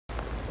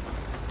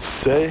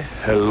say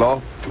hello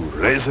to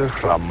Razor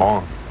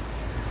Ramon.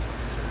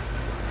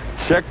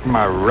 Check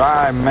my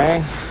ride,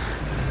 man.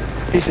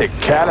 He's a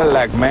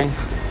Cadillac, man.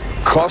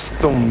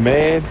 Custom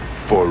made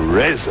for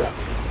Razor.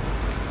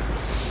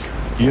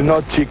 You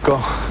know,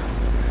 Chico,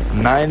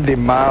 90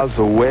 miles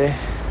away,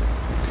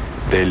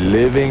 they're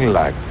living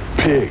like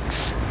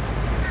pigs.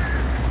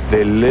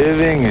 They're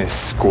living in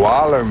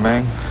squalor,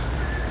 man.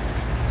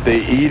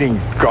 They're eating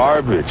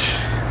garbage.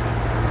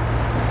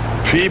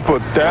 People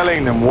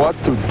telling them what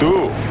to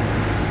do.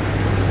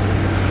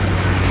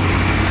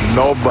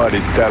 Nobody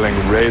telling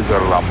Razor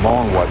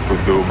Ramon what to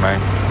do,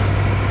 man.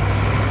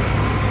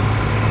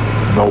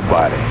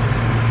 Nobody.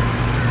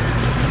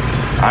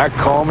 I'm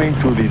coming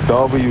to the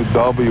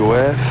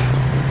WWF.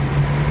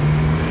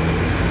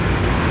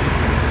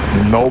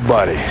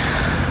 Nobody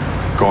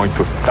going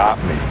to stop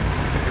me.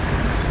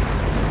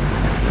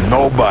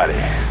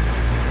 Nobody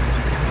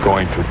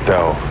going to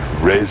tell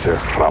Razor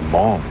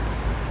Ramon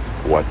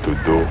what to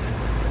do.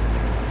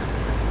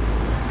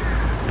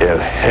 El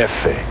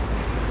Jefe,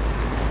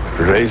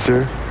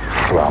 Razor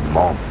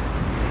Ramon.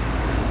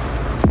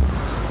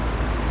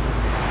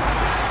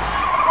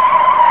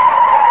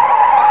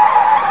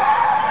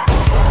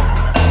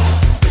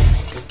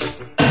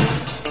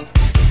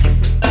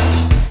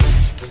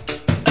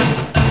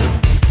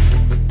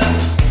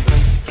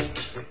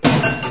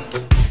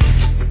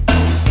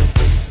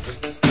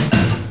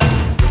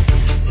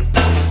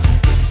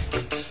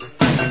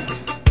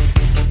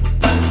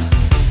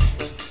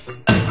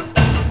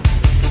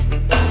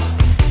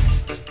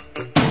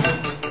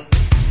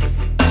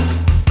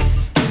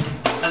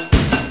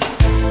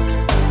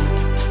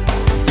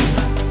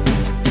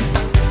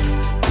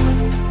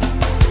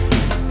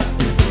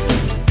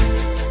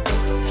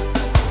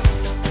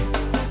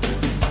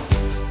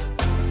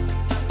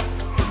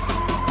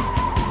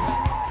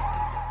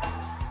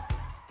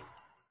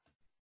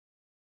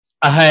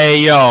 Hey,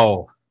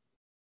 yo,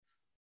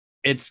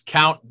 it's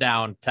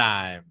countdown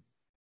time.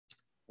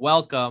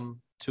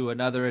 Welcome to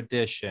another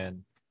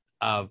edition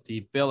of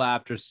the Bill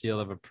Apter Seal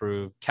of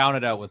Approved,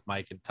 Counted Out with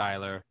Mike and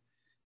Tyler.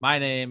 My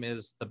name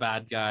is the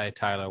bad guy,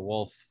 Tyler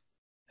Wolf,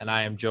 and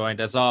I am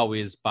joined, as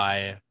always,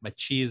 by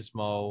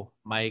Machismo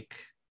Mike,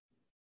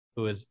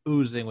 who is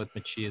oozing with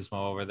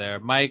machismo over there.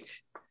 Mike,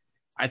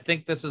 I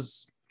think this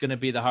is going to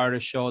be the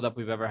hardest show that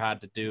we've ever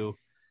had to do.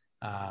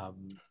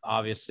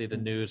 Obviously, the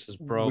news has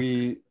broke.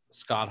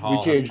 Scott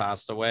Hall has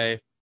passed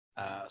away.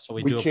 So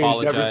we do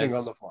apologize. Everything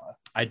on the fly.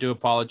 I do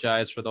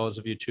apologize for those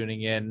of you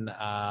tuning in,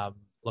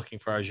 looking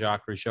for our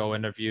Jacques Rougeau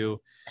interview.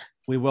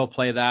 We will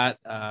play that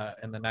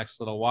in the next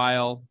little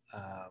while.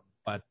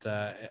 But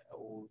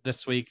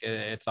this week,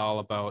 it's all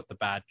about the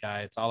bad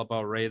guy. It's all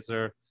about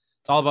Razor.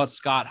 It's all about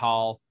Scott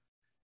Hall.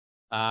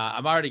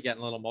 I'm already getting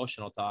a little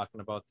emotional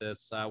talking about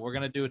this. We're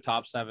going to do a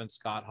top 7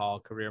 Scott Hall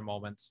career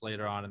moments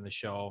later on in the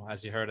show.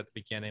 As you heard at the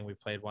beginning, we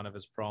played one of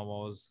his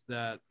promos.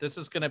 This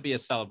is going to be a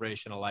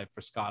celebration of life for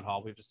Scott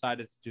Hall. We've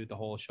decided to do the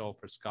whole show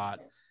for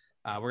Scott.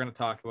 We're going to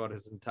talk about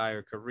his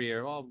entire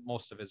career, well,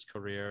 most of his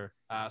career,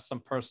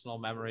 some personal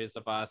memories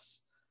of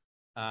us.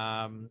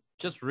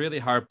 Just really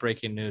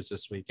heartbreaking news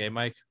this week, eh,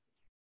 Mike?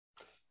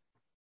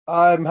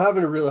 I'm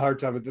having a really hard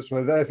time with this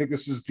one. I think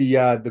this is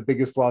the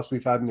biggest loss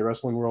we've had in the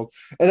wrestling world.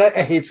 And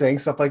I hate saying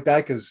stuff like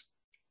that because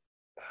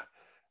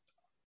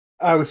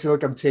I always feel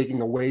like I'm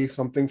taking away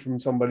something from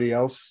somebody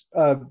else.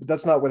 But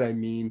that's not what I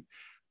mean.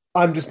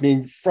 I'm just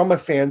mean from a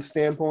fan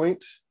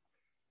standpoint,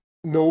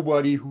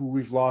 nobody who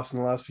we've lost in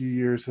the last few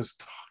years has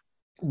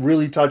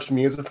really touched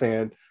me as a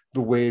fan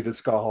the way that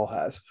Scott Hall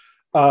has.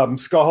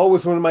 Scott Hall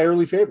was one of my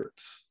early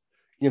favorites.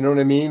 You know what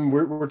I mean?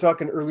 We're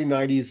talking early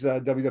 90s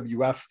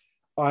WWF.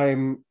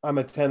 I'm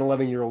a 10,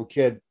 11-year-old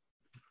kid.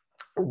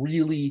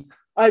 Really,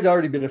 I'd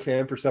already been a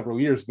fan for several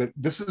years, but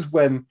this is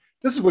when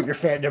your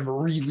fandom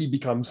really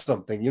becomes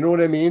something. You know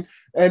what I mean?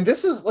 And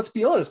this is, let's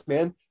be honest,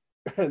 man,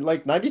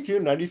 like 92,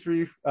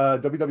 93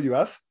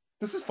 WWF,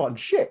 this is fun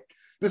shit.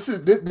 This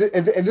is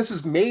this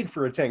is made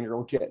for a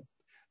 10-year-old kid.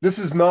 This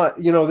is not,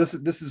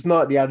 this is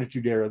not the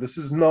Attitude Era. This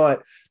is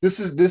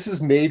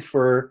made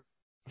for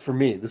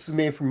me. This is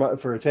made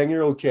for a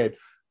 10-year-old kid.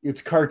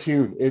 It's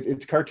cartoon.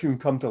 It's cartoon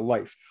come to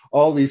life.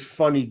 All these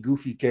funny,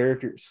 goofy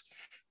characters.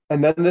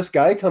 And then this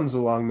guy comes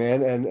along,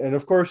 man. And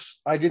of course,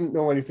 I didn't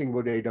know anything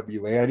about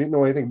AWA. I didn't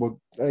know anything about,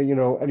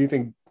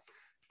 anything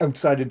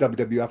outside of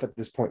WWF at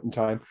this point in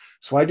time.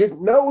 So I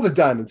didn't know the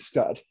Diamond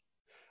Stud.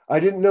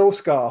 I didn't know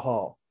Scott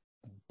Hall.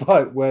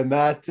 But when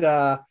that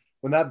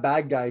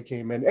bad guy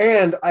came in,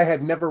 and I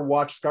had never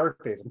watched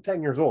Scarface. I'm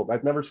 10 years old.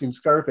 I've never seen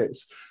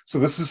Scarface. So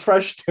this is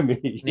fresh to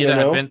me. Neither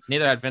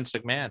had Vince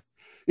McMahon.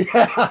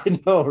 Yeah, I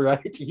know,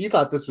 right? He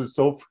thought this was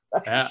so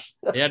fresh.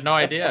 Yeah, he had no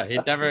idea. He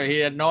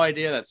had no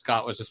idea that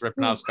Scott was just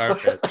ripping off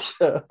Scarface.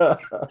 But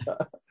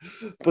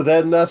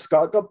then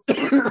Scott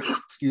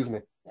excuse me.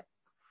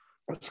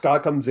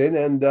 Scott comes in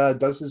and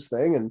does his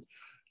thing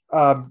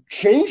and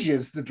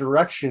changes the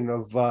direction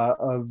of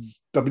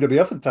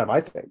WWF at the time, I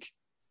think.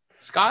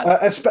 Scott,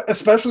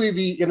 especially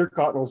the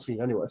Intercontinental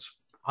scene, anyways.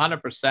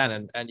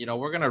 100%. And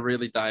we're going to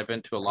really dive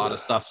into a lot of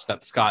stuff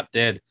that Scott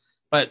did.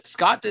 But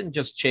Scott didn't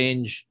just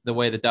change the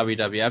way the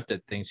WWF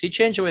did things. He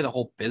changed the way the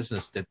whole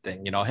business did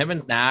things. You know, him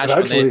and Nash,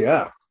 Eventually,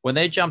 when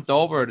they jumped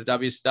over to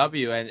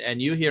WCW,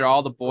 and you hear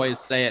all the boys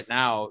say it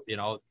now, you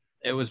know,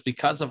 it was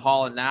because of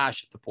Hall and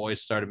Nash that the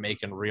boys started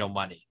making real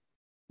money.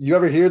 You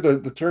ever hear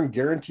the term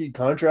guaranteed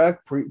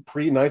contract pre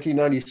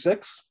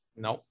 1996?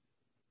 Nope.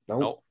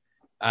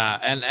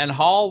 And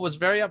Hall was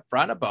very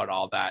upfront about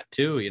all that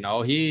too. You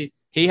know, he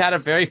had a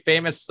very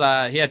famous,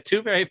 he had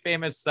two very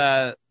famous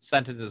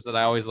sentences that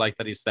I always liked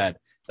that he said.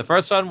 The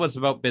first one was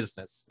about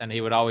business, and he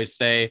would always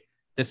say,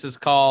 "This is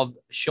called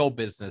show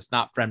business,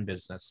 not friend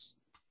business."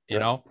 You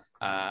know,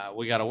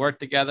 we got to work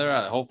together.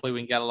 Hopefully, we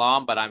can get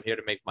along, but I'm here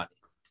to make money.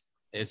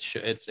 It's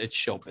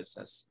show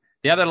business.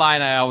 The other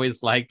line I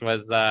always liked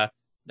was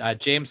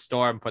James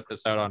Storm put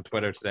this out on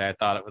Twitter today. I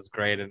thought it was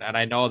great. And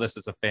I know this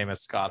is a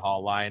famous Scott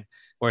Hall line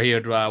where he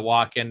would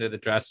walk into the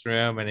dressing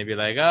room and he'd be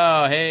like,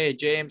 "Oh, hey,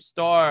 James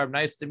Storm.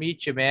 Nice to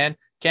meet you, man.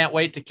 Can't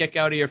wait to kick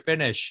out of your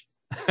finish."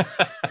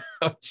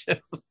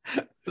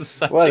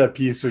 What a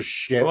piece of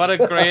shit. What a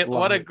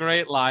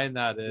great line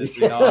that is.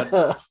 You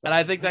know? And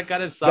I think that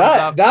kind of sums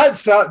up. That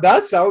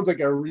sounds like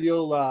a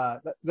real,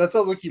 that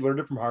sounds like he learned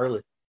it from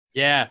Harley.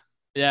 Yeah.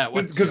 Yeah,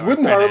 because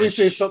wouldn't Harley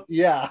say something?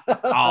 Yeah,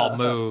 I'll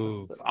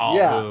move.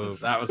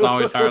 That was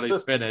always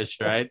Harley's finish,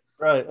 right?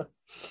 Right.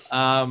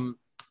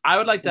 I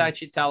would like to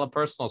actually tell a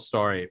personal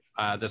story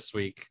this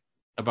week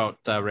about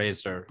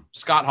Razor.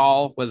 Scott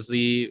Hall was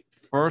the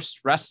first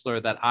wrestler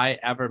that I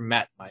ever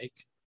met, Mike.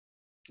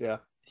 Yeah.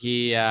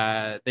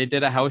 They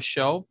did a house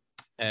show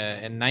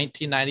in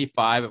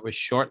 1995. It was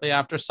shortly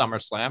after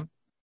SummerSlam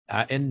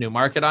in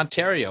Newmarket,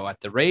 Ontario,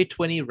 at the Ray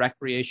Twinney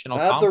Recreational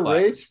Complex.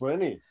 At the Ray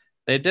Twinney.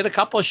 They did a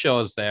couple of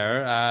shows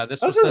there. I was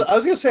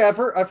gonna say I've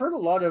heard a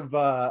lot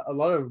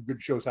of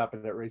good shows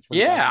happen at Ray Twinney.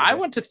 Yeah, I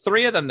went to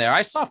 3 of them there.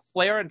 I saw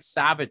Flair and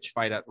Savage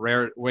fight at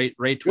Ray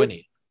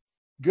Twinney.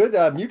 Good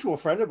mutual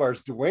friend of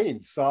ours,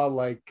 Dwayne, saw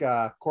like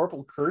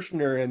Corporal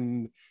Kirshner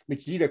and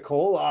Nikita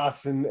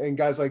Koloff and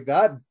guys like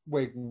that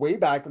way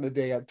back in the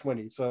day at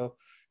 20. So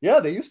yeah,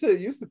 they used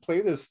to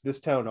play this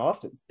town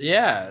often.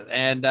 Yeah,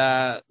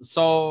 and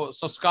so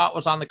Scott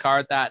was on the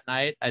card that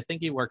night. I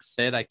think he worked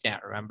Sid. I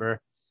can't remember.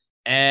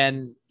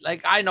 And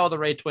like, I know the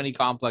Ray Twinney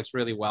complex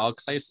really well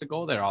because I used to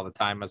go there all the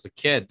time as a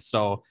kid.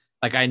 So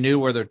like, I knew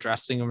where their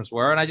dressing rooms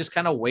were, and I just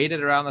kind of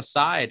waited around the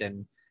side.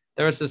 And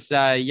there was this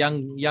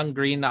young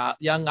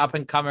up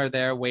and comer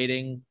there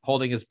waiting,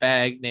 holding his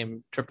bag,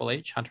 named Triple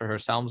H, Hunter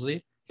Hearst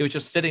Helmsley. He was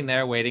just sitting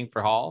there waiting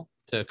for Hall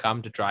to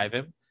come to drive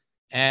him.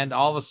 And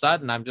all of a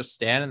sudden, I'm just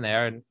standing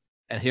there,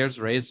 and here's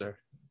Razor,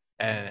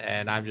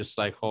 and I'm just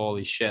like,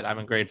 holy shit! I'm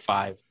in grade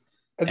 5.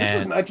 And this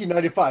is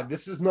 1995.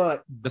 This is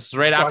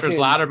right after his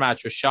ladder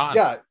match with Shawn.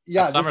 Yeah.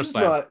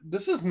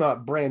 This is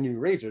not brand new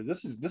Razor.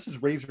 This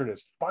is Razor in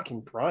his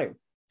fucking prime.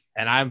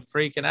 And I'm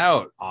freaking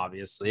out.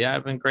 Obviously,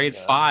 I'm in grade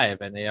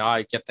 5, and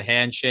I get the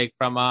handshake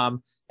from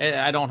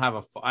I don't have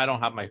a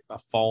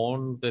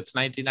phone. It's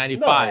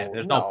 1995.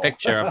 There's no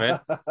picture of it.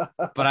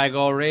 But I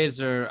go,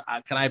 Razor,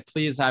 can I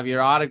please have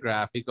your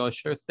autograph? He goes,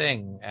 sure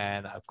thing.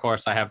 And of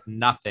course, I have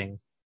nothing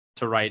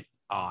to write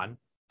on.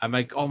 I'm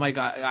like, oh my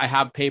God, I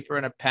have paper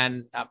and a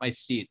pen at my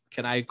seat.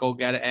 Can I go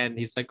get it? And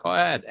he's like, go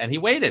ahead. And he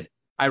waited.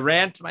 I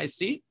ran to my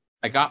seat.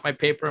 I got my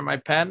paper and my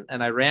pen,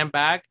 and I ran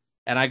back,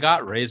 and I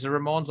got Razor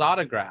Ramon's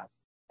autograph.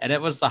 And it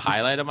was the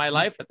highlight of my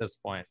life at this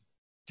point.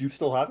 Do you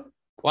still have it?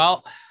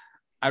 Well,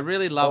 I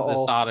really love this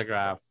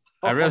autograph.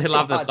 I really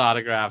love this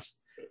autograph.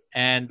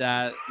 And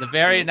the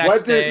very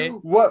next day,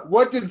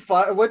 what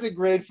did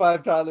grade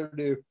 5 Tyler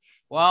do?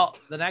 Well,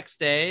 the next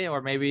day,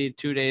 or maybe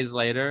 2 days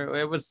later,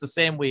 it was the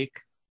same week.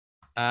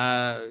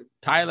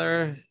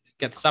 Tyler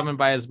gets summoned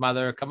by his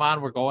mother. Come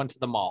on, we're going to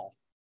the mall.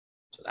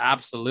 So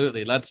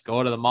absolutely, let's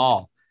go to the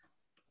mall.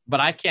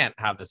 But I can't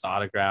have this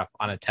autograph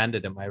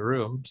unattended in my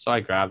room. So I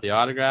grabbed the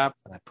autograph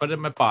and I put it in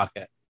my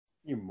pocket.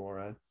 You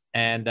moron.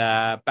 And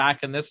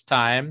back in this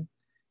time,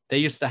 they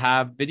used to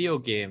have video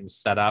games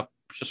set up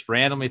just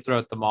randomly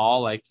throughout the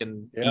mall, like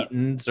in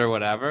Eaton's or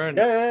whatever.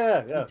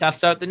 And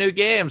test out the new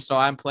game. So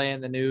I'm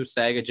playing the new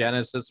Sega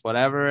Genesis,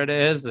 whatever it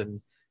is.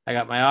 And I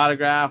got my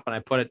autograph and I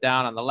put it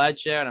down on the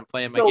ledge there, and I'm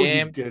playing my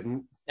game. You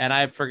didn't. And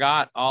I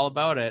forgot all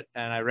about it.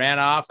 And I ran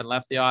off and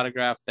left the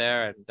autograph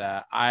there.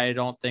 And I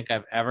don't think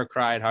I've ever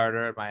cried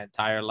harder in my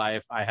entire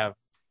life. I have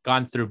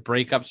gone through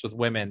breakups with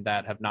women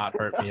that have not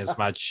hurt me as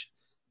much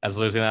as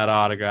losing that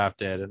autograph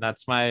did. And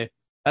that's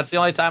the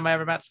only time I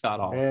ever met Scott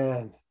Hall.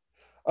 Man.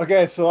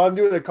 Okay, so I'm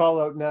doing a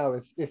call out now.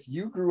 If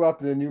you grew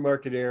up in the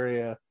Newmarket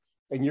area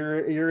and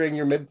you're in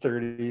your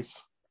mid-30s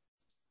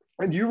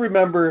and you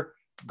remember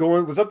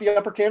going, was that the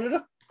Upper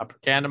Canada? Upper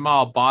Canada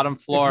Mall, bottom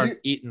floor,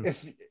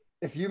 Eaton's.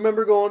 If you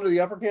remember going to the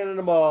Upper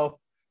Canada Mall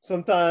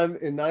sometime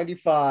in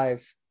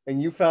 95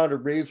 and you found a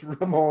Razor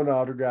Ramon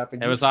autograph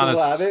and it was on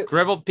a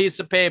scribbled piece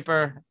of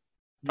paper,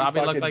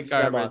 probably looked like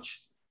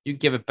garbage. You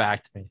give it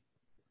back to me.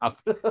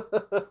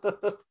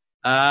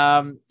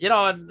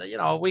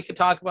 We could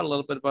talk about a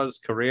little bit about his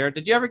career.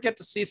 Did you ever get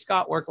to see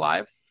Scott work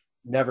live?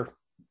 Never,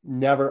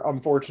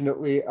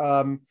 unfortunately.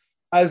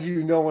 as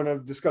you know, and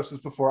I've discussed this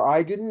before,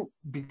 I didn't,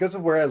 because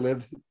of where I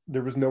lived,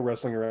 there was no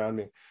wrestling around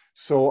me.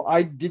 So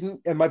I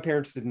didn't, and my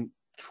parents didn't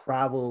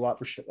travel a lot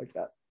for shit like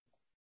that.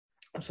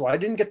 So I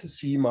didn't get to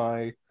see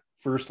my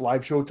first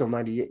live show till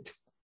 98.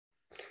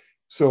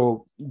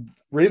 So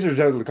Razor's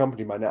out of the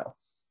company by now.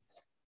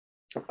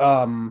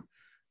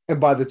 And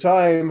by the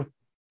time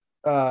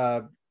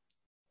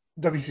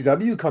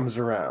WCW comes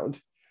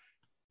around,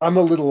 I'm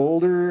a little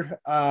older.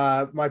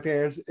 My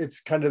parents, it's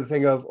kind of the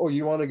thing of, oh,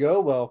 you want to go?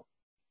 Well,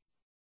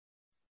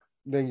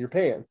 then you're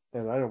paying.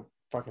 And I don't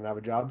fucking have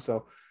a job.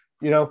 So,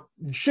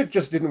 shit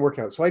just didn't work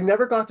out. So I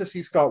never got to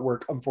see Scott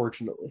work,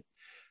 unfortunately.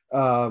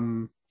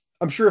 I'm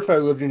sure if I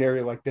lived in an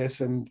area like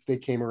this and they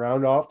came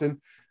around often,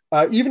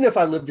 even if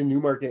I lived in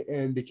Newmarket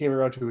and they came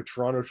around to a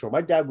Toronto show,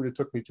 my dad would have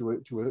took me to a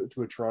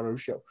Toronto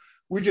show.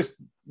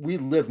 We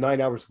lived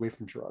 9 hours away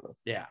from Toronto.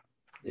 Yeah.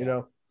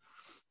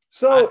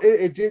 So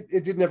it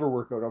did never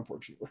work out,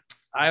 unfortunately.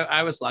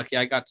 I was lucky.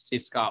 I got to see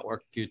Scott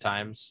work a few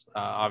times.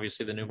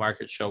 Obviously, the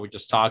Newmarket show we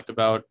just talked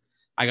about.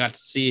 I got to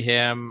see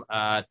him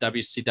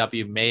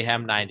WCW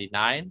Mayhem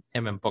 99,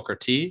 him and Booker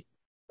T.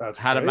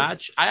 Had a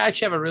match. I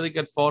actually have a really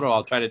good photo.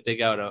 I'll try to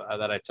dig out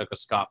that I took of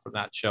Scott from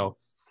that show.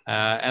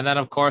 And then,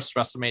 of course,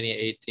 WrestleMania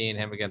 18,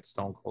 him against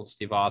Stone Cold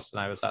Steve Austin.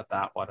 I was at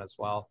that one as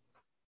well.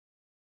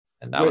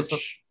 And that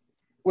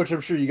which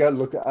I'm sure you got to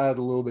look at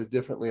a little bit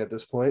differently at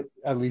this point.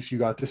 At least you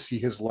got to see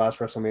his last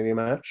WrestleMania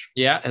match.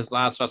 Yeah, his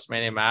last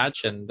WrestleMania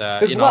match. And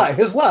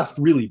his last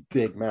really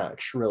big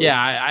match, really.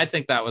 Yeah, I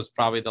think that was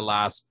probably the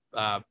last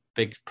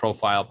big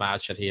profile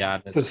match that he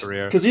had in his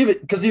career. Because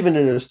even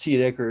in his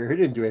TNA career, he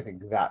didn't do anything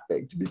that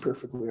big, to be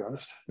perfectly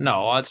honest.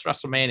 No, it's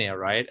WrestleMania,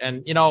 right?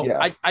 And,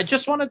 I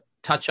just want to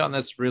touch on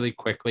this really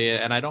quickly,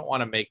 and I don't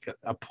want to make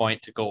a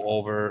point to go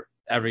over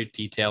every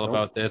detail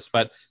about this,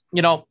 but,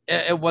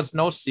 it was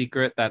no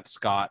secret that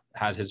Scott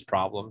had his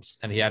problems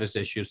and he had his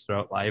issues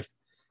throughout life.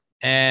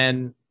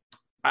 And,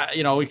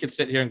 we could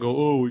sit here and go,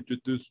 oh, we did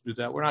this, did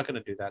that. We're not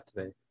going to do that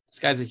today. This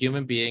guy's a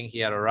human being. He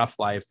had a rough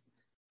life.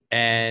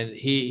 And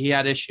he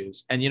had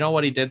issues. And you know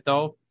what he did,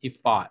 though? He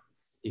fought.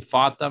 He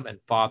fought them, and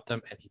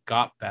he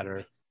got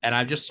better. And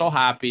I'm just so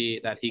happy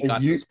that he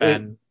got to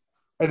spend.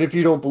 And if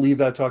you don't believe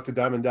that, talk to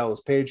Diamond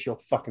Dallas Page. He'll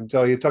fucking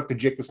tell you. Talk to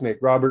Jake the Snake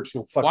Roberts.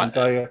 He'll fucking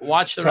tell you.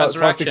 Watch the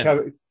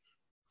resurrection.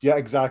 Yeah,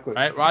 exactly.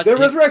 Right? The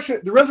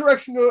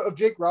resurrection of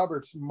Jake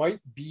Roberts might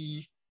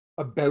be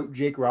about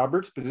Jake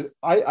Roberts, but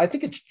I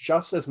think it's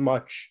just as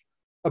much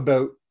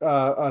about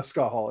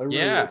Scott Hall. It really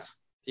is.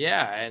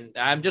 Yeah, and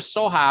I'm just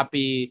so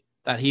happy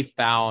that he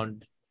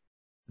found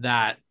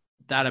that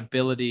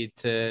ability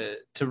to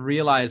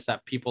realize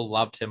that people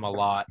loved him a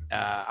lot.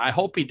 I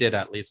hope he did,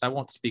 at least. I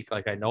won't speak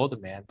like I know the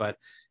man, but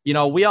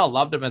we all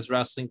loved him as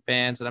wrestling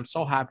fans, and I'm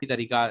so happy that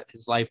he got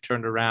his life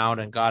turned around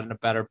and got in a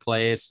better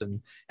place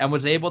and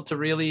was able to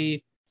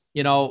really,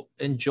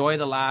 enjoy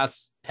the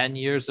last 10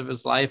 years of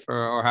his life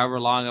or however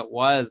long it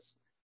was,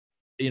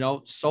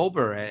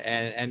 sober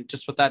and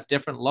just with that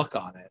different look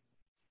on it.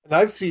 And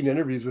I've seen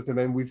interviews with him,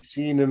 and we've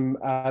seen him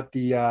at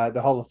the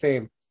Hall of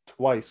Fame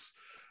twice.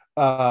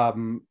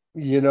 Very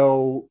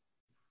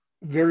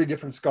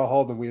different Scott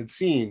Hall than we had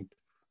seen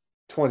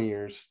 20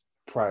 years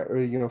prior,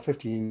 or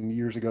 15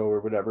 years ago,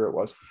 or whatever it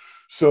was.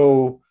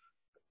 So,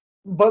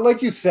 but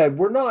like you said,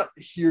 we're not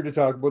here to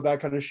talk about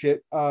that kind of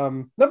shit.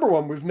 Number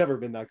one, we've never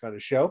been that kind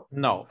of show.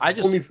 No, I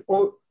just only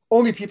the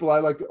only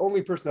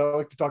person I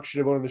like to talk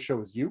shit about on the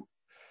show is you.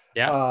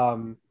 Yeah.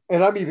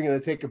 And I'm even going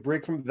to take a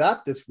break from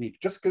that this week,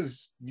 just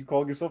because you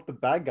call yourself the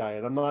bad guy,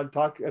 and I'm not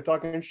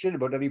talking shit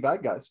about any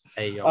bad guys.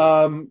 Hey,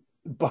 yo.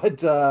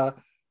 But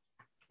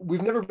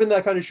we've never been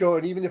that kind of show,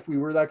 and even if we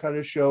were that kind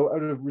of show,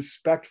 out of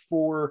respect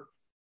for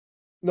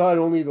not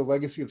only the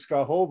legacy of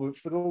Scott Hall, but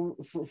for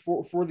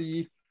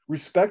the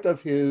respect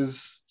of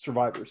his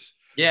survivors.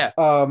 Yeah.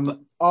 A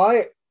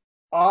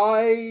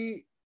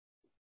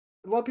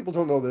lot of people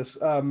don't know this.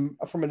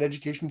 From an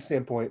education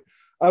standpoint,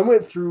 I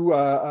went through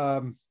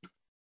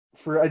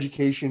for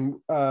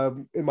education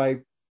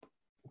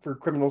for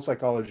criminal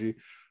psychology.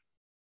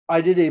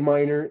 I did a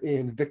minor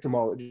in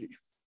victimology,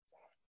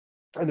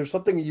 and there's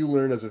something you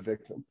learn as a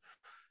victim,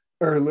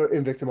 or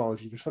in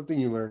victimology. There's something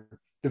you learn.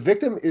 The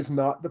victim is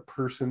not the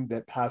person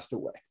that passed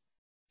away.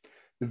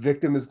 The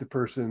victim is the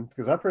person,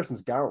 because that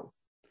person's gone.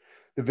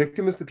 The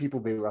victim is the people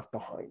they left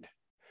behind.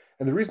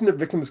 And the reason they're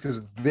victims is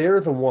because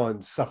they're the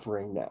ones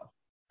suffering now.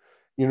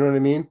 You know what I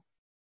mean?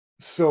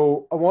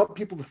 So I want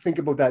people to think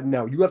about that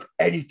now. You have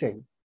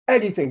anything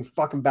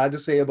fucking bad to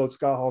say about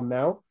Scott Hall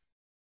now,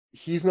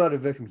 he's not a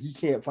victim. He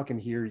can't fucking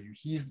hear you.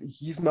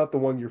 He's not the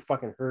one you're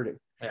fucking hurting.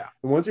 Yeah.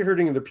 The ones you're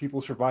hurting are the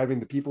people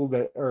surviving, the people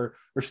that are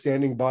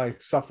standing by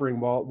suffering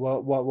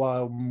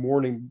while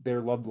mourning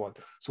their loved one.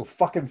 So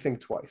fucking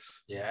think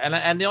twice. Yeah.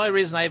 And the only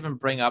reason I even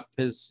bring up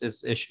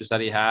his issues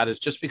that he had is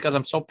just because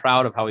I'm so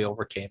proud of how he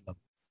overcame them.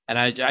 And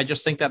I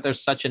just think that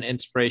there's such an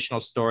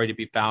inspirational story to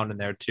be found in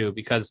there too,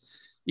 because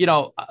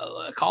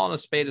calling a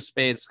spade,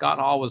 Scott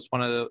Hall was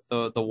one of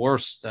the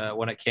worst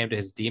when it came to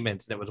his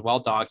demons, and it was well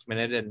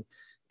documented,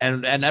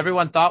 and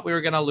everyone thought we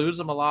were going to lose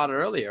him a lot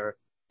earlier.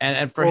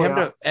 And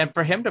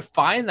for him to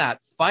find that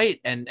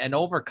fight and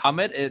overcome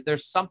it,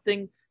 there's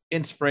something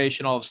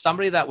inspirational. If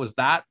somebody that was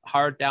that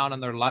hard down on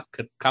their luck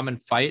could come and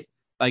fight,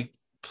 like,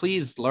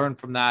 please learn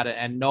from that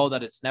and know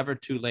that it's never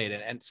too late.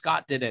 And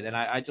Scott did it, and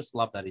I just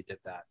love that he did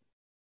that.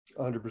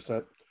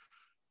 100%.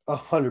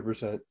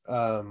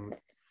 100%.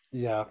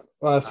 Yeah.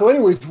 So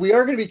anyways, we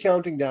are going to be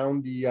counting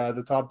down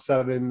the top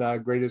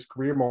 7 greatest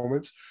career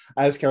moments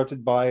as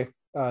counted by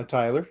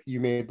Tyler. You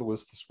made the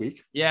list this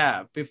week.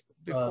 Yeah.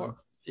 Before.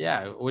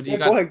 Yeah. What do you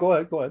got? Go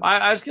ahead.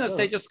 I was going to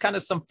say just kind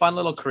of some fun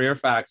little career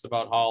facts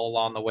about Hall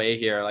along the way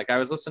here. Like, I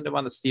was listening to him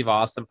on the Steve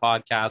Austin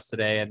podcast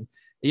today, and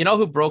you know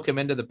who broke him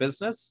into the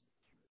business?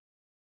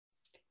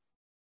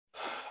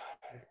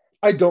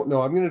 I don't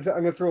know. I'm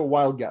gonna throw a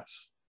wild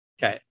guess.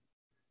 Okay.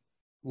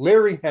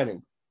 Larry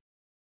Hennig.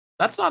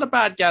 That's not a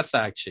bad guess,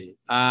 actually.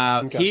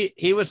 Okay.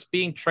 He was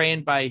being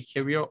trained by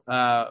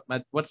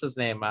what's his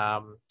name?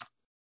 The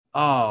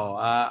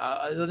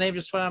name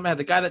just went out of my head.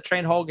 The guy that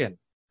trained Hogan,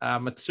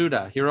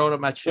 Matsuda, Hiroto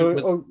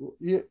Matsuda.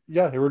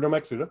 Hiroto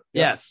Matsuda.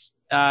 Yeah.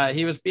 Yes,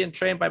 he was being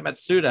trained by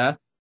Matsuda,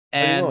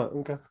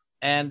 and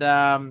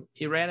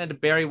he ran into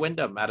Barry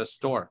Windham at a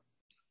store,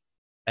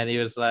 and he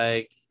was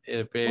like,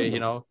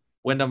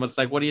 Wyndham was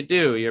like, what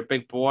do? You're a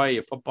big boy,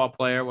 you're a football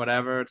player,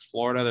 whatever. It's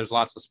Florida. There's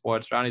lots of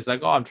sports around. He's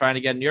like, oh, I'm trying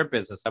to get in your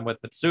business. I'm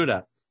with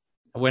Matsuda.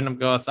 And Wyndham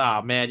goes,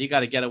 oh, man, you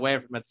got to get away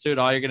from Matsuda.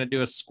 All you're going to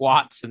do is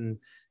squats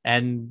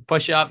and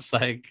push-ups.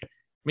 Like,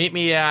 meet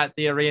me at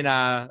the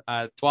arena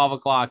at 12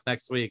 o'clock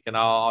next week, and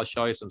I'll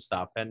show you some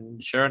stuff.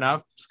 And sure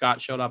enough,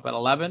 Scott showed up at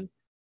 11.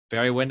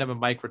 Barry Windham and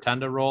Mike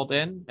Rotunda rolled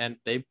in, and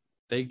they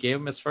gave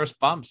him his first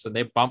bumps, and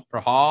they bumped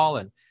for Hall,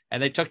 and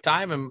they took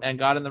time and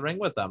got in the ring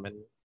with them. And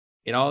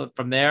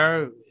from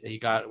there, he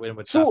got win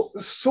with.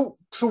 So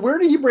where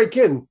did he break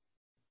in?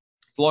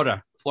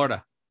 Florida.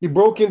 He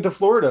broke into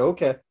Florida.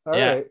 Okay, all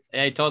right.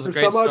 Yeah, he told us a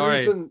great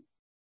story.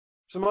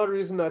 Some odd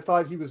reason, I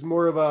thought he was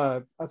more of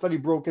a. I thought he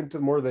broke into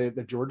more of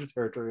the Georgia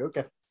territory.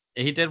 Okay.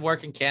 He did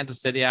work in Kansas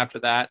City after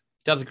that.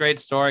 He tells a great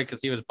story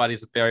because he was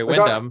buddies with Barry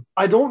Windham.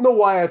 I don't know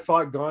why I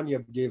thought Gagne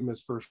gave him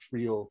his first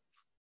real.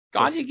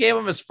 Gagne gave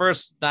him his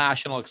first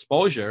national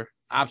exposure.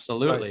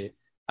 Absolutely.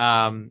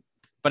 Right.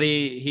 But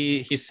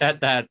he said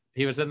that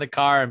he was in the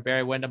car and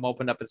Barry Windham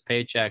opened up his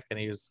paycheck and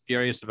he was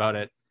furious about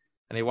it.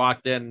 And he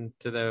walked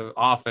into the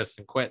office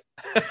and quit.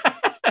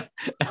 I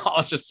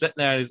was just sitting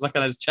there and he's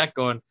looking at his check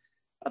going,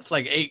 that's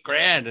like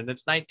 $8,000 and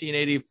it's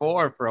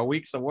 1984 for a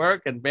week's of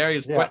work. And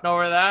Barry's quitting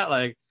over that.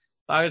 Like,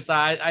 I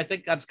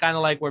think that's kind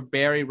of like where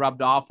Barry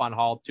rubbed off on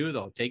Hall too,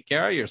 though. Take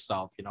care of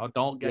yourself,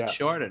 don't get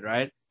shorted.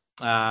 Right.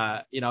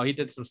 He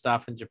did some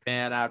stuff in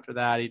Japan after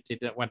that. He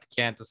went to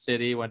Kansas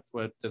City, went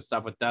with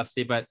stuff with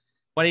Dusty, but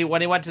when he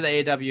went to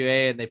the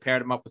AWA and they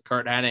paired him up with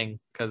Curt Hennig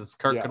because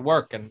Curt could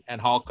work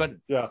and Hall couldn't.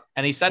 Yeah.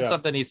 And he said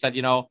something. He said,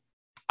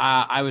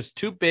 I was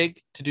too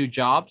big to do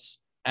jobs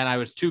and I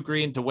was too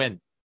green to win.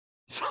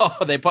 So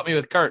they put me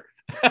with Curt,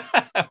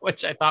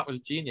 which I thought was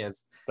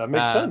genius. That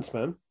makes sense,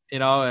 man.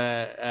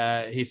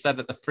 He said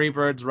that the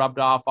Freebirds rubbed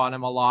off on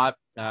him a lot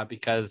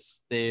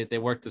because they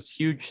worked this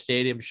huge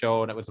stadium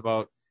show and it was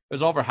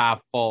over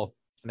half full.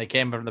 And they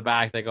came from the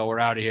back. They go, we're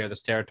out of here.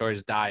 This territory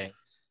is dying.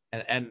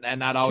 And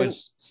that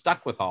always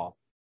stuck with Hall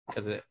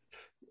because it.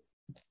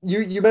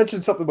 You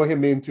mentioned something about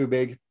him being too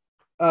big.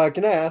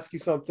 Can I ask you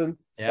something?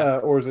 Yeah.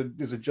 Or is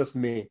it just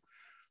me?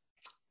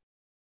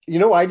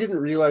 I didn't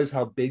realize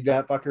how big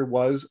that fucker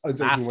was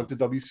until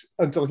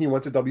he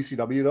went to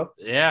WCW though.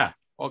 Yeah.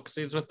 Well, because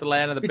he's with the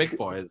land of the big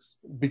boys.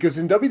 Because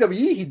in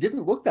WWE he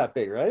didn't look that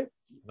big, right?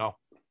 No.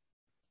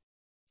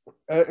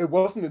 It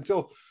wasn't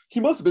until he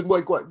must have been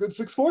like what, good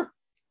 6'4"?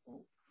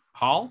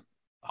 Hall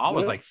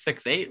was like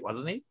 6'8",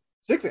 wasn't he?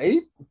 6'8"?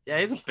 Yeah,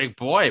 he's a big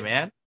boy,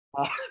 man.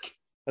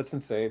 That's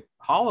insane.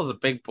 Hall was a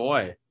big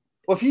boy.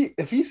 Well,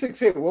 if he's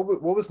 6'8",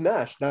 what was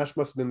Nash? Nash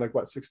must have been like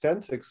what,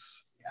 6'10",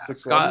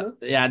 6'11"?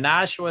 Yeah,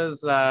 Nash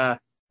was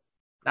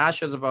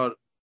about,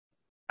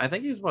 I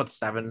think he was about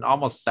 7,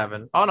 almost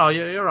 7. Oh no,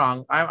 you're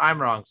wrong. I'm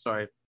wrong.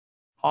 Sorry.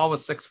 Hall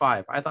was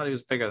 6'5". I thought he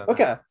was bigger than that.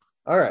 Okay.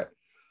 All right.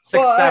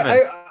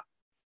 6'7".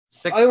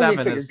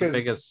 6'7" is the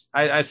biggest.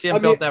 I see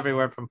him built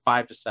everywhere from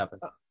 5 to 7.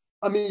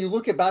 I mean, you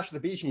look at Bash of the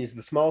Beach and he's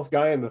the smallest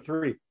guy in the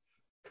 3.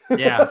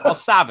 Yeah. Well,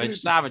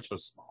 Savage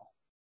was small.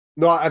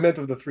 No, I meant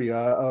of the 3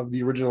 of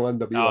the original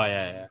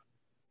NWO.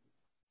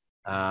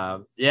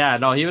 Oh yeah.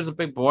 No, he was a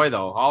big boy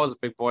though. Hall was a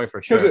big boy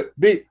for sure.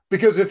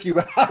 Because if you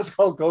ask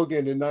Hulk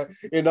Hogan in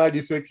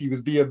 '96, he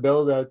was being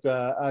billed at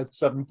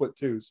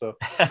 7'2". So.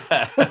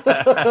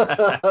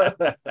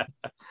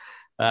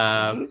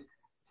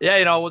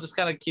 Yeah, we'll just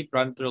kind of keep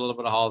running through a little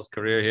bit of Hall's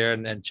career here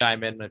and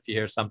chime in if you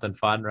hear something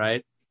fun,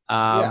 right?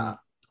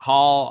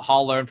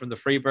 Hall learned from the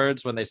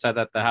Freebirds when they said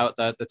that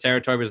the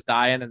territory was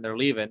dying and they're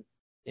leaving.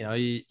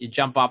 You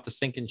jump off the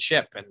sinking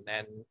ship,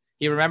 and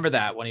he remembered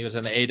that when he was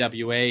in the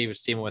AWA, he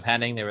was teaming with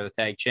Hennig. They were the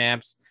tag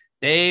champs.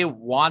 They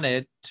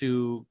wanted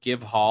to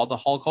give Hall the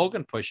Hulk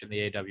Hogan push in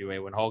the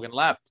AWA when Hogan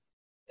left.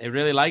 They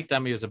really liked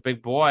him. He was a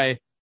big boy,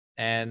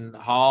 and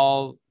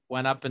Hall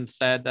went up and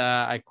said,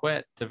 "I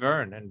quit" to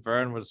Vern, and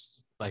Vern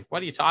was Like,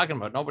 what are you talking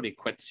about? Nobody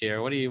quits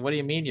here. What do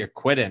you mean you're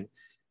quitting? And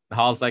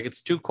Hall's like,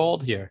 it's too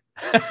cold here.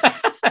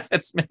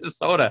 It's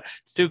Minnesota.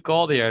 It's too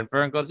cold here. And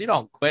Vern goes, you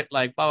don't quit,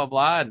 like blah, blah,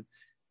 blah. And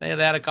they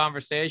had a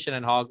conversation,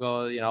 and Hall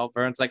goes,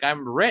 Vern's like,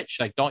 I'm rich.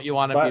 Like, don't you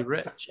want to be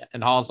rich?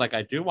 And Hall's like,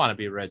 I do want to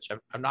be rich.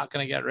 I'm not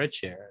going to get rich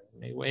here.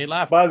 And he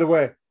left. By the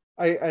way,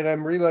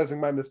 I'm realizing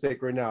my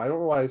mistake right now. I don't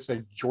know why I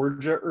said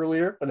Georgia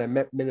earlier, and I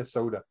meant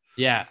Minnesota.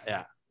 Yeah.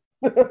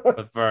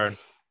 But Vern,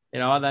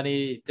 and then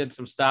he did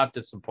some stuff,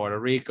 did some Puerto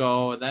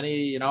Rico, and then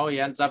he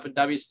ends up in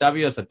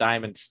WCW as a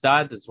Diamond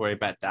Stud. That's where he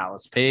met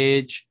Dallas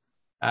Page.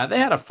 They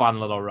had a fun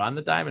little run.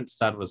 The Diamond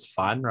Stud was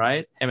fun,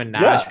 right? Him and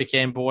Nash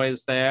became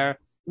boys there.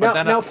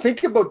 Now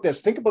think about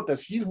this.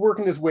 He's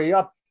working his way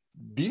up.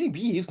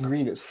 DDP is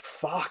green as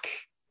fuck.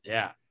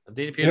 Yeah.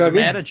 DDP is the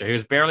manager. He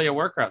was barely a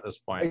worker at this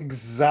point.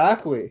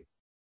 Exactly.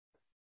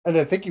 And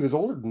I think he was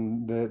older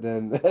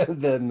than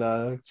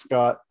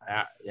Scott.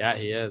 Yeah,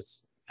 he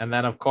is. And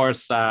then, of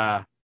course,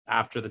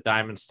 after the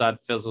Diamond Stud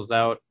fizzles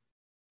out,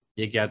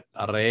 you get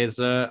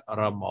Razor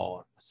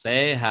Ramon.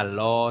 Say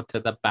hello to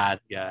the bad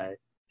guy.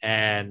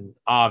 And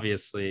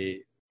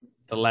obviously,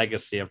 the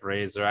legacy of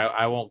Razor.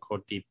 I won't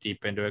go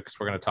deep into it because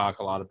we're going to talk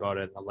a lot about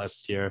it in the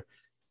list here.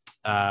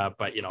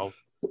 But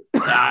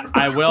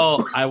I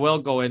will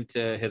go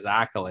into his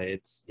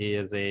accolades. He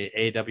is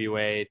a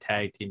AWA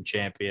Tag Team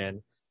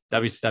Champion,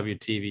 WCW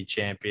TV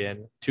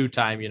Champion,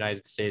 2-time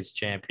United States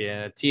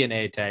Champion, a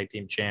TNA Tag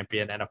Team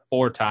Champion, and a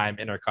 4-time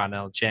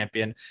Intercontinental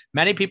Champion.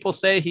 Many people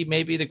say he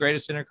may be the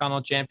greatest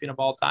Intercontinental Champion of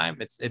all time.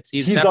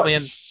 He's definitely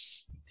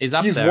he's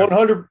up there.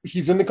 100.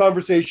 He's in the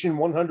conversation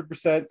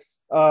 100%.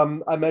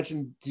 I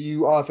mentioned to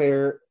you off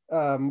air,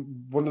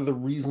 one of the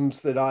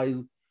reasons that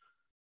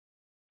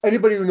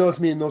anybody who knows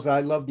me knows that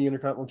I love the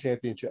Intercontinental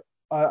Championship.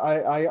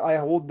 I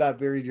hold that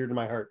very dear to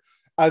my heart.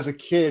 As a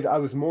kid, I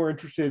was more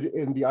interested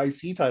in the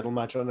IC title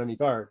match on any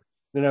card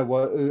than I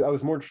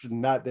was more interested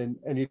in that than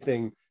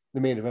anything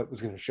the main event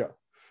was going to show.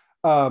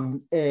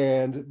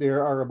 And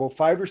there are about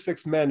 5 or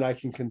 6 men I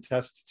can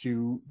contest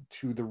to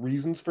the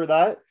reasons for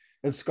that.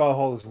 And Scott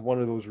Hall is one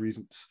of those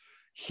reasons.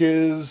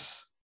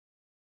 His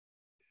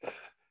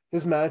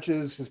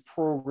matches, his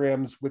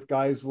programs with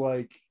guys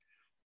like,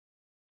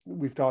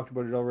 we've talked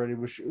about it already,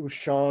 with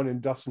Shawn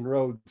and Dustin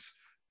Rhodes,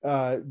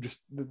 just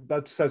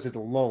that says it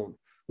alone.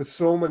 With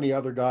so many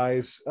other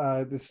guys,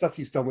 the stuff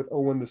he's done with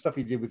Owen, the stuff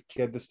he did with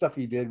Kid, the stuff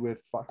he did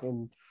with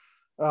fucking,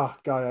 oh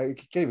God, I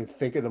can't even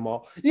think of them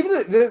all. Even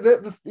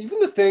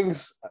the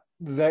things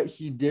that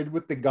he did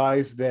with the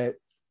guys that,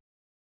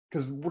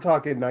 because we're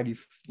talking 90,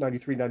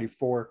 93,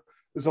 94,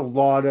 there's a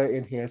lot of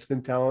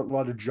enhancement talent, a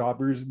lot of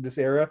jobbers in this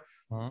era.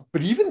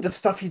 But even the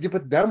stuff he did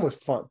with them was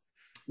fun.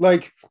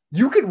 Like,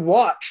 you could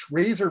watch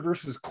Razor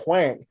versus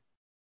Quang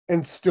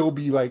and still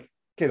be like,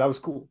 okay, that was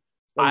cool.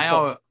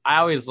 I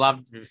always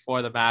loved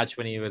before the match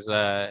when he was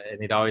and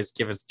he'd always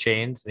give us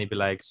chains and he'd be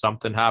like,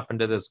 something happened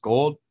to this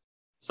gold,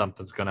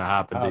 something's gonna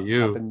happen to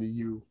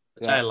you.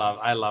 Which I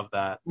love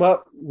that.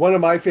 Well, one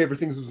of my favorite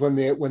things was when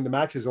the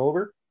match is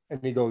over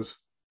and he goes,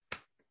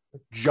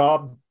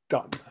 job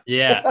done.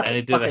 Yeah, and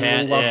he did the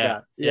hand.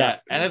 Yeah.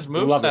 And his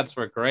movesets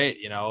were great.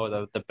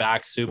 The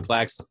back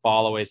suplex, the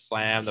fall away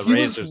slam, the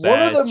Razor's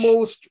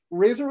edge.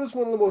 Razor was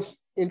one of the most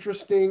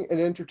interesting and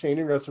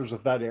entertaining wrestlers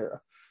of that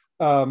era.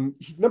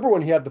 Number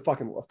one, he had the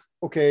fucking look.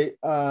 Okay,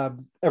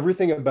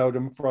 everything about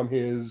him, from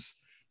his,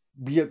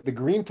 be it the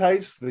green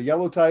tights, the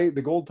yellow tight,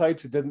 the gold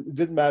tights, it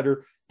didn't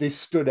matter. They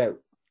stood out,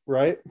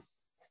 right?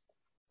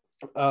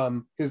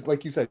 His,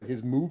 like you said,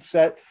 his move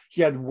set.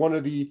 He had one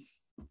of the.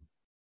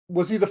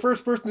 Was he the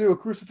first person to do a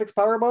crucifix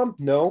powerbomb?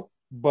 No,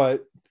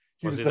 but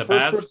he was the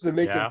first person to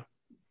make it.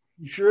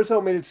 He sure as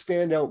hell made it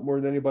stand out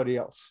more than anybody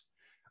else.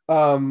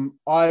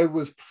 I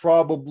was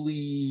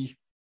probably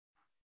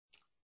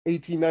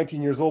 18,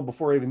 19 years old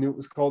before I even knew it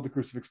was called the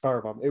crucifix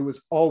powerbomb. It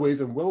was always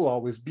and will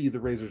always be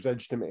the Razor's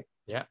Edge to me.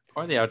 Yeah,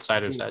 or the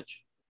Outsider's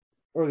Edge.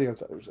 Or the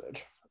Outsider's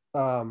Edge.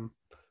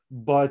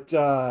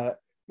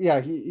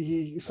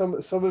 He some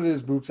of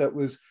his moveset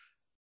was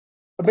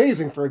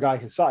amazing for a guy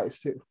his size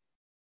too.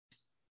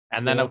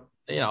 And then,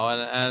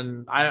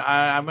 and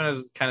I'm going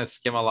to kind of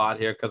skim a lot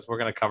here because we're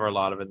going to cover a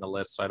lot of it in the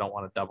list, so I don't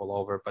want to double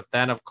over. But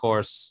then, of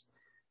course,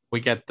 we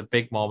get the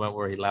big moment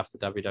where he left the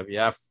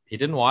WWF. He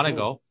didn't want to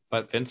go,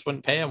 but Vince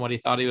wouldn't pay him what he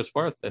thought he was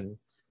worth. And,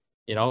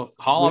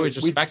 Hall always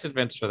respected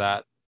Vince for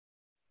that.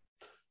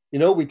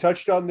 We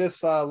touched on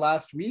this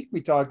last week.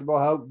 We talked about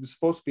how it was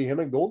supposed to be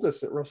him and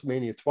Goldust at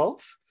WrestleMania 12.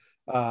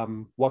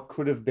 What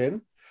could have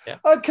been. Yeah.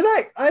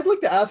 I'd like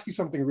to ask you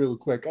something real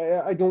quick.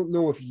 I don't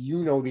know if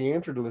you know the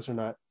answer to this or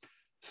not.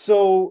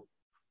 So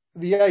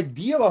the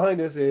idea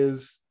behind this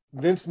is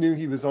Vince knew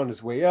he was on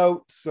his way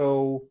out.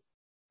 So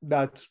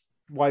that's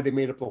why they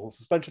made up the whole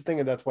suspension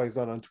thing. And that's why he's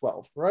not on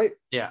 12, right?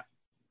 Yeah.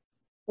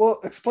 Well,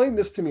 explain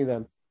this to me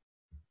then.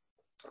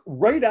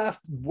 Right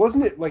after,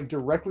 wasn't it like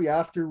directly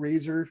after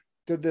Razor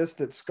did this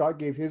that Scott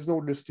gave his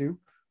notice to?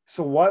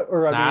 So what,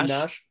 or I mean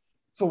Nash.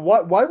 So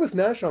why was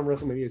Nash on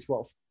WrestleMania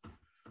 12?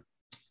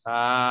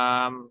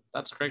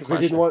 That's a great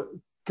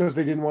question. Because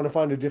they didn't want to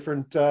find a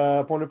different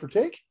opponent for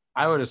Take.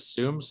 I would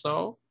assume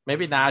so.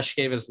 Maybe Nash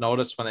gave his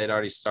notice when they'd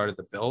already started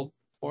the build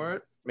for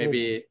it.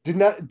 Maybe did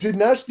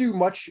Nash do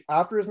much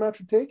after his match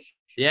with Take?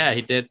 Yeah,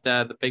 he did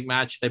the big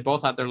match. They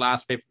both have their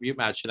last pay-per-view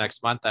match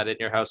next month at In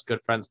Your House,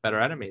 Good Friends, Better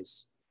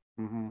Enemies.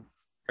 Mm-hmm.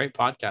 Great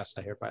podcast,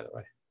 I hear, by the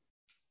way,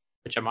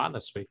 which I'm on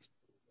this week.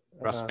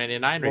 WrestleMania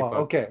 9 well, replay.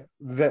 Okay,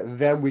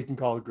 then we can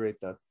call it great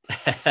then.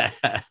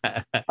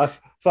 I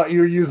thought you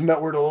were using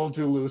that word a little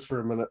too loose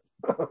for a minute.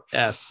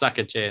 Yeah, suck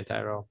it, Jay and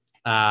Tyrell.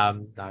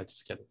 No,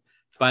 just kidding.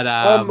 But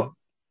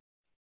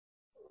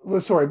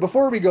sorry,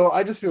 before we go,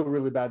 I just feel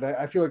really bad.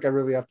 I feel like I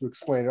really have to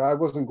explain it. I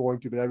wasn't going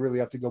to, but I really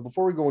have to go.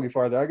 Before we go any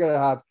farther, I gotta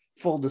have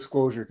full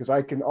disclosure because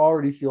I can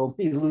already feel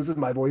me losing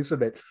my voice a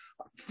bit.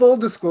 Full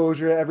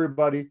disclosure,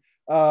 everybody.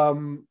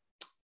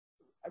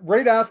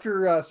 Right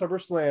after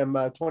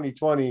SummerSlam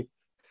 2020,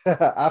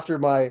 after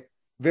my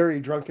very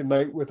drunken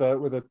night with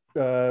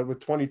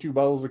 22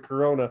 bottles of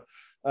Corona,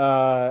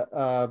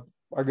 our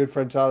good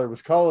friend Tyler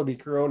was calling me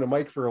Corona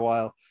Mike for a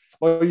while.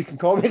 Well, you can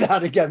call me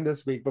that again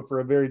this week, but for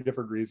a very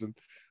different reason.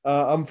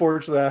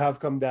 Unfortunately, I have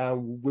come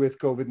down with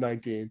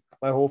COVID-19.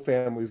 My whole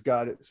family's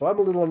got it, so I'm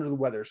a little under the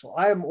weather. So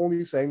I am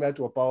only saying that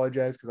to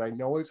apologize because I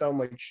know I sound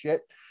like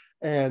shit,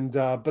 and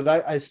but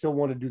I still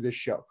want to do this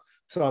show.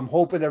 So I'm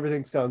hoping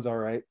everything sounds all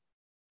right.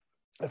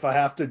 If I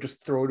have to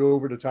just throw it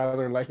over to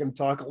Tyler and let him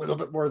talk a little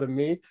bit more than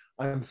me,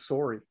 I'm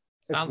sorry.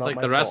 Sounds like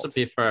the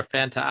recipe for a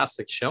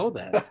fantastic show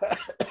then.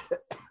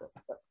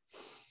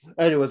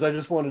 Anyways, I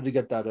just wanted to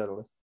get that out of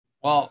it.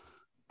 Well,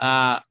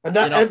 and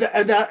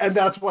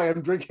that's why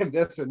I'm drinking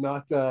this and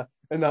not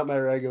my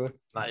regular.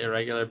 Not your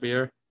regular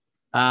beer.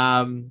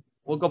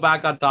 We'll go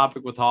back on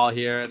topic with Hall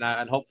here,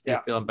 and hopefully you're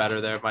feeling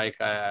better there, Mike.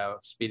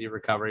 Speedy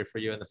recovery for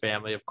you and the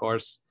family, of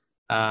course.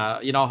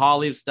 Hall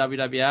leaves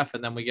WWF,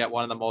 and then we get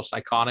one of the most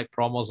iconic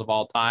promos of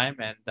all time.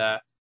 And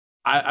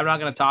I'm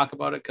not going to talk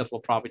about it because we'll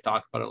probably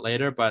talk about it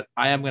later, but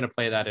I am going to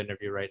play that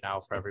interview right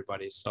now for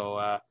everybody.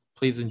 So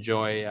please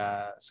enjoy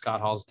Scott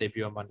Hall's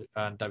debut on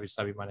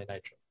WCW Monday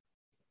Nitro.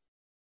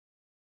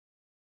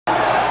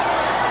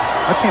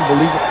 I can't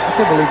believe it. I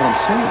can't believe what I'm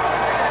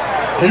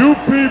seeing. You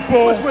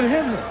people, What's with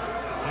him?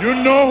 you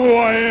know who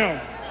I am.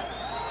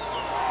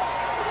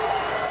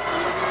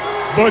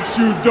 But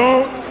you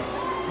don't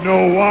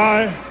know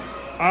why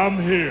I'm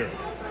here.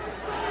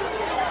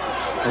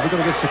 Are we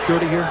going to get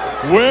security here?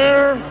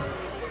 Where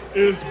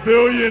is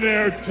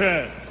Billionaire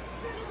Ted?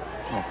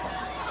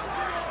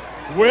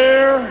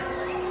 Where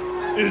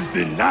is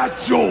the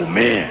Nacho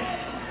Man?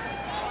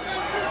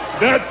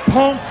 That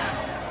punk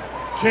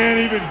can't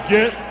even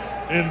get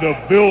in the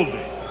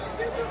building.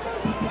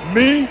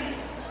 Me,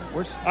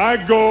 I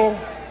go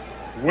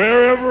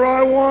wherever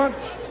I want,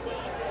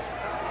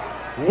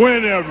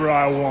 whenever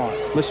I want.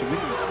 Listen, we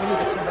need to get somebody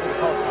to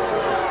talk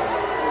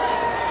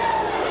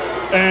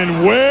to.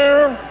 And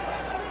where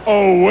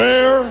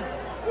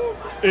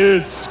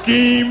is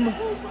Scheme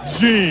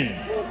Gene?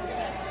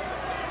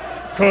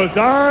 'Cause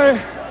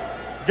I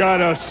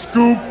got a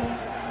scoop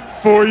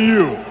for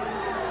you.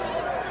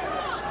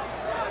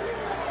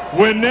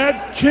 When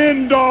that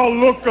Ken doll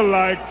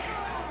lookalike,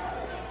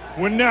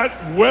 when that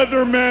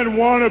weatherman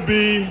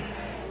wannabe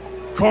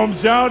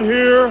comes out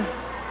here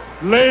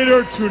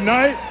later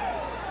tonight,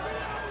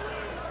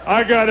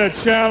 I got a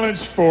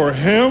challenge for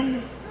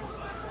him,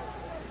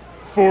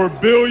 for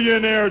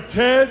Billionaire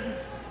Ted,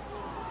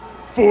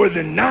 for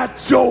the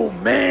Nacho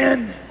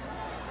Man,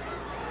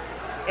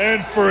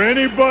 and for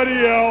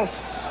anybody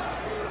else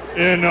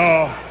in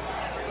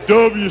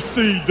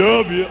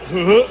WCW.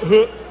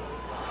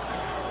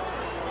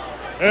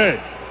 Hey,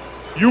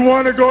 you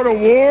want to go to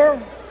war?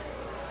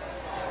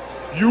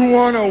 You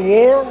want a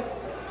war?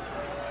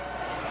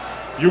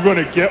 You're going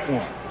to get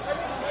one.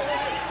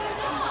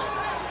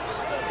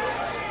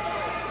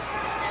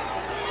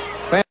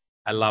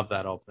 I love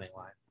that opening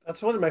line.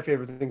 That's one of my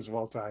favorite things of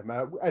all time.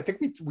 I think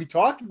we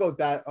talked about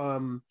that.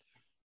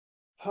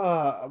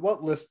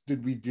 What list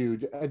did we do?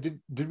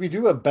 Did we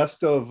do a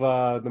best of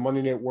the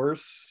Monday Night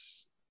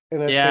Wars?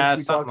 And I think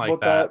we talked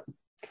about that.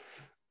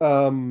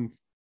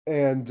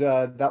 And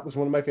that was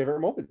one of my favorite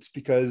moments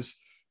because,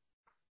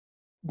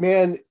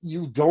 man,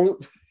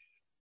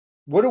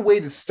 what a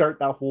way to start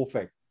that whole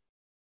thing.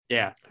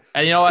 Yeah.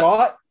 And you know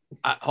what?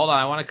 Hold on.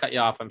 I want to cut you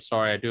off. I'm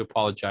sorry. I do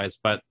apologize.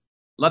 But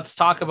let's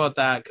talk about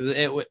that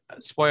because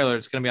spoiler,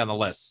 it's going to be on the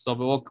list.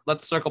 So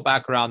let's circle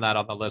back around that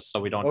on the list so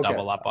we don't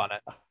double up on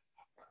it.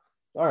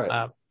 All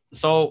right.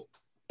 So,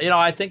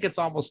 I think it's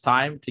almost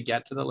time to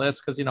get to the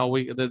list because, the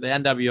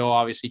NWO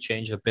obviously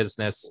changed the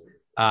business.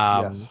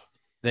 Yes.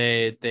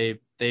 They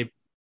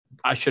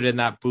ushered in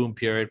that boom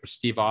period with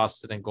Steve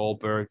Austin and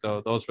Goldberg.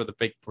 Though those were the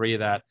big three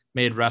that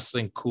made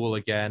wrestling cool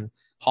again.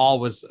 Hall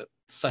was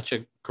such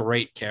a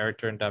great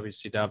character in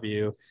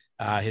WCW.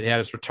 He had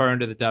his return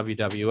to the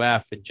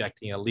WWF,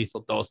 injecting a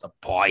lethal dose of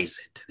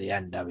poison to the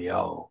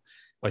NWO,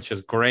 which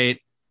is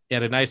great. He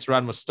had a nice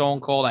run with Stone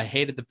Cold. I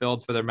hated the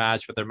build for their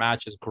match, but their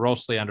match is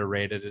grossly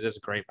underrated. It is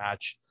a great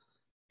match.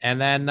 And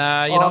then,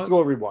 I'll have to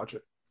go rewatch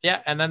it. Yeah,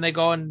 and then they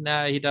go and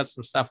he does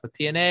some stuff with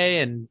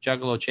TNA and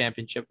Juggalo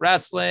Championship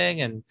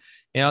Wrestling and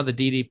the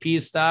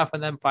DDP stuff,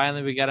 and then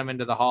finally we get him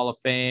into the Hall of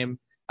Fame.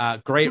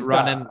 Great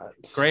run-in,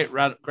 great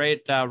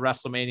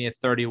WrestleMania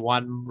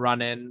 31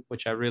 run-in,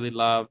 which I really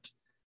loved.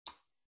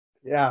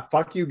 Yeah,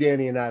 fuck you,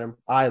 Danny and Adam.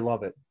 I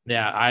love it.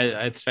 Yeah,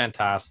 it's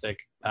fantastic.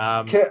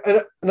 And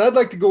I'd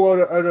like to go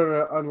out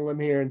on a limb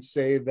here and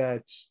say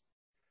that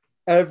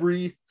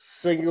every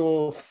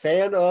single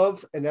fan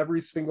of and every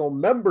single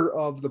member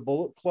of the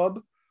Bullet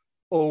Club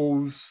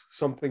owes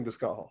something to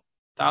Scott Hall.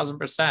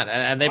 1,000%.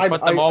 And they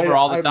put them over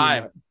all the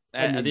time.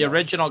 And the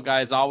original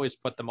guys always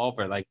put them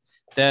over. Like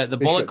the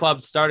Bullet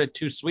Club started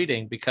Too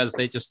Sweeting because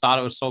they just thought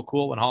it was so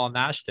cool when Hall and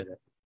Nash did it.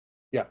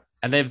 Yeah.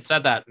 And they've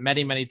said that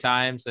many, many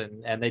times.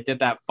 And they did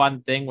that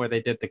fun thing where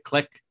they did the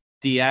Click,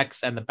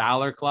 DX, and the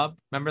Balor Club.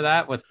 Remember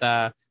that with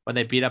when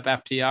they beat up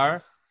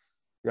FTR?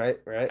 Right.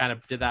 Kind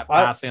of did that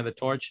passing of the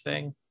torch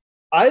thing.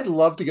 I'd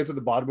love to get to the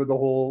bottom of the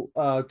whole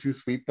Too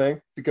Sweet thing,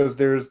 because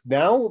there's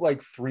now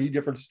like 3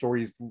 different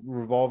stories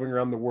revolving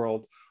around the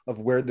world of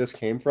where this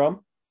came from.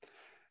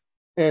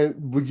 And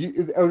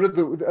out of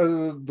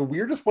the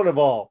weirdest one of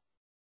all,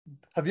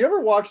 have you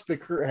ever watched the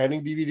Kurt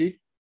Hennig DVD?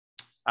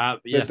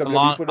 Yes, a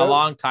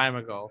long time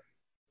ago.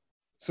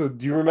 So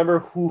do you remember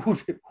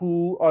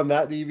who on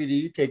that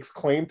DVD takes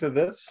claim to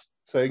this?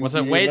 So was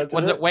it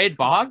Wade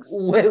Boggs?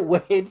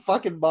 Wade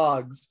fucking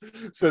Boggs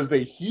says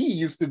that he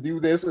used to do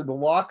this in the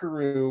locker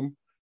room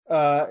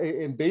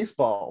in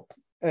baseball.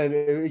 And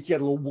he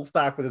had a little wolf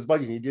pack with his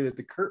buddies. And he did it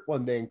to Kurt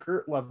one day, and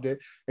Kurt loved it.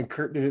 And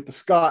Kurt did it to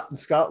Scott, and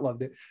Scott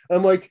loved it. And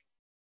I'm like,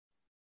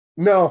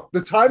 no,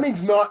 the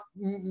timing's not,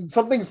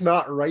 something's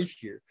not right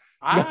here.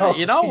 No.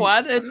 You know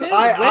what? It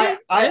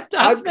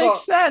does make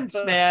sense,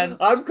 man.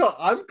 I'm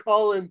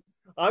calling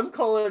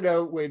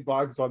out Wade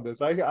Boggs on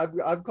this.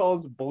 I'm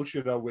calling some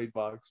bullshit on Wade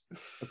Boggs.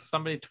 Let's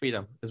somebody tweet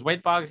him. Is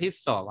Wade Boggs? He's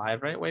still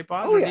alive, right? Wade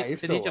Boggs? Oh yeah,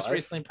 did he just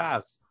recently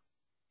pass?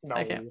 No,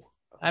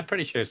 I'm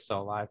pretty sure he's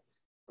still alive.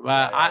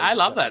 But I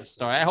love that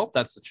story. I hope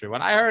that's the true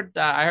one. I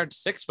heard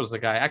Six was the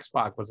guy.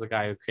 X-Pac was the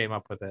guy who came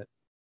up with it.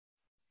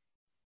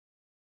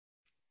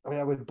 I mean,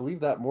 I would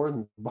believe that more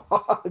than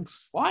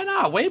Boggs. Why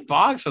not? Wade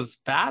Boggs was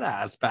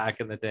badass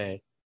back in the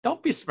day.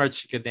 Don't be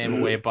smart. You could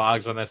name Wade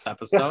Boggs on this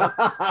episode.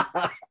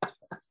 I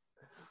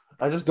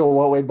just don't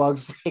want Wade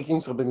Boggs taking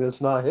something that's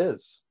not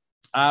his.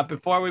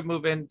 Before we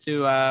move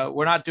into,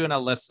 we're not doing a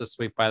list this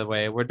week, by the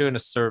way. We're doing a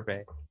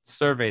survey.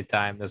 Survey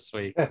time this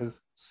week.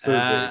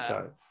 Survey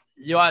time.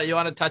 You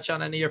want to touch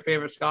on any of your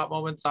favorite Scott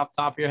moments off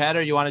the top of your head,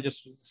 or you want to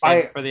just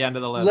save it for the end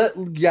of the list?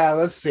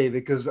 Let's save it,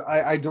 because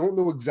I don't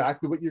know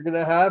exactly what you're going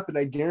to have, but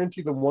I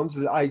guarantee the ones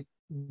that I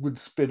would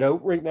spit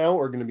out right now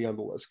are going to be on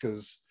the list,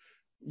 because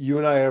you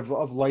and I have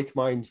like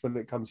minds when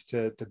it comes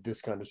to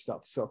this kind of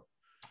stuff. So,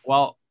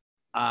 well,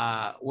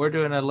 we're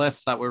doing a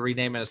list that we're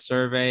renaming a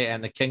survey,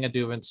 and the King of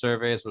Dubin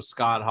surveys with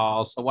Scott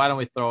Hall. So why don't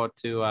we throw it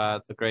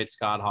to the great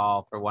Scott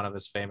Hall for one of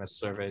his famous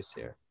surveys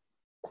here?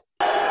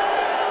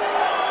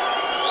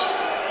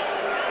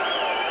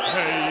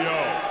 Hey, yo.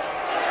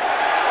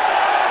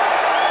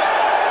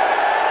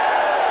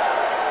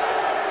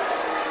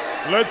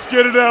 Let's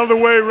get it out of the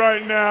way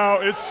right now.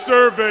 It's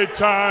survey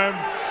time.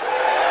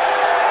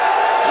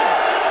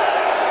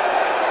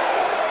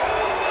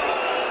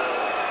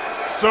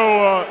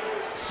 So,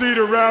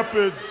 Cedar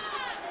Rapids,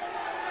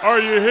 are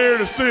you here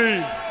to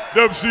see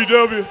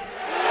WCW?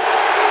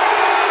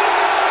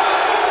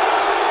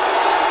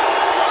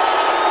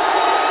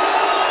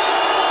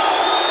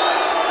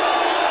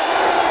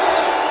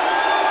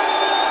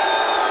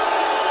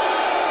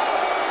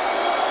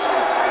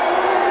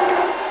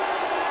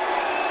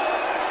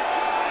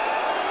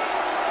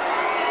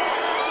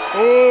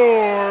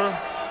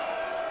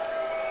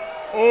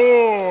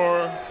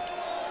 Or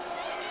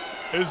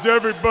is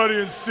everybody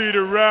in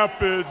Cedar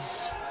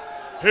Rapids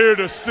here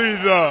to see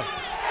the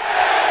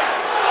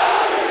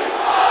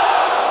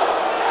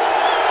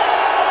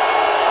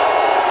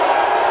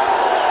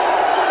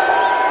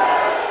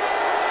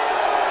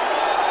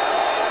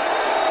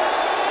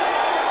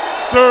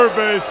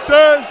survey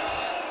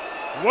says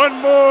one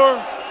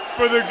more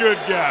for the good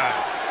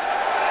guys.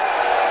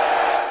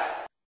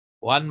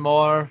 One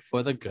more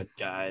for the good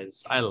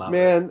guys. I love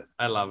it.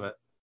 I love it.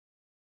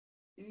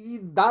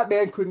 That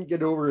man couldn't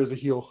get over as a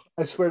heel.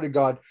 I swear to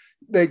God.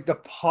 Like, the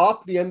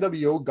pop the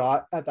NWO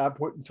got at that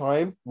point in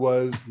time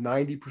was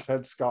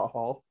 90% Scott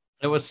Hall.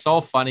 It was so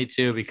funny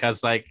too,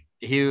 because like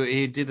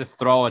he did the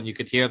throw and you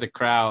could hear the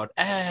crowd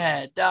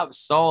up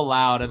so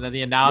loud, and then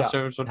the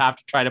announcers would have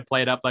to try to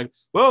play it up like,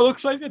 well, it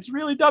looks like it's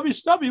really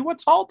WCW.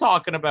 What's Hall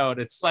talking about?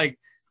 It's like,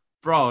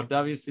 bro,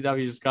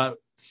 WCW just got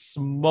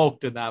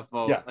smoked in that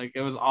vote. Yeah. Like,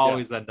 it was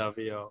always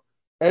NWO.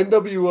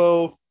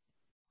 NWO,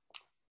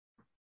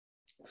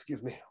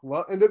 excuse me.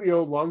 Well,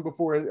 NWO long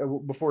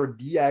before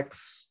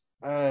DX,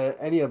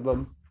 any of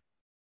them,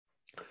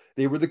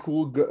 they were the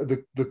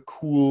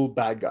cool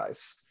bad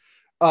guys.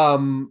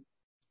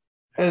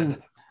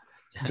 And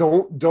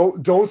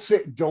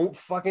don't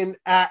fucking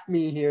at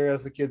me here,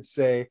 as the kids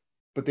say,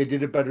 but they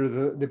did it better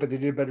than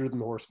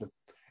the Horsemen,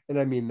 and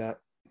I mean that.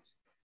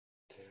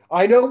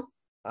 I know.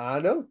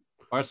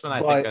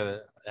 Horsemen, But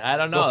I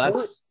don't know. the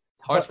That's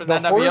Horsemen the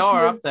and NWO are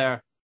Horsemen- up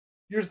there.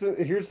 Here's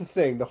the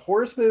thing. The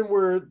Horsemen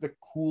were the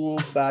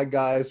cool bad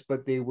guys,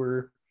 but they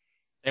were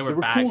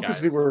bad cool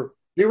because guys.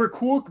 they were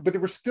cool, but they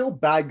were still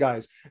bad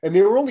guys, and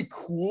they were only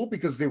cool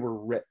because they were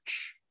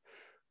rich.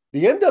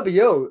 The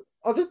NWO,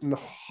 other than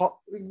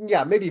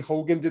maybe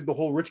Hogan did the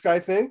whole rich guy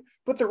thing,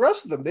 but the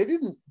rest of them, they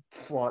didn't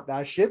flaunt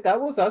that shit.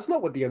 That's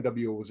not what the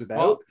NWO was about.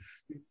 Well,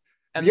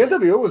 the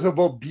NWO was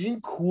about being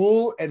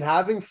cool and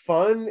having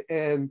fun,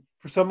 and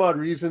for some odd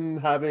reason,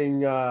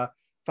 having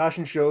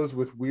fashion shows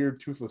with weird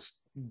toothless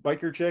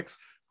biker chicks.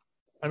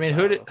 I mean,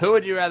 who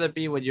would you rather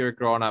be when you were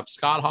growing up,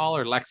 Scott Hall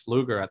or Lex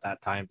Luger at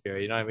that time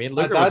period? You know what I mean?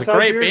 Luger was a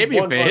great baby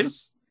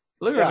face.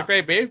 Luger was a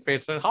great baby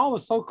face, but Hall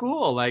was so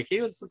cool. Like, he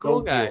was the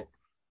cool guy. Right?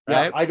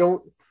 Yeah, I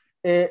don't,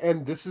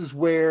 and this is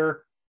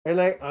where, and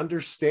I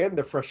understand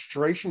the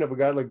frustration of a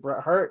guy like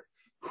Bret Hart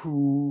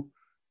who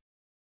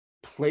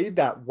played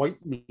that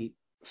white meat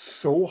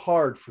so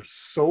hard for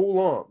so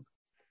long,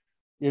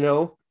 you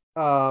know,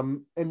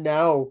 and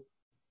now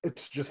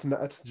it's just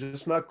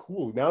not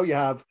cool. Now you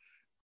have,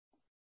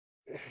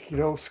 you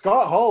know,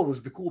 Scott Hall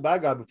was the cool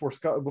bad guy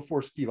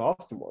before Steve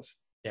Austin was.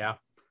 Yeah.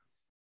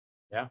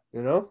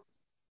 You know,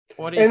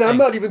 what do you think? I'm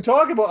not even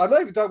talking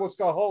about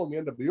Scott Hall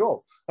in the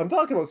NWO. I'm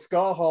talking about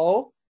Scott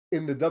Hall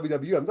in the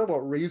WWE. I'm talking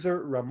about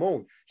Razor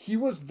Ramon. He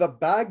was the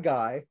bad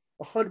guy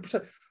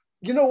 100%.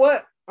 You know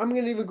what? I'm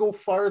going to even go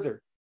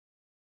farther.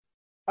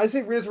 I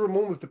think Razor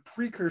Ramon was the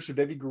precursor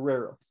to Eddie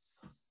Guerrero.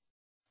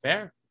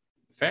 Fair.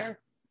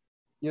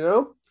 You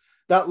know,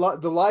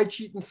 the lie,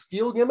 cheat, and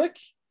steal gimmick.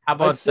 How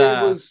about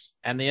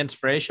and the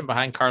inspiration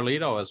behind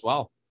Carlito as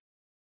well?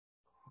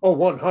 Oh,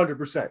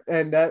 100%.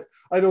 And that,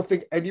 I don't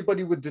think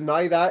anybody would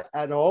deny that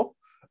at all.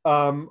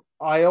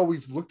 I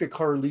always looked at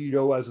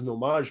Carlito as an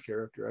homage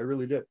character. I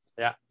really did.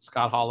 Yeah,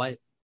 Scott Hall Light.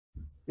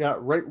 Yeah,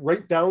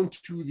 right down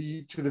to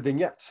the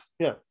vignettes.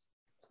 Yeah.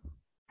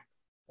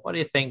 What do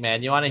you think,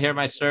 man? You want to hear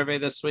my survey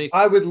this week?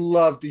 I would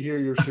love to hear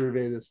your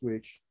survey this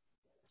week.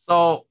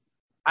 So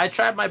I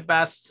tried my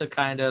best to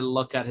kind of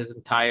look at his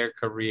entire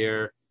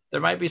career. There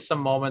might be some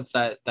moments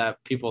that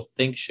people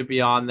think should be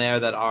on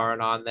there that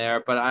aren't on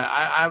there, but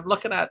I'm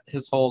looking at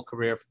his whole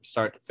career from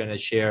start to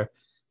finish here.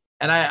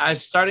 And I'm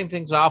starting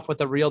things off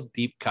with a real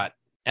deep cut.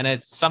 And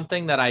it's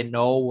something that I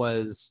know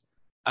was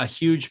a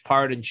huge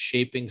part in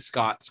shaping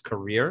Scott's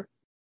career.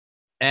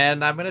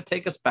 And I'm going to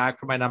take us back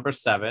for my number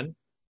 7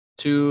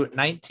 to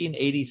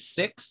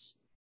 1986.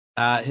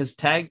 His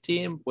tag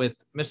team with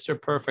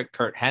Mr. Perfect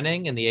Kurt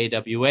Hennig in the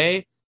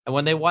AWA. And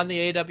when they won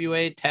the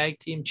AWA Tag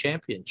Team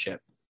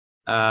Championship.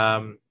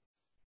 Fun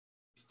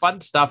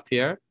stuff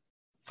here.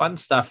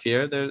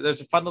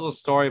 There's a fun little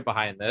story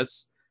behind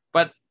this.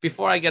 But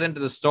before I get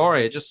into the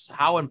story, just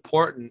how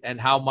important and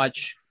how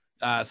much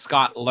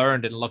Scott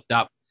learned and looked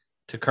up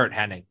to Kurt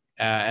Hennig.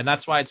 And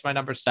that's why it's my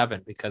number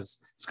 7, because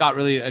Scott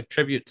really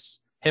attributes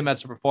him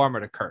as a performer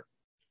to Kurt.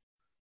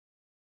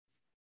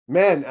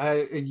 Man,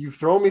 you've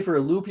thrown me for a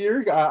loop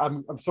here.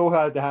 I'm so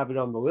glad to have it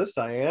on the list.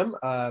 I am.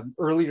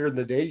 Earlier in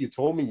the day, you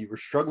told me you were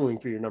struggling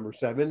for your number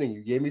 7, and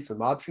you gave me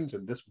some options,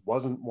 and this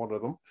wasn't one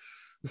of them.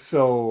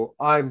 So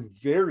I'm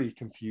very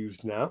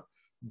confused now,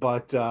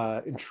 but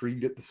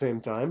intrigued at the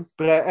same time.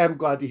 But I am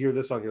glad to hear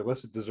this on your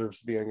list. It deserves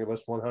to be on your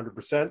list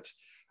 100%.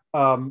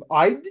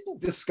 I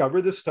didn't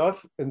discover this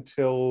stuff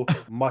until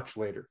much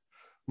later.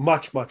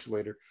 Much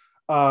later.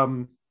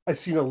 I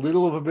seen a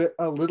little bit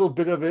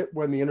of it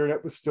when the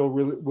internet was still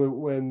really,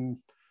 when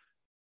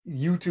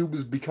YouTube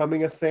was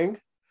becoming a thing,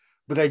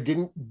 but I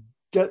didn't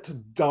get to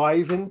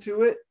dive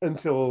into it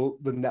until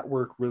the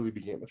network really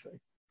became a thing.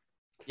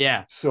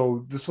 Yeah.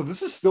 So this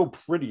is still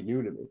pretty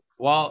new to me.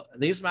 Well,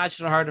 these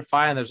matches are hard to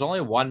find. There's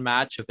only one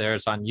match of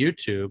theirs on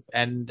YouTube,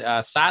 and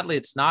sadly,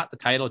 it's not the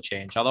title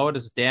change. Although it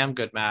is a damn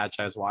good match.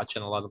 I was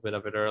watching a little bit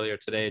of it earlier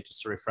today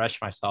just to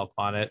refresh myself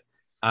on it.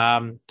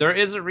 There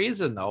is a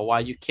reason, though,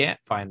 why you can't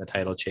find the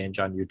title change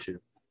on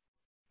YouTube,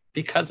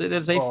 because it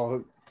is a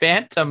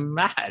phantom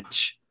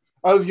match.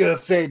 I was gonna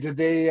say, did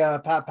they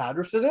Pat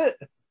Patterson it?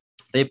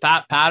 They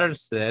Pat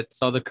Patterson it.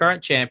 So the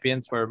current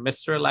champions were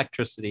Mr.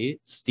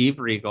 Electricity, Steve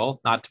Regal,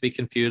 not to be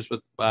confused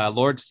with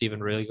Lord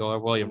Steven Regal or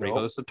William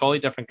Regal. This is a totally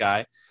different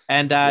guy.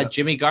 And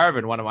Jimmy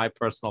Garvin, one of my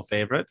personal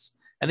favorites.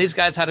 And these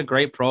guys had a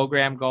great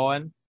program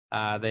going.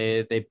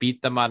 They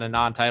beat them on a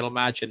non-title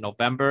match in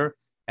November.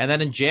 And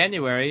then in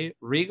January,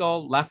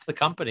 Regal left the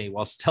company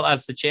while still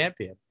as the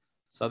champion.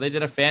 So they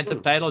did a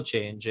phantom title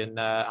change in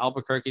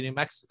Albuquerque, New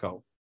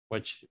Mexico,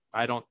 which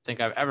I don't think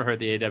I've ever heard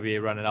the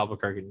AWA run in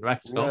Albuquerque, New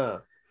Mexico. Yeah.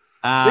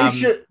 They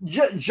should,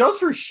 just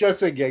for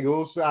shits and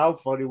giggles, how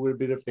funny would it have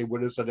been if they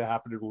would have said it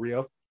happened in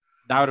Rio?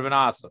 That would have been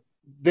awesome.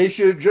 They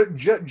should just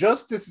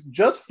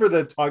for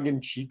the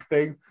tongue-in-cheek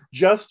thing,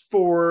 just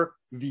for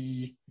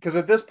the, because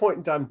at this point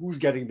in time, who's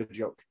getting the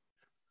joke?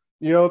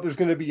 You know, there's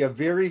going to be a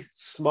very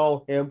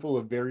small handful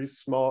of very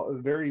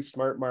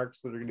smart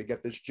marks that are going to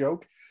get this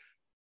joke.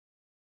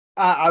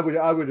 I would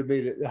have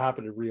made it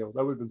happen in Rio.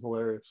 That would have been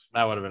hilarious.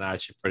 That would have been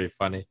actually pretty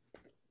funny.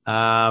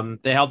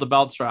 They held the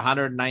belts for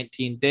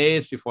 119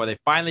 days before they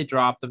finally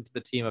dropped them to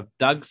the team of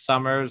Doug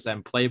Summers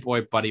and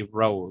Playboy Buddy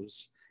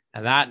Rose.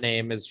 And that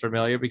name is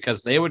familiar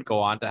because they would go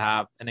on to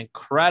have an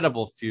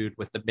incredible feud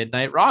with the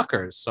Midnight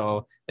Rockers.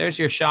 So there's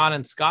your Sean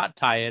and Scott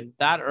tie-in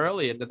that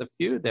early into the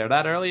feud there,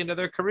 that early into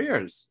their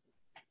careers.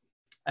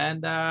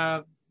 And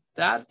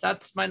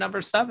that's my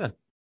number 7.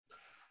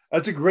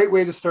 That's a great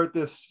way to start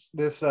this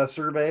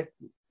survey.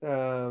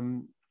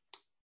 And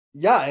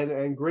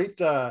great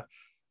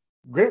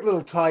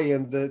little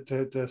tie-in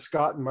to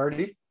Scott and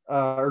Marty,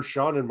 or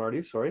Sean and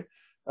Marty, sorry.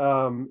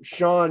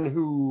 Sean,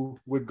 who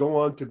would go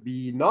on to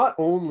be not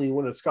only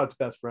one of Scott's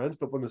best friends,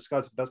 but one of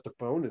Scott's best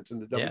opponents in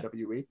the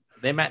WWE.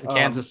 They met in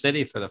Kansas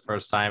City for the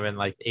first time in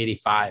like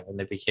 85, and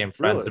they became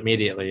friends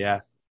immediately.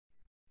 Yeah.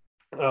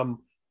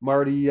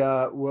 Marty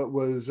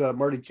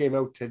Marty came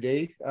out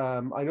today.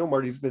 I know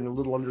Marty's been a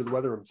little under the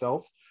weather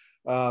himself,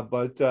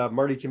 but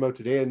Marty came out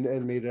today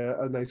and made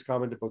a nice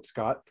comment about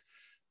Scott.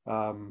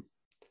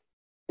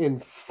 In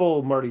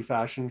full Marty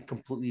fashion,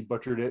 completely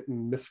butchered it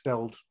and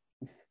misspelled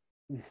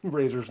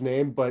Razor's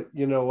name, but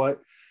you know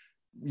what?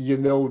 The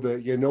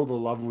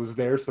love was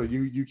there, so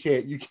you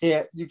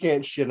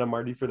can't shit on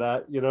Marty for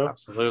that,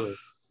 Absolutely.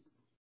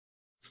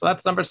 So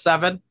that's number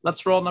 7.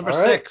 Let's roll number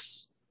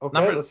 6.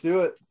 Okay, let's do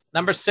it.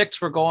 Number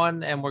 6, we're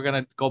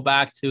gonna go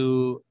back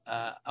to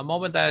a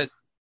moment that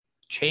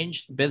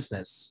changed the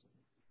business,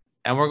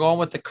 and we're going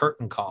with the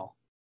curtain call.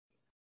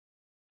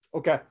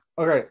 Okay.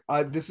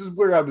 This is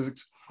where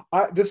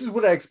this is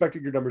what I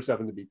expected your number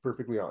 7 to be,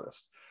 perfectly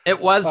honest. It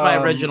was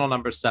my original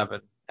number 7.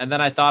 And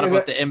then I thought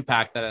about the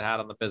impact that it had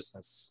on the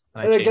business.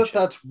 And I guess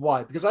that's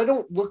why, because I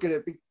don't look at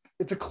it.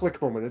 It's a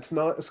click moment. It's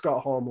not a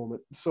Scott Hall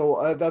moment.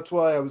 So that's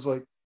why I was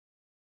like,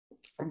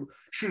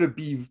 should it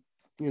be,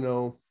 in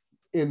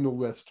the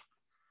list?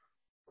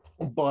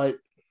 But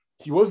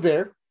he was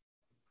there,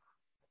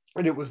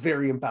 and it was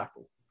very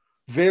impactful.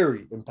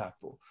 Very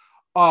impactful.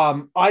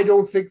 I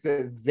don't think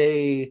that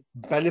they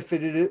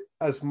benefited it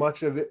as much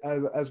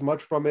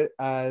from it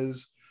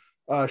as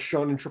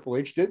Sean and Triple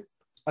H did.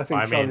 I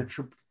think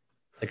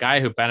the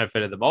guy who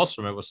benefited the most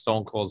from it was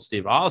Stone Cold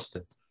Steve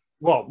Austin.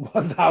 Well,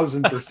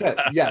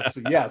 1,000%.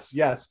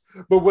 Yes.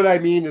 But what I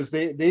mean is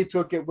they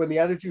took it when the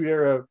Attitude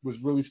Era was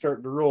really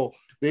starting to roll.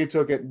 They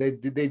took it and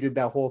they did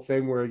that whole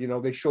thing where,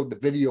 they showed the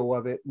video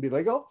of it and be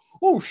like,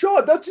 oh,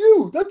 Sean, that's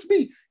you. That's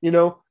me.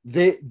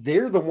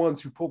 They're the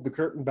ones who pulled the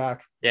curtain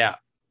back. Yeah.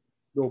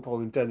 No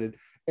pun intended,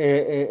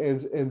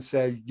 and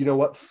said, you know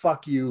what,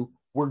 fuck you.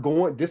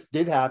 This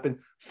did happen.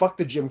 Fuck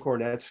the Jim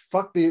Cornettes.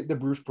 Fuck the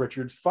Bruce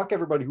Pritchards. Fuck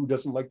everybody who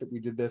doesn't like that we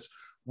did this.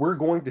 We're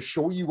going to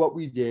show you what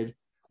we did.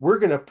 We're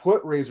going to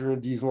put Razor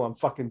and Diesel on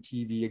fucking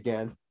TV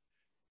again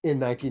in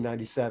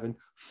 1997.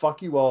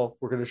 Fuck you all.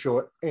 We're going to show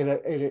it. And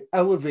it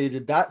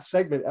elevated, that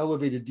segment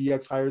elevated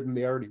DX higher than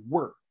they already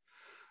were.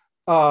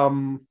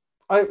 I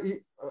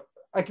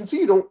can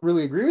see you don't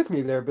really agree with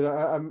me there, but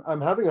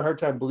I'm having a hard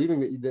time believing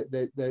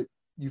that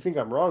you think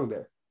I'm wrong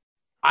there.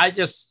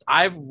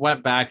 I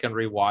went back and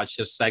rewatched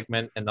this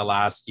segment in the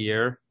last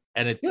year,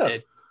 and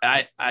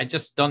I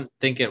just don't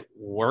think it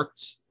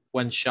worked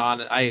when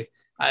Sean. I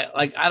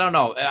don't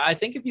know. I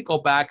think if you go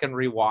back and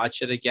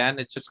rewatch it again,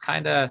 it just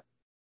kind of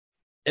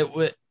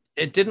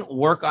it didn't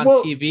work on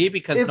TV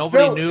because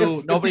nobody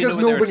knew what they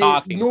were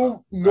talking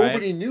about.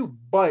 Nobody knew.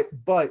 But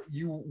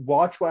you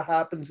watch what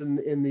happens in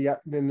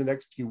the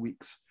next few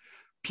weeks.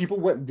 People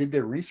went and did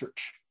their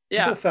research.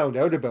 People found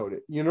out about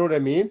it. You know what I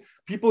mean?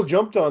 People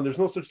jumped on. There's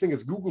no such thing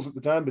as Googles at the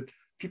time, but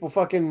people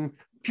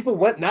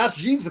went and asked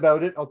Jeeves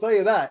about it. I'll tell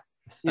you that.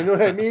 You know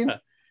what I mean?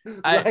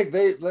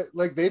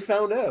 They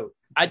found out.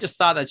 I just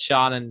thought that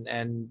Sean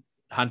and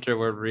Hunter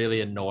were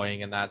really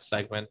annoying in that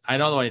segment. I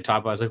know the one you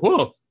talk about. I was like,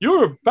 "Whoa,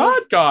 you're a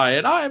bad guy,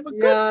 and I'm a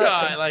good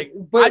guy." Like,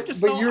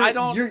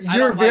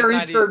 you're very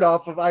turned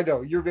off of. I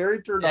know you're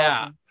very turned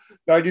off of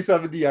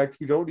 97 DX.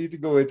 We don't need to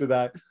go into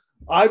that.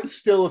 I'm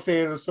still a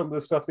fan of some of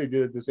the stuff they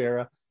did at this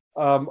era.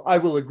 I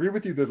will agree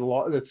with you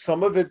that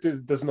some of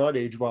it does not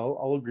age well.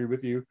 I'll agree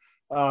with you.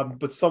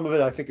 But some of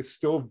it I think is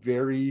still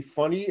very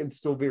funny and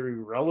still very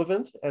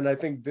relevant. And I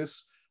think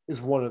this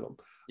is one of them.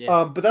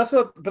 Yeah. But that's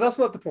not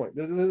the point.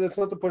 That's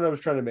not the point I was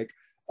trying to make.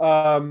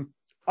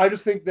 I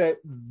just think that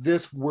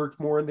this worked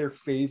more in their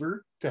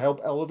favor to help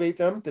elevate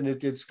them than it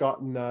did Scott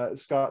and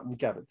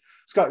Kevin.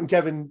 Scott and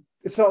Kevin,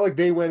 it's not like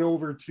they went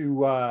over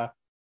to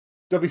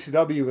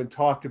WCW and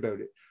talked about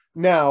it.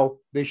 Now,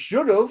 they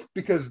should have,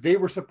 because they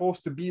were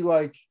supposed to be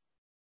like,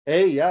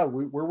 hey, yeah,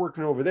 we're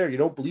working over there. You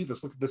don't believe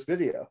us? Look at this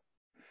video.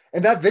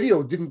 And that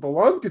video didn't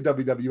belong to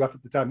WWF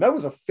at the time. That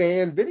was a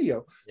fan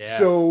video. Yeah.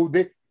 So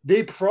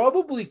they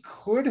probably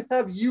could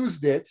have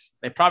used it.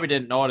 They probably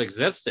didn't know it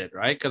existed,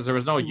 right? Because there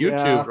was no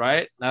YouTube,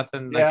 right?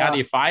 Nothing. Like, how do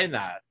you find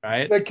that,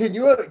 right? Like, can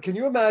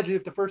you imagine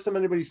if the first time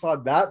anybody saw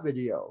that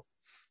video,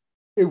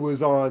 it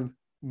was on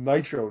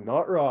Nitro,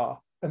 not Raw?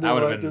 And that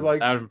would have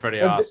been pretty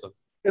awesome.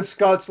 And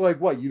Scott's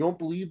like, what? You don't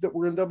believe that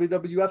we're in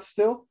WWF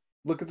still?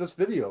 look at this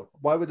video.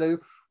 Why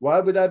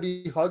would I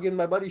be hugging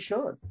my buddy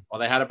Sean? Well,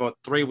 they had about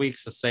 3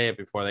 weeks to say it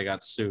before they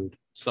got sued.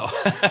 So,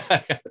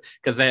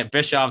 because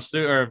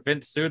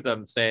Vince sued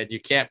them, saying you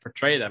can't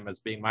portray them as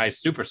being my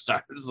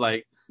superstars.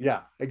 Like,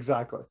 yeah,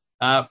 exactly.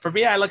 For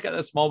me, I look at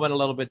this moment a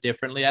little bit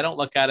differently. I don't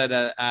look at it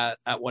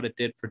at what it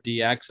did for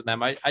DX and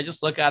them. I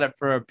just look at it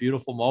for a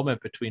beautiful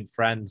moment between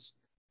friends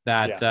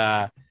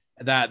that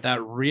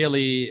that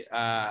really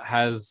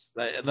has,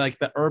 like,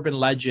 the urban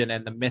legend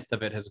and the myth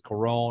of it has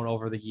grown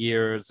over the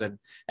years. And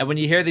when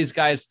you hear these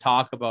guys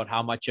talk about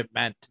how much it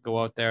meant to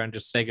go out there and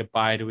just say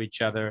goodbye to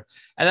each other,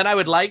 and then I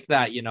would like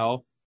that, you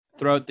know,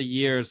 throughout the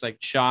years, like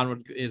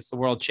Sean is the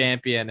world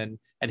champion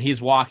and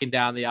he's walking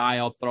down the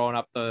aisle throwing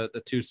up the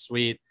too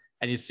sweet,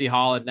 and you see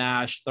Hall and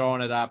Nash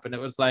throwing it up, and it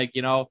was like,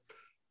 you know,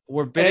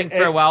 we're bidding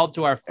farewell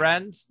to our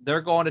friends.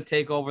 They're going to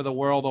take over the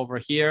world over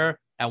here,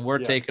 and we're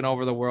taking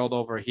over the world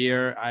over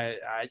here.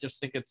 I just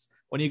think it's,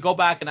 when you go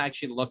back and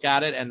actually look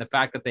at it, and the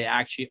fact that they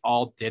actually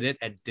all did it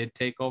and did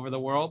take over the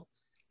world,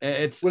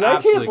 it's what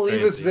I can't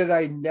believe is that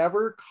I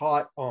never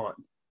caught on.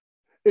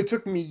 It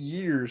took me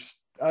years.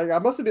 I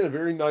must have been a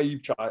very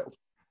naive child,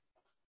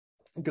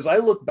 because I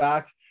look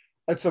back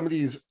at some of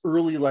these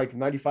early, like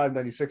 95,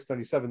 96,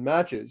 97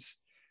 matches,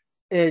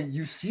 and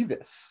you see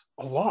this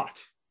a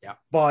lot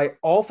by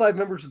all 5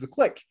 members of the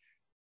Kliq,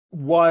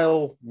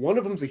 while one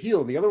of them's a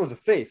heel and the other one's a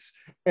face,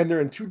 and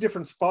they're in 2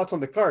 different spots on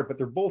the card, but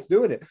they're both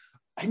doing it.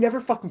 I never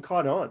fucking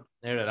caught on.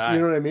 Neither did I. You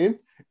know what I mean?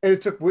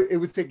 And it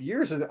would take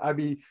years. And I'd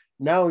be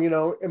now, you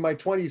know, in my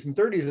 20s and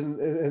 30s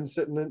and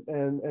sitting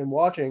and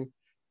watching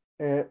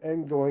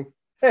and going,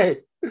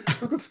 hey,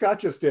 look what Scott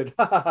just did.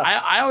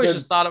 I always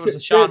just thought it was a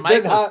Shawn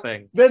Michaels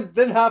thing.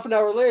 Then half an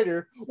hour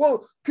later,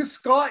 well,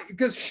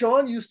 because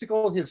Shawn used to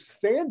call his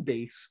fan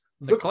base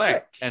the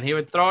Kliq, and he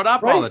would throw it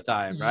up all the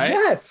time, right?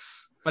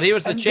 Yes. But he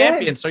was the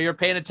champion, so you're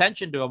paying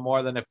attention to him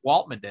more than if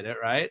Waltman did it,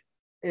 right?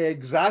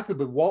 Exactly.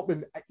 But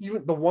Waltman,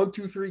 even the 1,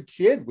 2, 3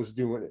 kid was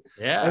doing it.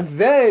 Yeah. And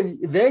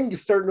then you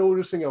start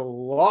noticing a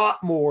lot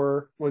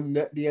more when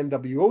the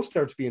NWO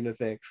starts being a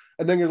thing.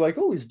 And then you're like,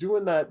 oh, he's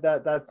doing that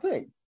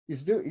thing.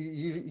 He's doing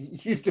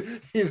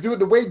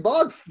the Wade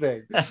Boggs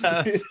thing.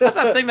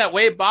 That thing that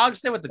Wade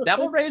Boggs did with the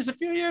Devil Rays a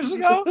few years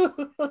ago.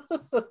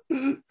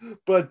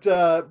 But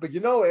you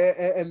know,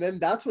 and then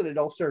that's when it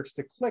all starts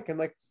to click, and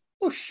like,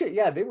 oh shit,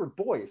 yeah, they were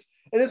boys.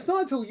 And it's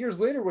not until years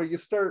later where you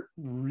start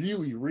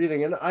really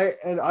reading. And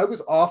I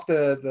was off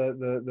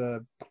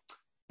the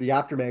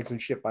aftermags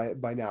and shit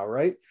by now,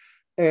 right?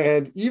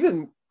 And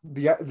even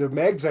the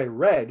mags I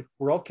read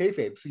were all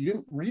kayfabe, so you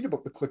didn't read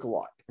about the Kliq a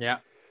lot. Yeah.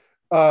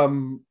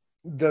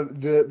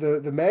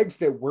 The mags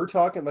that we're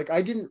talking, like,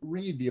 I didn't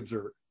read the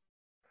Observer.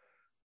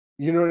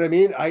 You know what I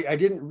mean? I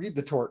didn't read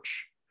the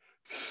Torch.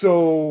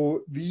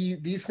 So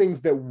these things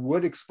that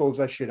would expose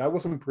that shit, I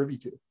wasn't privy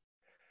to.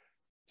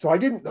 So I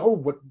didn't know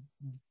what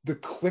the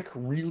Kliq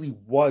really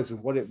was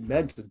and what it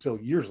meant until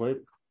years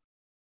later.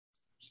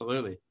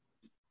 Absolutely.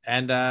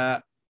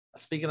 And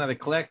speaking of the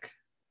Kliq,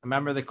 a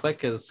member of the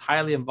Kliq is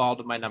highly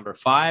involved in my number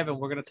 5, and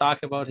we're going to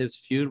talk about his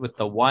feud with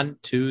the 1,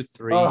 2,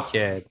 3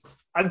 kid.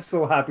 I'm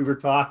so happy we're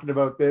talking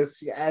about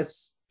this.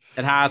 Yes.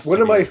 It has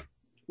one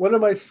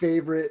of my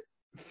favorite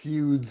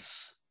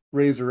feuds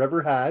Razor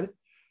ever had.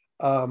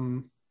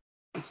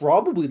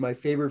 Probably my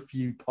favorite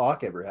feud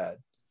Pac ever had.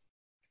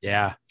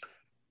 Yeah.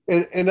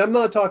 And I'm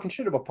not talking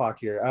shit about Pac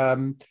here.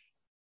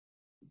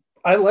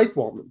 I like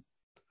Waltman.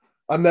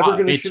 I'm never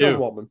going to shit on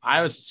Waltman.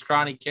 I was a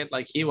scrawny kid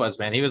like he was,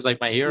 man. He was like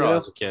my hero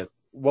as a kid.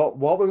 Well,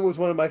 Waltman was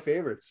one of my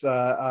favorites.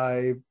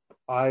 I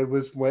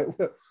was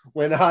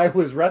when I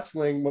was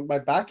wrestling with my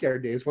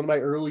backyard days, one of my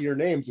earlier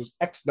names was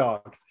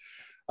X-Dog.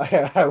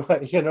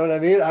 You know what I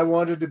mean? I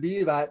wanted to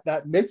be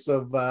that mix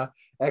of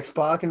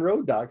X-Pac and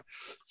Road Dogg.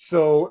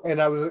 So,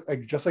 and I was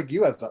just like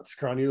you, I was that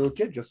scrawny little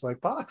kid, just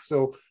like Pac.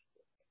 So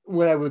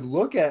when I would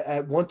look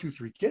at 1, 2,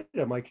 3 kid,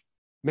 I'm like,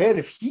 man,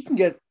 if he can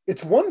get,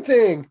 it's one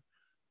thing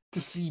to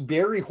see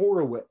Barry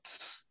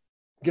Horowitz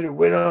get a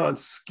win on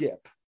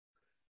Skip.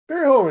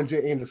 Barry Horowitz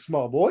ain't a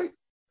small boy.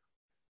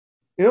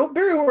 You know,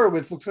 Barry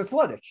Horowitz looks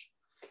athletic.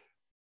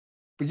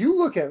 But you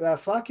look at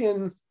that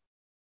fucking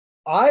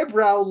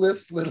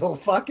eyebrowless little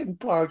fucking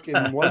punk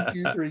in 1,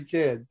 2, 3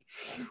 kid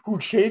who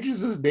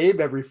changes his name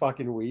every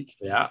fucking week.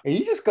 Yeah. And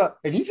he just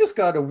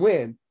got a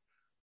win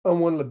on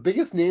one of the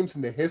biggest names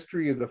in the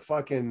history of the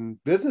fucking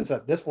business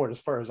at this point, as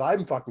far as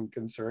I'm fucking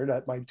concerned,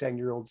 at my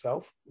 10-year-old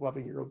self,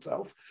 11-year-old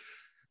self.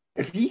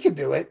 If he could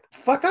do it,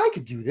 fuck, I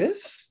could do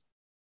this.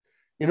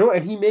 You know,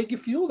 and he make you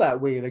feel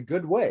that way in a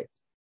good way.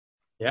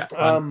 Yeah.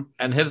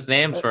 And his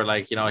names were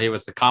like, you know, he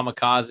was the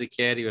Kamikaze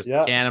Kid, he was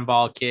the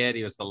Cannonball Kid,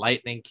 he was the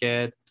Lightning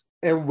Kid.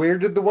 And where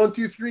did the 1,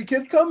 2, 3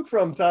 kid come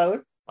from,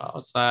 Tyler?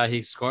 Well,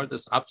 he scored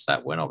this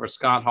upset win over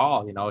Scott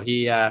Hall. You know,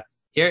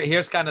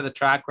 here's kind of the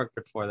track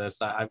record for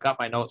this. I've got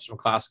my notes from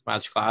Classic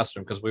Match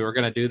Classroom because we were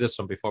going to do this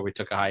one before we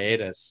took a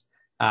hiatus.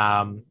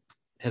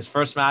 His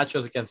first match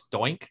was against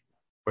Doink,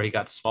 where he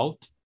got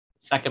smoked.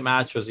 Second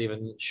match was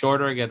even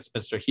shorter against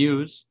Mr.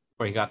 Hughes,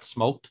 where he got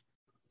smoked.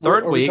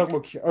 Third week.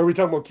 Are we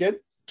talking about Kid?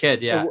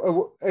 Kid, yeah.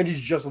 And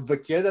he's just the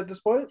Kid at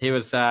this point. He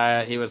was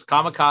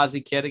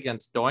Kamikaze Kid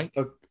against Doink.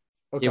 Okay.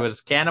 He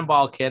was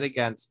Cannonball Kid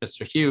against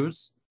Mr.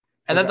 Hughes.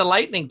 And then the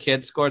Lightning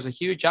Kid scores a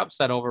huge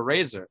upset over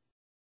Razor.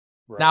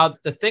 Right. Now,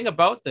 the thing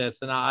about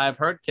this, and I've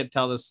heard Kid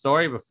tell this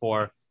story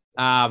before,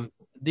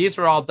 these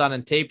were all done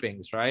in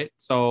tapings, right?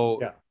 So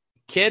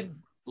Kid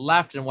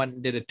left and went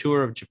and did a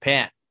tour of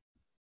Japan.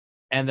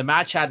 And the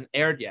match hadn't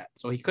aired yet.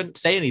 So he couldn't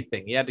say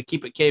anything. He had to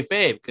keep it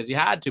kayfabe because you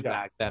had to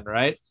back then,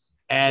 right?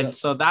 And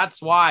so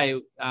that's why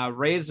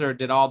Razor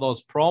did all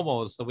those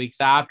promos the weeks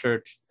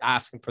after,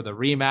 asking for the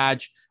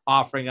rematch,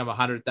 offering him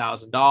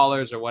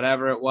 $100,000 or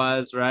whatever it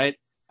was, right?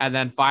 And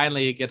then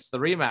finally he gets the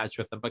rematch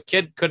with him. But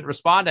Kid couldn't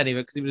respond to any of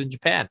it because he was in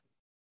Japan.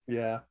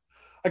 Yeah.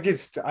 I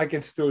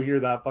can still hear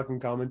that fucking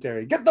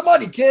commentary. Get the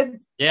money, Kid.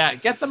 Yeah,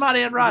 get the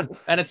money and run.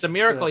 And it's a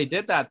miracle he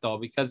did that, though,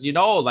 because,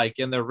 like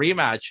in the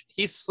rematch,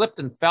 he slipped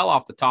and fell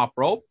off the top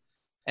rope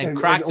and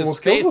cracked his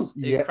face.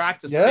 He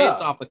cracked his face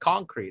off the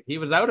concrete. He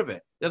was out of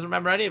it. He doesn't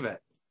remember any of it.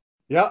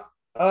 Yeah.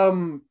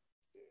 I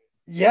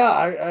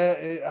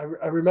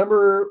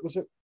remember,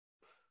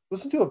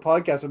 listen to a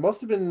podcast. It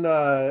must have been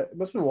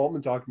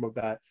Waltman talking about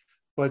that.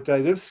 But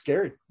it was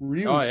scary.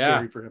 Really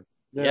scary for him.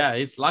 Yeah,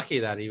 he's lucky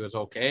that he was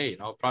okay.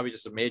 Probably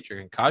just a major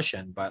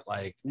concussion, but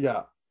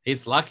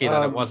he's lucky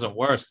that it wasn't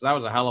worse because that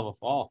was a hell of a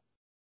fall.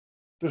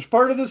 There's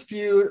part of this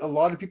feud a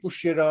lot of people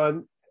shit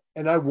on,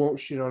 and I won't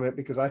shit on it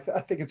because I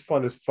think it's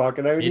fun as fuck,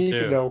 and I need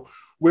to know,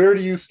 where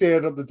do you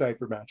stand on the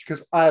diaper match?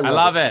 Because I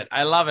love it.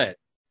 I love it.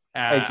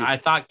 I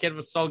thought Kid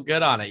was so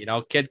good on it.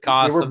 Kid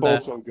cost they were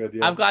both so good.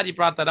 Yeah. I'm glad you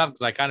brought that up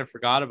because I kind of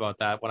forgot about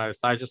that when I was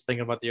just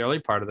thinking about the early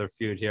part of their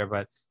feud here.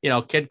 But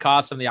Kid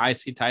cost him the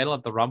IC title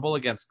at the Rumble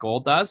against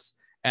Goldust.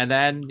 And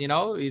then,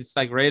 he's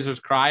like, Razor's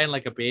crying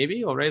like a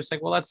baby. Well, Razor's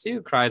like, well, let's see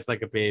who cries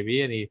like a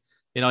baby. And he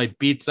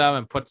beats him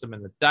and puts him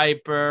in the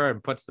diaper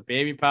and puts the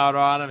baby powder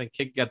on him. And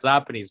Kid gets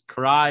up and he's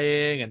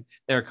crying. And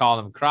they were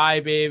calling him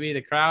Cry Baby.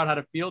 The crowd had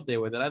a field day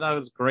with it. I thought it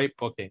was great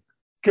booking.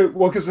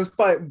 Well, because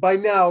by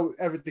now,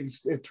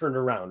 everything's turned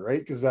around, right?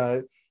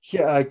 Because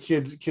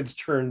Kid's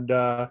turned.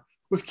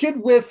 Was Kid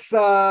with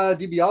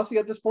DiBiase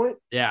at this point?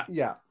 Yeah.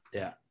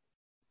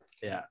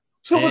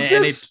 So was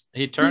this?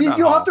 He turned.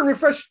 You'll have to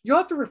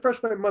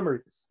refresh my memory.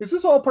 Is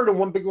this all part of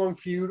one big long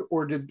feud,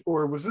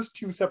 or was this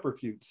two separate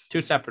feuds?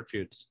 Two separate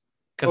feuds.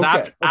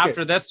 Because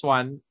after this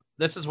one,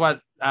 this is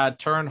what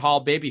turned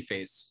Hall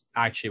babyface.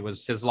 Actually,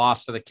 was his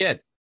loss to the Kid.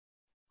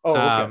 Oh,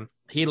 okay.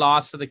 He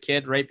lost to the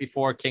Kid right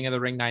before King of the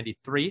Ring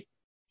 '93.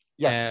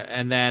 Yes.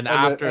 And then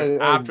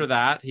after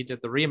that, he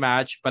did the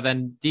rematch. But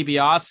then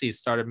DiBiase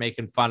started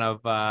making fun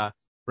of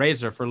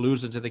Razor for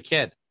losing to the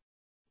Kid.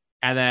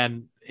 And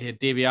then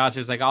DiBiase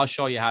was like, I'll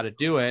show you how to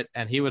do it.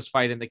 And he was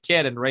fighting the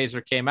Kid, and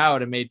Razor came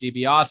out and made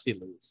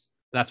DiBiase lose.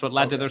 That's what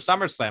led to their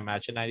SummerSlam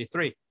match in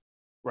 '93.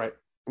 Right.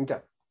 Okay.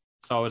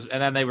 So,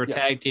 and then they were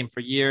tag team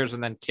for years,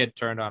 and then Kid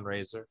turned on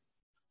Razor.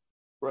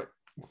 Right.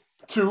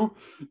 To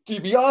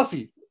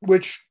DiBiase,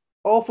 which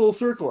all full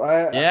circle.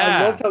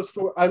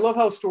 I love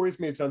how stories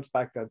made sense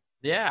back then.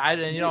 Yeah.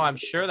 I'm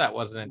sure that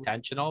wasn't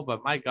intentional,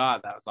 but my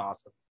God, that was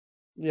awesome.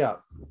 Yeah.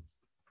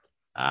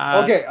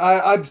 Okay,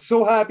 I'm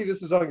so happy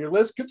this is on your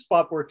list. Good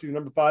spot for it too.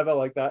 Number 5, I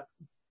like that.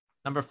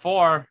 Number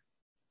 4,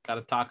 got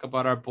to talk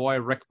about our boy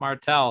Rick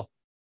Martel.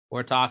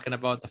 We're talking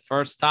about the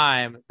first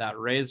time that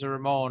Razor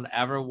Ramon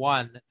ever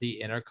won the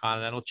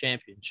Intercontinental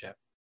Championship.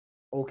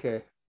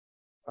 Okay,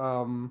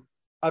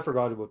 I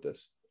forgot about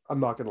this. I'm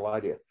not going to lie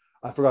to you.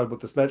 I forgot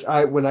about this match.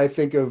 When I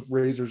think of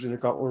Razor's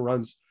Intercontinental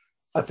runs,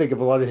 I think of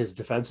a lot of his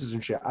defenses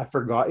and shit. I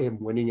forgot him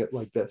winning it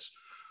like this.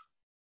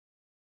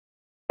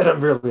 And I'm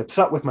really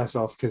upset with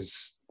myself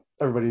because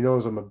everybody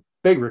knows I'm a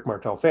big Rick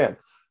Martel fan.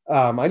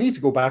 I need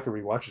to go back and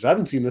rewatch this. I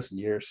haven't seen this in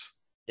years.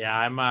 Yeah,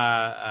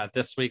 I'm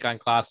this week on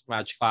Classic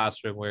Match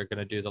Classroom. We're going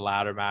to do the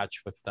ladder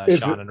match with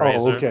Sean and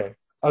Razor. Oh, okay.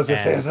 I was going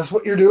to say, is this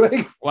what you're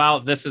doing? Well,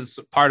 this is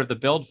part of the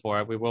build for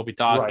it. We will be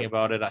talking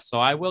about it. So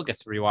I will get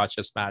to rewatch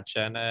this match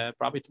and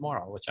probably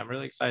tomorrow, which I'm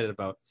really excited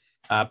about.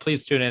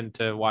 Please tune in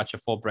to watch a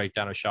full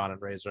breakdown of Sean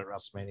and Razor at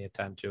WrestleMania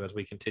 10 too, as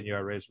we continue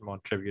our Razor Ramon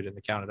tribute in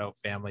the Counted Out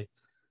family.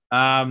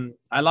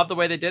 I love the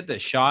way they did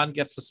this. Sean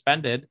gets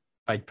suspended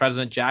by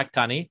President Jack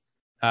Tunney.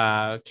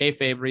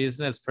 Kayfabe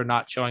reason is for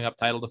not showing up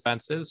title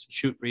defenses.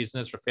 Shoot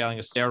reason is for failing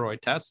a steroid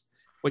test,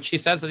 which he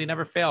says that he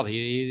never failed.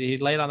 He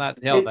laid on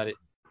that hill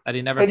that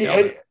he never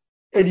failed.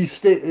 And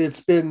it's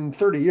been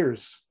 30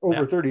 years,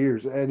 over 30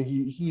 years, and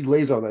he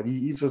lays on that.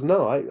 He says,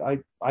 no,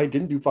 I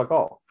didn't do fuck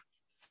all.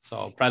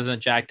 So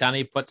President Jack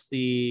Tunney puts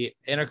the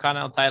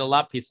Intercontinental title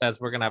up. He says,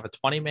 we're going to have a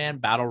 20-man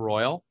battle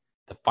royal.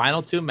 The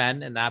final 2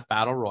 men in that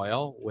battle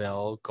royal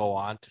will go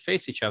on to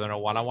face each other in a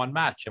one-on-one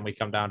match. And we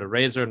come down to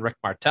Razor and Rick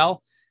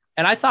Martel.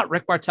 And I thought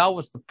Rick Martel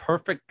was the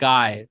perfect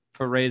guy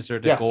for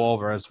Razor to go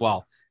over as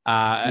well.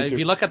 If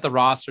you look at the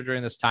roster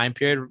during this time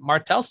period,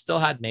 Martel still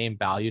had name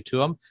value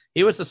to him.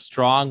 He was a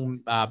strong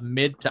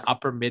mid to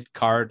upper mid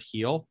card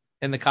heel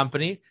in the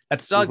company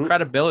that still had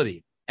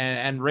credibility.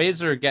 And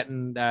Razor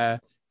getting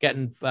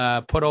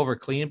put over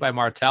clean by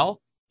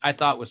Martel, I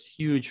thought was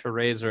huge for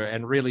Razor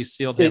and really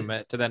sealed him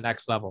to that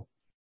next level.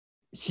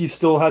 he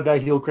still had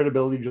that heel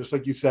credibility, just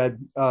like you said.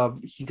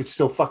 He could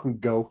still fucking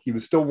go. He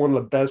was still one of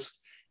the best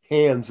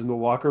hands in the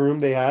locker room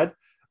they had.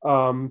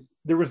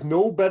 There was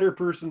no better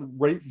person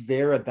right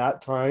there at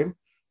that time.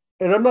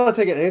 And I'm not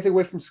taking anything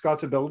away from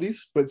Scott's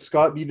abilities, but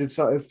Scott needed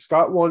some. If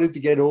Scott wanted to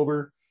get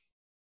over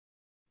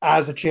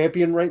as a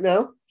champion right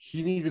now,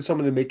 he needed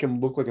someone to make him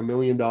look like $1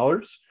 million,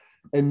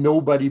 and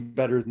nobody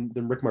better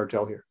than Rick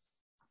Martel here.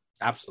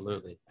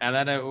 Absolutely. And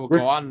then it will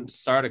go on to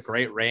start a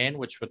great reign,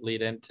 which would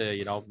lead into,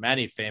 you know,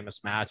 many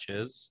famous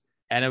matches.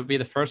 And it would be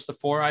the first of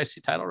 4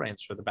 IC title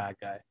reigns for the bad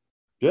guy.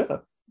 Yeah.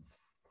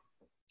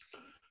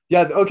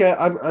 Yeah. Okay.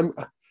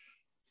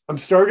 I'm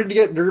starting to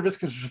get nervous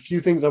because there's a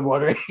few things I'm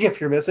wondering if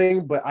you're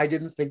missing, but I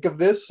didn't think of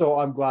this, so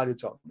I'm glad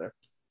it's on there.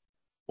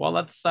 Well,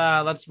 let's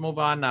move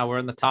on now. We're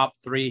in the top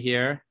 3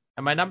 here.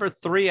 And my number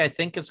 3, I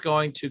think, is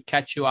going to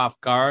catch you off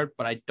guard,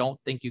 but I don't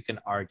think you can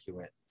argue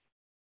it.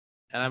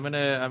 And I'm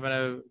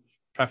gonna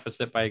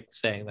preface it by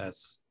saying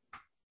this.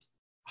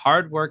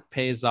 Hard work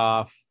pays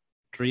off,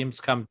 dreams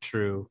come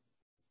true,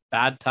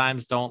 bad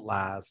times don't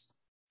last,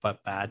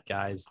 but bad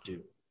guys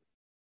do.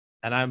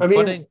 And I'm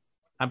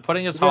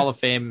putting his Hall of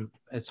Fame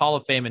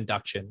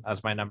induction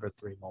as my number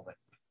 3 moment.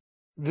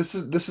 This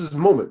is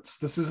moments.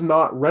 This is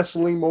not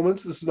wrestling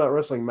moments. This is not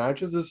wrestling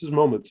matches. This is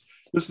moments.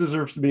 This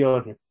deserves to be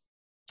on here.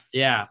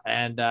 Yeah,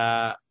 and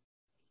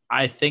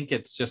I think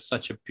it's just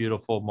such a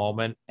beautiful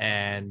moment,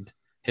 and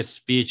his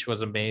speech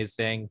was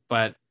amazing,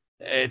 but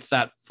it's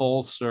that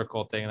full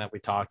circle thing that we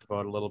talked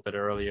about a little bit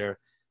earlier.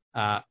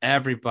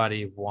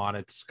 Everybody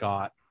wanted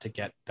Scott to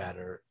get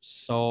better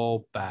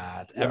so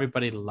bad. Yeah.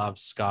 Everybody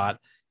loves Scott.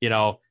 You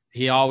know,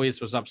 he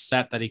always was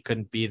upset that he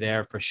couldn't be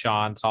there for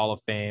Sean's Hall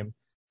of Fame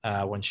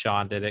when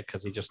Sean did it,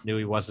 because he just knew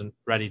he wasn't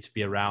ready to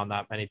be around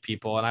that many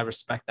people. And I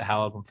respect the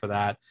hell of him for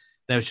that.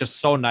 And it was just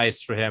so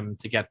nice for him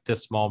to get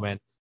this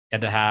moment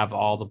and to have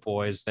all the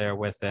boys there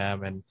with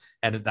him.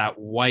 And that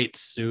white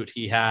suit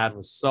he had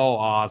was so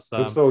awesome.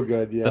 It was so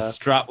good, yeah. The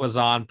strut was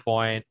on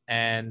point,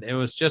 and it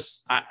was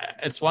just,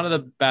 it's one of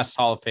the best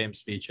Hall of Fame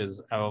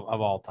speeches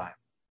of all time.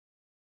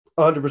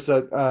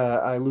 100%.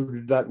 I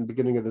alluded to that in the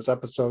beginning of this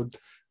episode.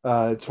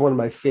 It's one of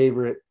my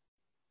favorite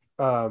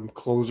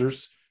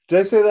closers.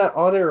 Did I say that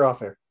on air or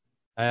off air?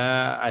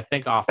 I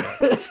think off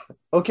air.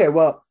 Okay,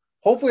 well,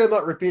 hopefully I'm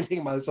not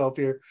repeating myself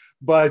here,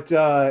 but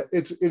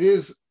it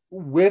is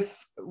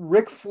with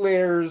Ric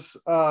Flair's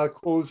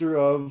closer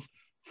of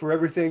 "For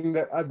everything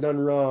that I've done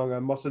wrong, I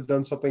must have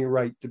done something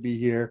right to be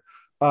here."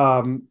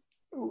 That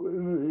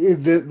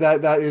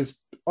is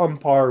on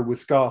par with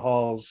Scott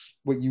Hall's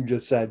what you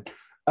just said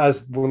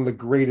as one of the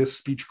greatest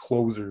speech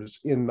closers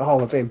in the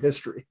Hall of Fame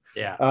history.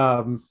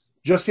 Yeah.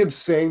 Just him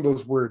saying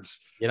those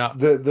words. You know,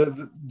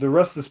 the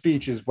rest of the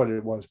speech is what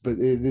it was, but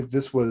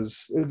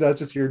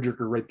that's a tearjerker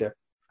right there.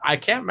 I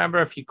can't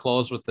remember if he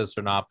closed with this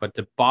or not, but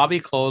did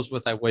Bobby close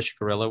with "I wish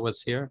Gorilla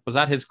was here"? Was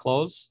that his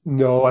close?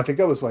 No, I think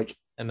that was like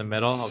in the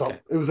middle. Okay,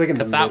 it was like in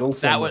the middle.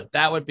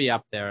 That would be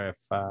up there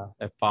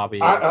if Bobby.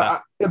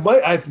 It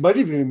might have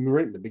been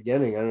right in the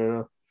beginning. I don't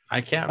know.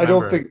 I can't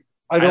remember.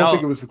 I don't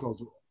think it was the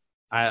close.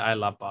 I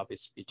love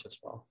Bobby's speech as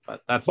well,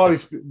 but that's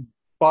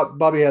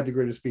Bobby had the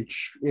greatest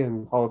speech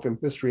in Hall of Fame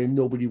history, and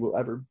nobody will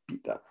ever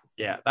beat that.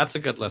 Yeah, that's a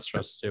good list for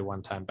us to do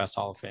one time. Best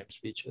Hall of Fame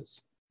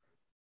speeches.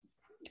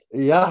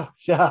 Yeah.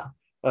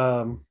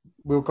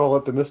 We'll call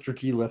it the Mr.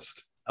 T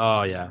list.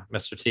 Oh yeah,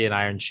 Mr. T and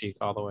Iron Sheik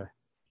all the way.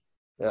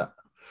 Yeah.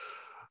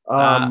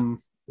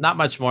 Not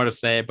much more to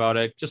say about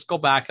it. Just go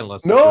back and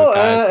listen to it,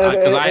 guys.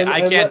 Because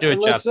I can't do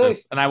it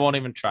justice, and I won't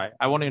even try.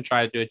 I won't even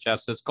try to do it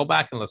justice. Go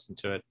back and listen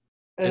to it.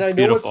 And I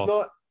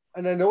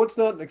know it's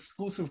not an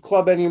exclusive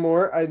club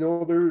anymore. I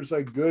know there's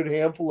a good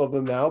handful of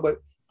them now, but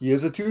he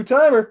is a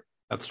 2-timer.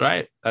 That's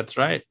right.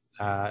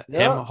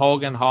 Him,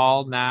 Hogan,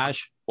 Hall,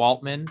 Nash,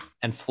 Waltman,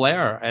 and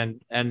Flair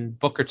and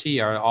Booker T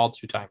are all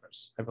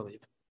 2-timers, I believe.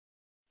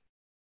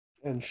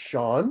 And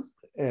Sean.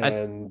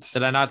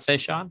 Did I not say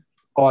Sean?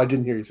 Oh, I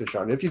didn't hear you say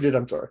Sean. If you did,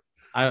 I'm sorry.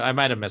 I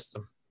might have missed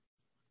him.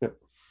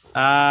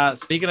 Yeah.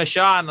 Speaking of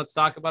Sean, let's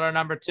talk about our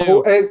number 2.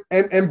 Oh,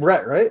 and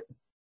Brett, right?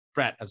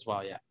 Brett as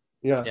well, yeah.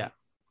 Yeah.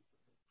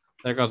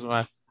 There goes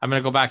I'm going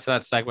to go back to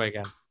that segue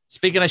again.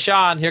 Speaking of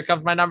Sean, here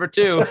comes my number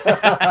 2.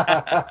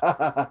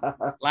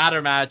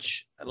 Ladder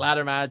match,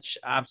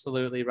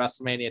 absolutely.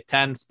 WrestleMania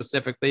 10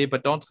 specifically,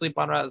 but don't sleep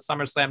on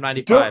SummerSlam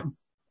 95.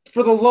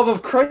 For the love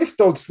of Christ,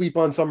 don't sleep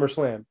on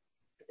SummerSlam.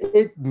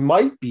 It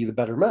might be the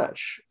better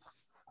match.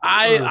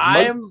 I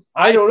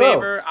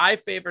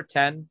favor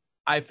 10.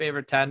 I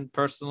favor 10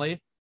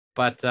 personally,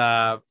 but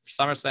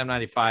SummerSlam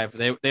 95,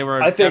 they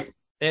were. I think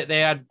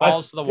they had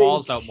balls to the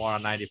walls out more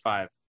on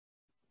 95.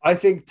 I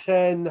think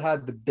 10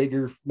 had the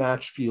bigger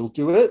match feel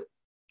to it.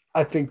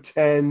 I think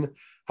 10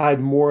 had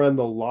more on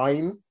the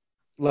line.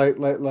 Like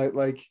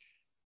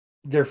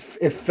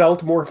it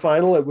felt more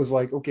final. It was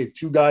like, okay,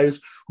 2 guys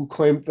who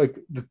claimed like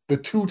the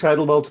 2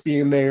 title belts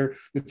being there,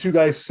 the 2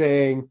 guys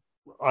saying,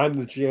 I'm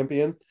the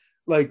champion.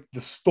 Like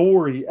the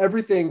story,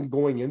 everything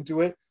going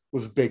into it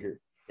was bigger.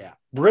 Yeah.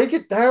 Break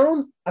it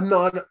down.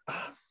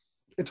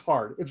 It's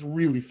hard. It's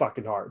really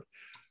fucking hard.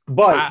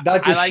 But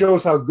that just I like,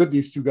 shows how good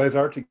these two guys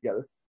are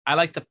together. I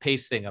like the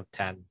pacing of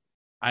 10.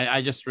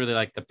 I just really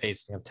like the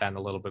pacing of 10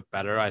 a little bit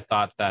better. I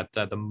thought that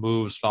the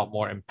moves felt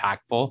more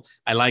impactful.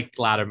 I like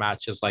ladder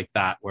matches like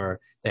that where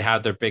they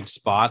had their big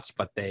spots,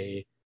 but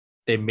they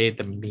made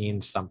them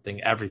mean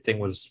something. Everything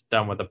was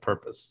done with a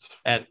purpose,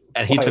 and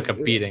he took a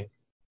beating.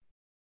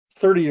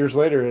 30 years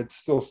later, it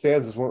still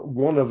stands as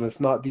one of, if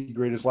not the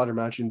greatest ladder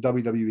match in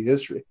WWE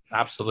history.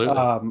 Absolutely.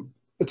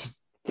 It's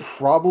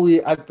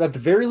probably at the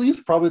very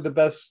least probably the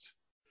best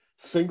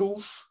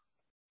singles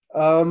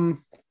ladder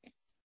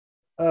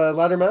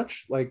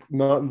match, like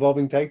not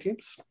involving tag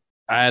teams.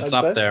 It's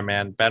up there,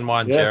 man.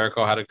 Benoit and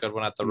Jericho had a good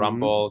one at the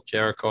Rumble.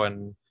 Jericho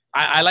and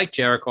I like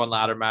Jericho in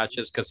ladder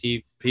matches because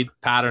he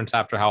patterns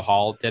after how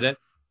Hall did it.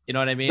 You know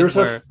what I mean?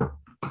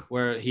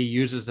 Where he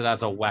uses it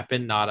as a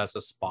weapon, not as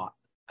a spot.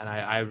 And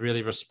I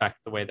really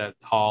respect the way that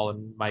Hall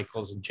and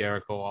Michaels and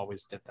Jericho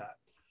always did that.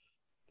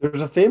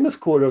 There's a famous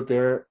quote out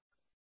there,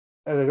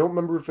 and I don't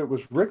remember if it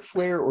was Ric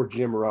Flair or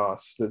Jim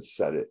Ross that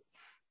said it,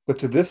 but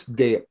to this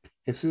day, it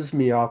pisses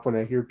me off when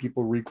I hear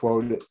people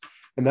requote it.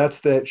 And that's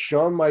that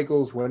Shawn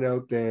Michaels went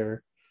out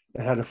there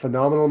and had a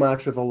phenomenal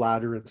match with a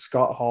ladder, and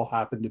Scott Hall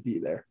happened to be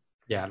there.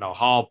 Yeah, no,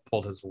 Hall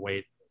pulled his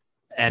weight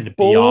and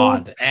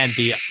beyond, and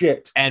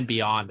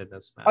beyond in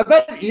this match.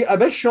 I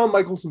bet Shawn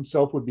Michaels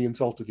himself would be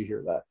insulted to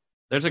hear that.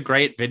 There's a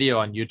great video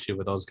on YouTube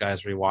of those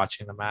guys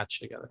rewatching the match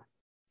together.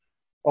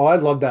 Oh, I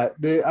love that.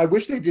 I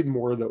wish they did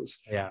more of those.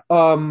 Yeah.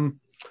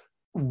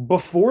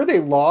 Before they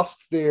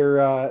lost their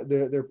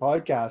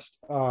podcast,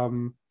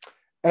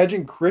 Edge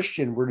and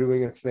Christian were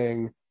doing a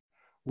thing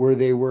where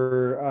they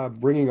were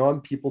bringing on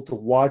people to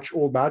watch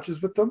old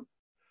matches with them,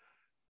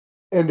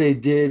 and they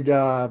did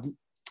Sean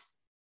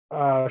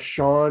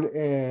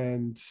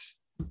and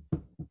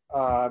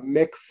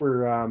Mick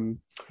for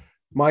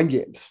Mind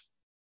Games.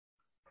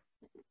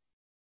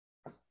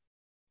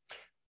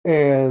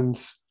 And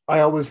I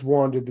always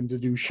wanted them to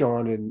do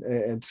Sean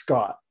and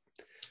Scott.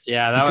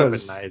 Yeah, that would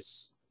have been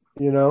nice.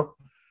 You know,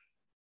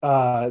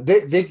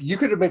 they you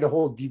could have made a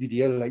whole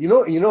DVD out of that.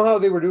 You know how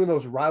they were doing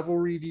those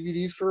rivalry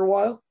DVDs for a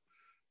while?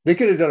 They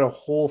could have done a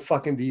whole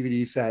fucking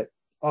DVD set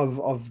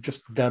of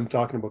just them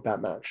talking about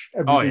that match.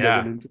 Everything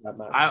that went into that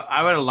match.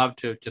 I would have loved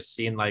to have just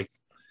seen like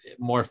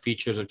more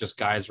features of just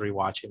guys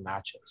rewatching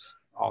matches.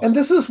 Also. And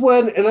this is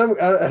when, and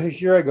I'm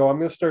here I go. I'm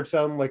going to start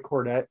sounding like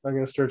Cornette. I'm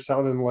going to start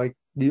sounding like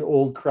the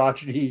old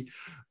crotchety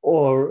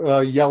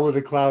or yell at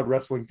a cloud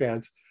wrestling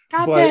fans.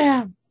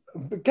 Goddamn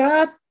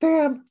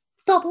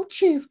double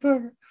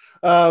cheeseburger.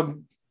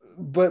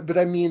 But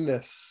I mean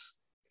this.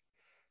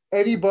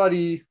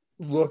 Anybody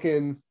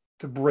looking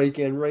to break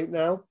in right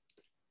now,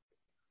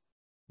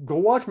 go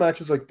watch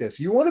matches like this.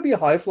 You want to be a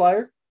high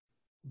flyer?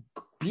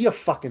 Be a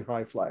fucking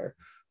high flyer.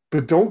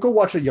 But don't go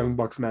watch a Young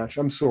Bucks match.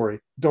 I'm sorry.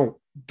 Don't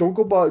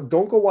go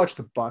watch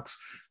the Bucks.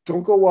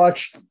 Don't go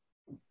watch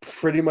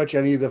pretty much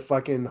any of the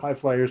fucking high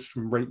flyers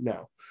from right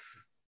now.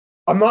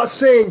 I'm not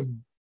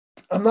saying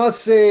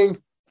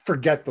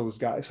forget those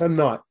guys. I'm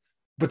not.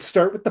 But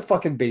start with the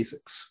fucking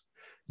basics.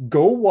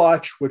 Go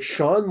watch what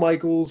Shawn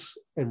Michaels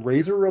and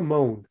Razor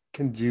Ramon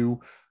can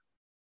do.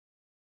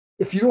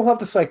 If you don't have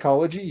the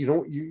psychology,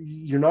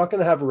 you're not going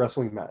to have a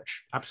wrestling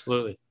match.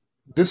 Absolutely.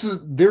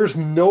 There's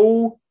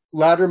no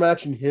ladder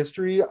match in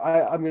history,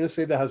 I'm going to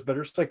say, that has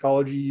better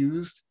psychology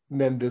used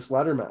than this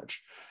ladder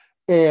match.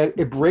 And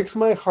it breaks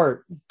my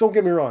heart. Don't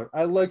get me wrong.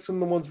 I like some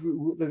of the ones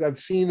that I've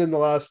seen in the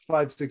last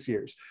 5-6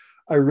 years.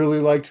 I really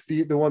liked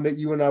the one that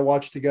you and I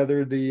watched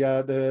together,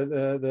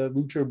 the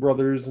Lucha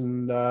Brothers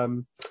and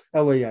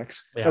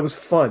LAX. Yeah. That was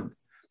fun.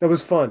 But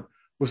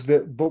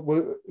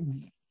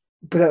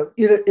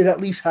it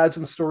at least had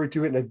some story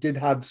to it, and it did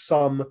have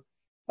some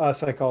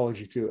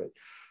psychology to it.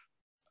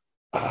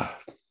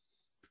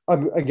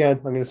 I'm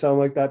going to sound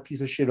like that piece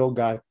of shit old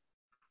guy.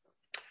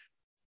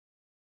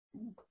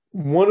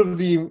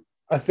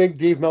 I think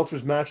Dave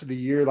Meltzer's match of the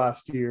year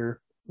last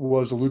year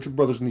was the Lucha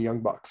Brothers and the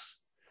Young Bucks.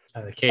 I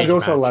know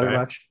it's not a ladder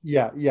match.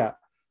 Yeah.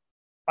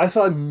 I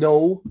saw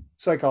no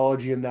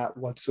psychology in that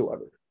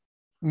whatsoever.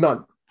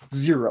 None.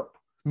 Zero.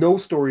 No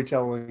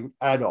storytelling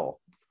at all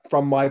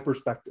from my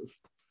perspective.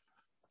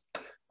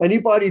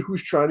 Anybody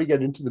who's trying to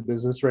get into the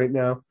business right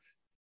now,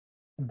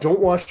 don't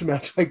watch a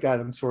match like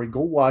that. I'm sorry.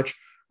 Go watch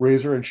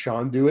Razor and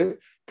Sean do it,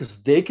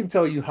 because they can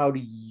tell you how to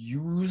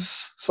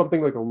use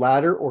something like a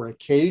ladder or a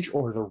cage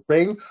or the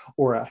ring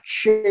or a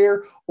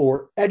chair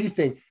or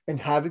anything and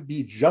have it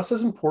be just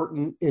as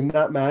important in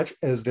that match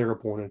as their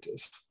opponent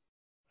is.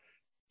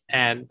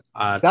 And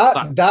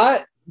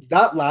that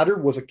ladder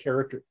was a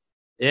character.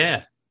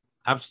 Yeah,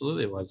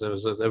 absolutely it was. It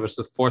was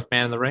the fourth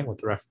man in the ring with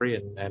the referee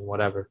and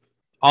whatever.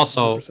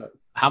 Also, 100%.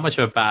 How much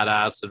of a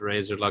badass did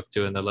Razor look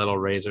doing the little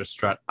Razor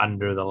strut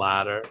under the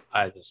ladder?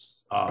 I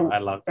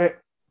love it.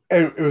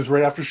 And it was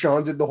right after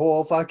Sean did the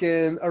whole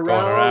fucking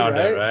around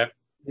right? Right?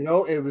 You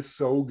know, it was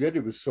so good.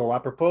 It was so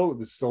apropos. It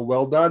was so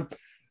well done.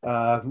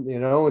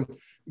 And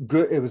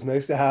good. It was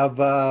nice to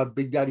have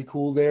Big Daddy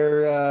Cool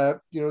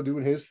there,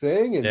 doing his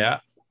thing. And yeah,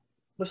 it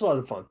was a lot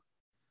of fun.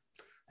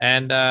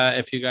 And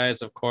if you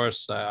guys, of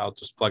course, I'll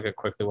just plug it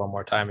quickly one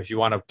more time. If you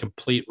want a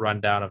complete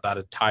rundown of that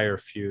entire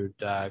feud,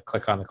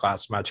 click on the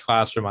Class Match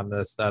Classroom on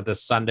this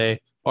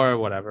Sunday or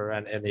whatever,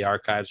 and in the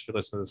archives if you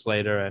listen to this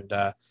later. And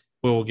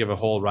we will give a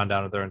whole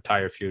rundown of their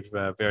entire feud.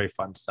 Very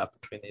fun stuff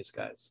between these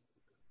guys.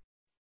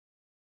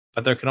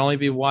 But there can only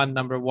be one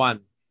number one.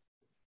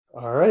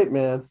 All right,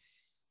 man.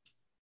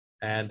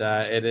 And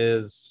it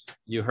is,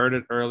 you heard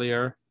it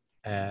earlier,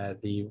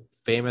 the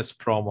famous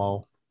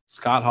promo,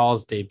 Scott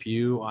Hall's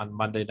debut on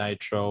Monday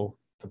Nitro,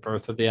 the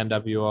birth of the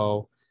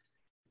NWO.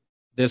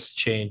 This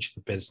changed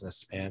the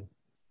business, man.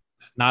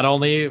 Not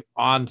only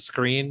on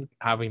screen,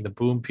 having the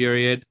boom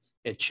period,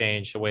 it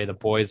changed the way the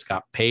boys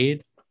got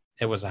paid.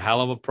 It was a hell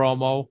of a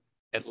promo.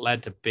 It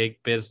led to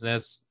big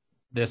business.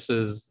 This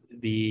is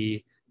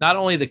not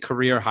only the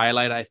career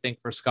highlight, I think,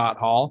 for Scott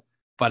Hall,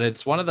 but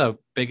it's one of the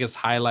biggest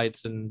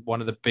highlights and one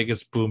of the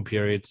biggest boom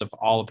periods of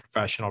all of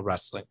professional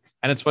wrestling.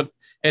 And it's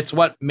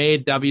what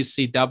made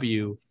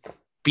WCW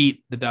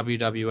beat the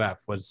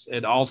WWF.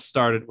 It all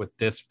started with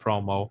this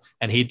promo,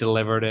 and he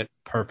delivered it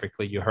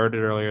perfectly. You heard it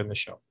earlier in the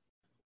show.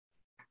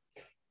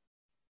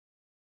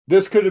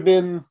 This could have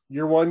been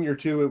year 1, year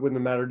 2. It wouldn't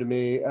have mattered to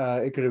me.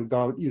 It could have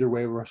gone either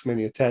way with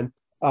WrestleMania 10.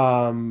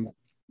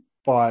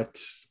 But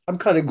I'm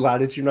kind of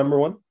glad it's your number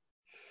one,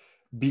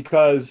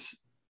 because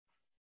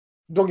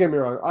don't get me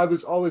wrong, I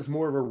was always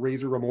more of a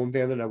Razor Ramon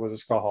fan than I was a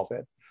Scott Hall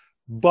fan.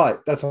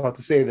 But that's not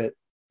to say that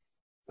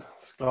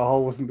Scott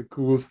Hall wasn't the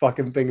coolest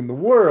fucking thing in the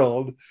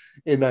world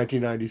in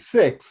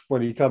 1996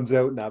 when he comes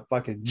out in that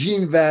fucking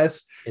jean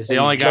vest. He's the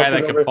only guy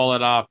that can pull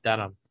it off,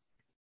 denim.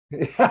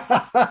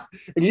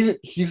 And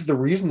he's the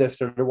reason I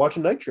started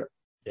watching Nitro.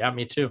 Yeah,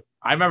 me too.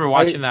 I remember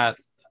watching that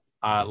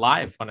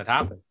live when it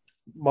happened.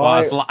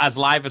 As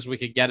live as we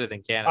could get it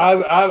in Canada.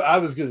 I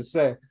was going to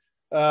say,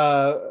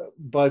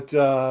 but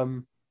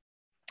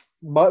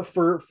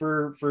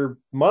for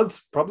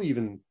months, probably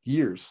even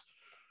years.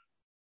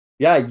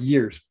 Yeah,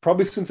 years.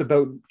 Probably since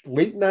about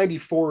late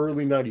 94,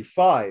 early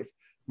 95,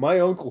 my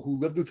uncle, who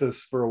lived with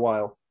us for a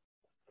while,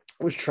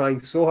 was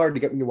trying so hard to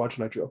get me to watch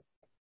Nitro.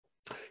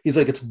 He's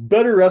like, it's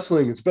better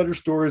wrestling, it's better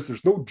stories,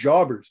 there's no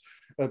jobbers.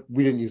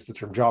 We didn't use the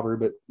term jobber,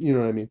 but you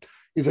know what I mean.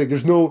 He's like,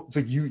 it's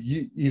like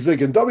he's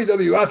like, in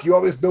WWF, you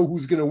always know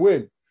who's gonna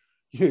win.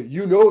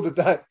 You know that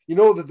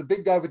the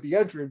big guy with the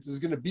entrance is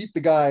gonna beat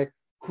the guy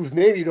whose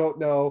name you don't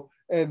know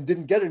and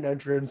didn't get an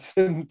entrance,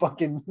 and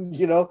fucking,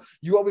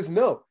 you always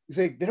know. He's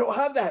like, they don't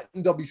have that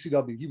in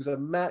WCW. He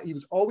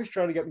was always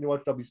trying to get me to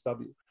watch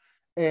WCW.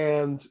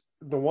 And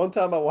the one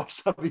time I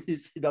watched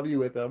WCW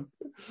with him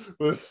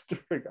was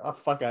during,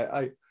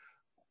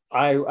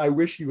 I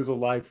wish he was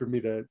alive for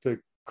me to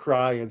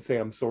cry and say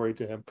I'm sorry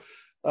to him.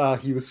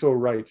 He was so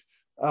right.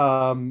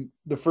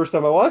 The first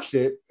time I watched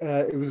it,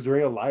 it was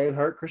during a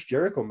Lionheart Chris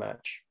Jericho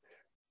match.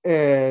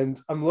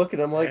 And I'm looking,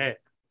 I'm like,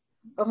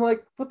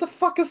 what the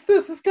fuck is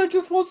this? This guy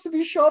just wants to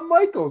be Shawn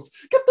Michaels.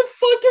 Get the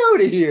fuck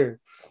out of here.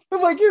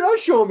 I'm like, you're not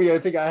showing me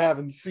anything I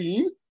haven't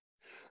seen.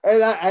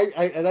 And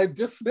I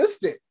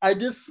dismissed it.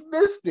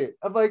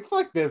 I'm like,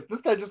 fuck this.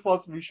 This guy just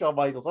wants to be Shawn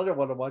Michaels. I don't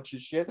want to watch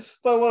his shit. If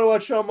I want to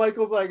watch Shawn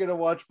Michaels, I'm going to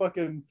watch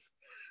fucking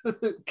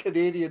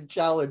Canadian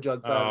Challenge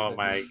on Saturday. Oh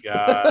my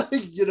God.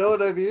 You know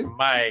what I mean?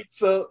 Mike.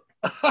 So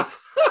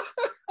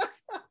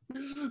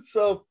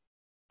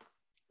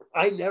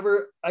I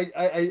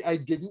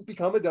didn't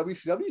become a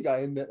WCW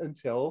guy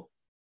until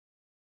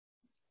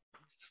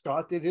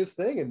Scott did his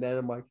thing. And then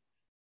I'm like,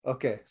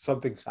 okay,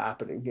 something's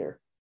happening here.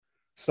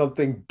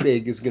 Something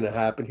big is going to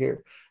happen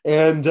here.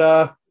 And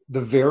the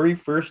very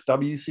first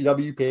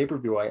WCW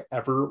pay-per-view I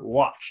ever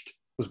watched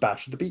was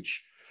Bash at the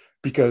Beach,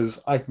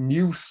 because I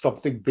knew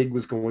something big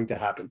was going to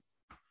happen.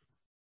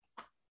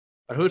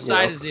 But whose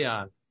side is he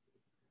on?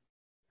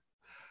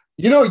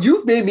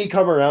 You've made me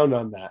come around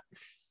on that.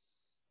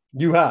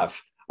 You have.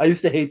 I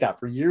used to hate that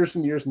for years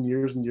and years and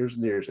years and years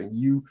and years. And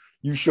you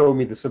showed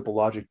me the simple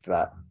logic to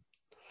that.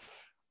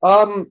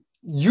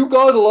 You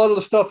got a lot of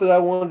the stuff that I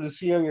wanted to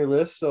see on your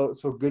list, so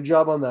good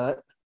job on that.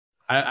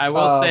 I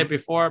will say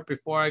before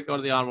I go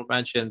to the honorable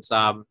mentions,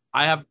 I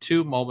have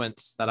two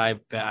moments that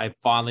I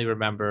fondly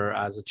remember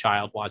as a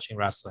child watching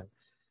wrestling,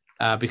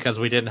 because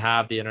we didn't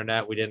have the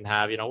internet, we didn't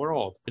have, we're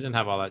old, we didn't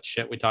have all that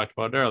shit we talked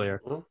about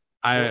earlier.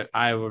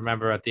 I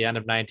remember at the end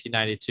of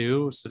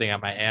 1992 sitting at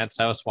my aunt's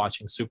house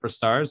watching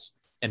Superstars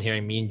and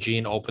hearing Mean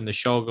Gene open the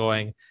show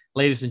going,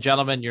 "Ladies and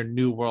gentlemen, your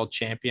new world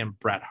champion,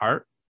 Bret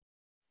Hart."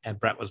 And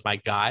Bret was my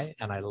guy,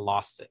 and I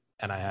lost it.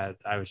 And I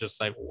was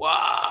just like,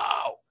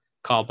 wow,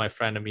 called my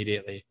friend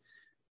immediately.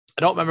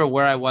 I don't remember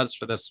where I was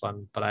for this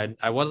one, but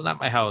I wasn't at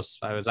my house.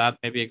 I was at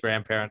maybe a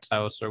grandparent's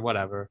house or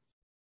whatever.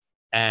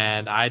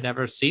 And I'd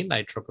never seen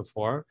Nitro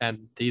before.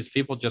 And these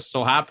people just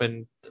so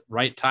happened,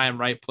 right time,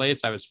 right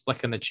place. I was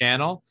flicking the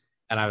channel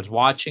and I was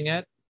watching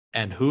it.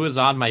 And who is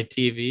on my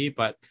TV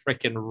but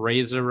freaking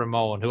Razor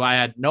Ramon, who I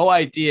had no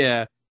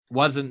idea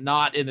wasn't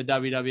not in the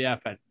WWF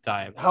at the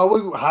time.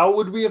 How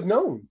would we have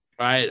known?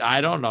 Right. I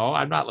don't know.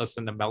 I'm not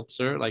listening to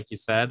Meltzer, like you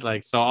said.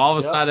 Like, so all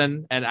of a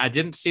sudden, and I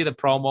didn't see the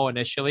promo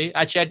initially.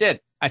 Actually, I did.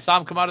 I saw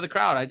him come out of the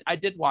crowd. I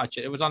did watch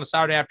it. It was on a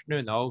Saturday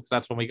afternoon, though, because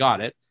that's when we got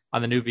it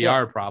on the new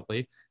VR,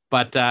 probably.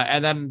 But,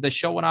 and then the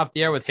show went off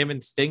the air with him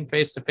and Sting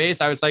face to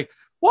face. I was like,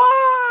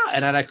 what?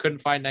 And then I couldn't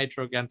find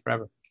Nitro again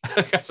forever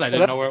because I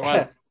didn't know where it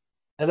was.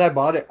 And I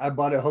bought it. I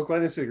bought it hook,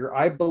 line, and sinker.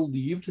 I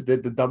believed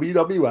that the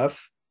WWF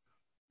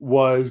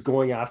was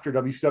going after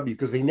WCW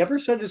because they never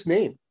said his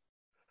name.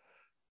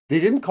 They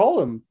didn't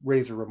call him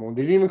Razor Ramon.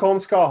 They didn't even call him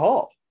Scott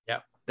Hall. Yeah,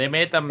 they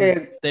made them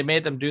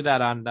do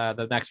that on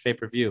the next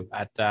pay-per-view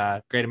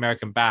at Great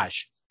American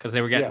Bash because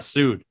they were getting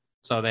sued.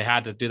 So they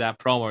had to do that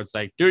promo. It's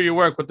like, do you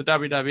work with the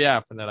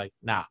WWF? And they're like,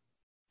 nah.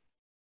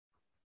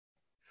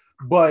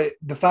 But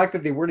the fact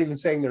that they weren't even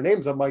saying their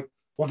names, I'm like,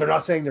 well, they're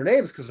not saying their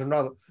names because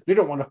they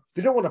don't want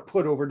to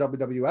put over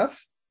WWF,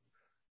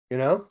 you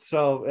know?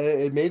 So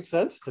it made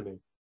sense to me.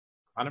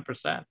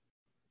 100%.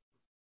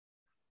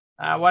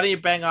 Why don't you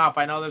bang off?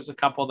 I know there's a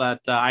couple that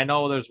I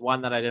know there's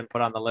one that I didn't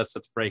put on the list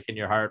that's breaking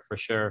your heart for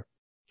sure.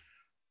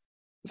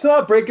 It's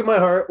not breaking my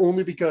heart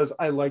only because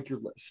I like your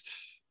list.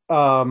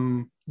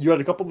 You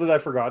had a couple that I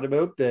forgot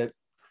about that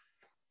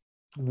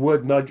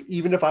would nudge,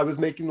 even if I was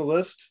making the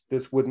list,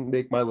 this wouldn't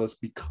make my list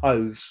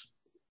because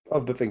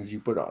of the things you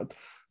put on.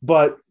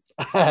 But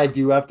I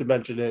do have to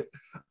mention it.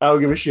 I don't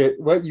give a shit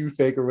what you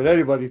think or what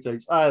anybody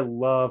thinks. I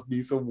love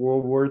me some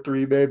World War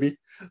III, baby.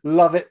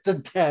 Love it to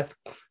death.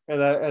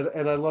 And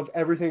I love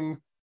everything.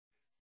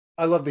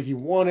 I love that he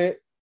won it.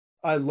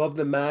 I love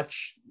the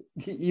match,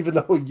 even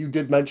though you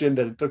did mention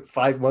that it took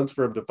 5 months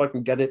for him to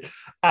fucking get it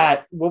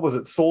at, what was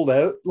it, sold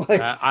out?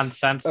 Like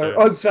uncensored.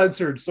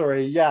 Uncensored,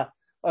 sorry. Yeah.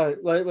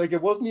 Like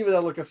it wasn't even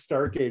at like a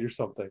Starrcade or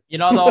something. You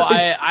know, though,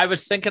 I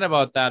was thinking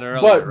about that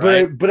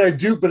earlier. But I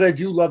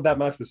do love that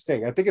match with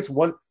Sting. I think it's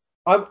one.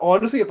 I'm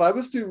honestly, if I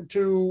was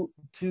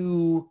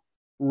to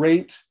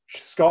rate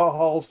Scott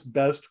Hall's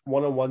best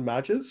one-on-one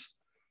matches,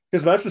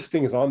 his match with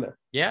Sting is on there.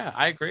 Yeah,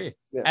 I agree.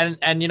 Yeah.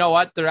 And you know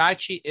what? There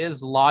actually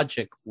is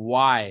logic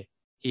why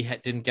he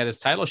didn't get his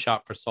title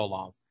shot for so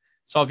long.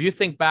 So if you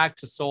think back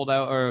to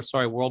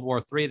World War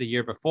III the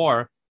year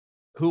before,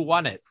 who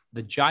won it?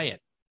 The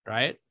Giant,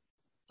 right?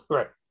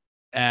 Right.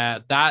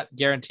 That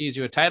guarantees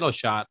you a title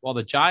shot. Well,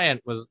 the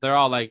Giant they're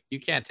all like, you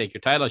can't take your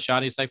title shot.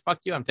 And he's like, fuck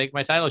you, I'm taking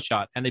my title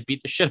shot. And they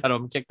beat the shit out of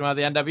him and kicked him out of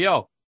the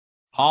NWO.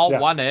 Hall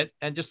won it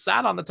and just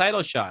sat on the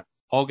title shot.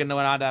 Hogan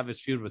went on to have his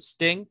feud with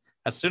Sting.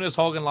 As soon as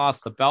Hogan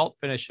lost the belt,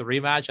 finished a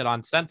rematch at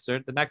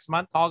Uncensored, the next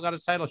month, Hall got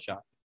his title shot.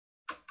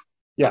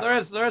 Yeah.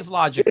 So there is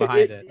logic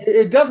behind it.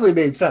 It definitely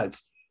made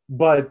sense.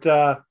 But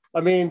I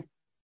mean,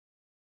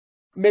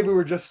 maybe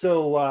we're just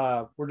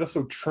so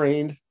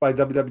trained by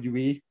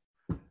WWE.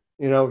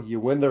 You know, you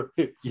win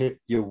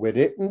you win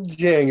it in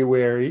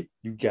January,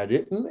 you get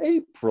it in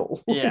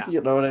April. Yeah.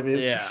 You know what I mean?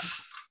 Yeah.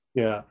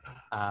 Yeah.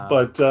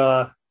 But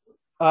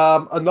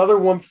another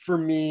one for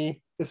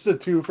me, this is a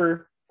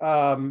twofer.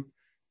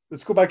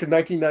 Let's go back to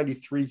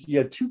 1993. He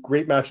had two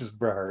great matches with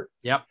Bret Hart.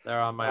 Yep,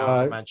 they're on my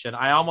honorable mention.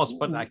 I almost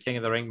put that King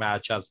of the Ring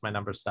match as my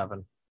number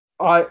 7.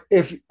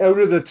 If out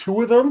of the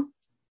two of them,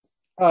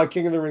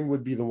 King of the Ring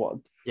would be the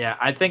one. Yeah,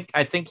 I think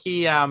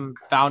he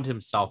found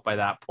himself by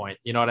that point.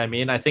 You know what I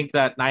mean? I think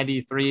that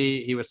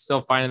 93, he was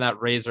still finding that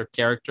Razor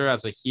character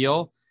as a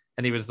heel,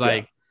 and he was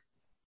like,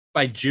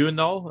 by June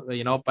though,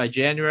 you know, by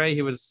January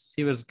he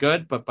was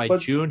good, but by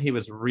June he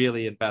was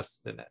really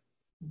invested in it.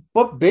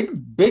 But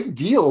big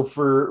deal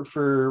for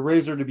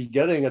Razor to be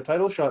getting a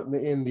title shot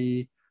in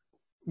the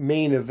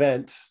main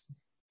event,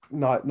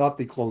 not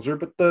the closer,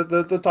 but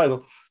the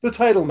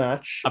title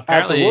match.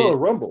 Apparently, at the Royal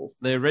Rumble.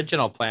 The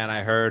original plan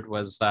I heard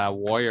was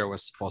Warrior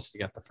was supposed to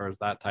get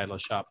that title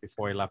shot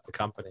before he left the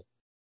company.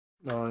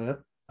 Oh yeah,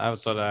 that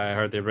was what I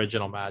heard. The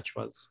original match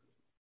was.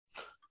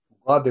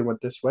 Glad they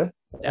went this way.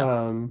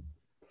 Yeah.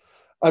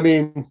 I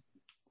mean,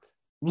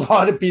 a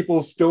lot of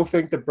people still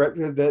think that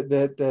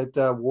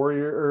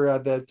Warrior or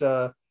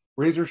that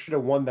Razor should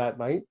have won that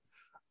night.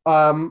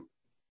 I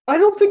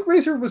don't think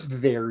Razor was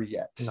there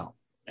yet. No.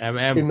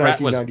 And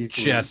Bret was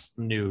just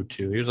new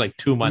too. He was like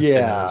 2 months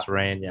into his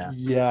reign.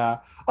 Yeah.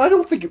 I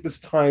don't think it was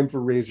time for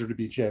Razor to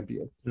be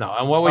champion. No.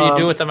 And what would you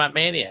do with him at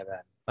Mania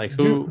then? Like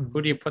who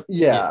do you put?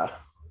 Yeah.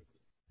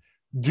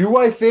 Do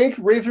I think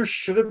Razor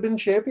should have been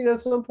champion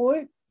at some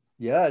point?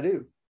 Yeah, I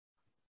do.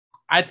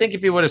 I think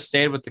if he would have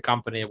stayed with the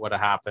company, it would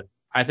have happened.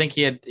 I think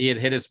he had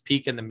hit his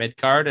peak in the mid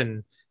card,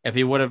 and if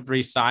he would have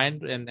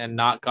re-signed and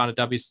not gone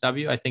to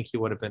WCW, I think he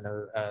would have been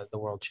the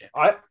world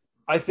champion.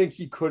 I think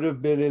he could have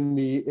been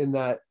in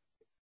that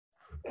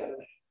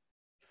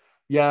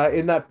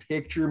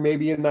picture,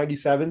 maybe in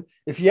 97.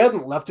 If he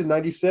hadn't left in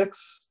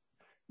 96,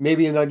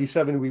 maybe in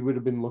 97, we would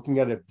have been looking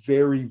at it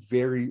very,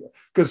 very,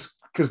 because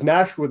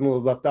Nash wouldn't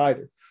have left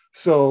either.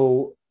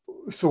 So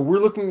we're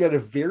looking at a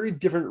very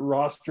different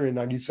roster in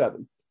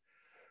 97,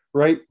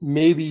 right?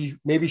 Maybe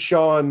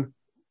Shawn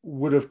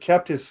would have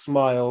kept his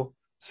smile,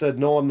 said,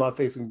 no, I'm not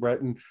facing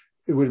Bret, and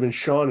it would have been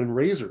Shawn and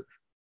Razor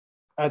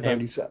at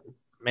 97.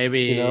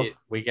 Maybe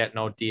we get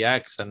no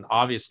DX and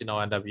obviously no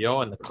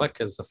NWO, and the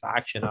Clique is the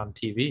faction on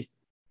TV.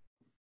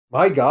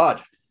 My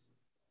God,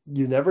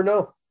 you never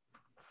know.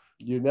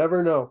 You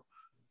never know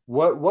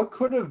what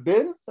could have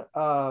been.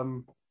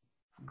 But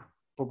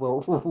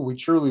we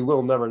truly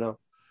will never know.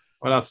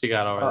 What else you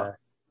got over there?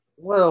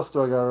 What else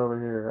do I got over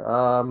here?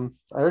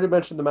 I already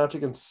mentioned the match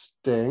against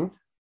Sting.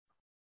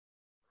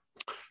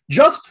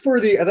 Just for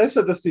the, and I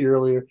said this to you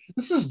earlier,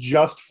 this is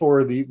just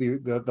for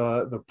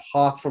the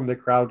pop from the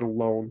crowd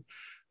alone.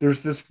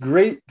 There's this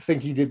great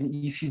thing he did in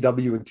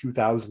ECW in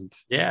 2000.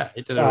 Yeah,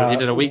 he did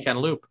a weekend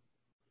loop.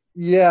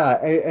 Yeah,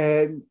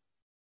 and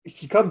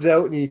he comes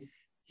out and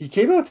he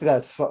came out to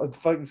that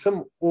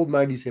some old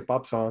 90s hip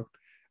hop song.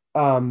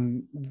 I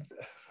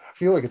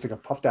feel like it's like a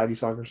Puff Daddy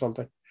song or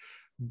something.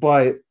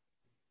 But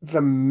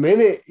the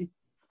minute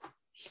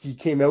he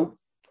came out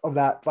of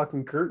that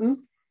fucking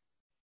curtain,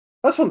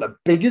 that's one of the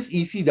biggest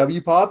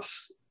ECW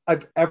pops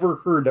I've ever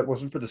heard that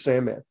wasn't for the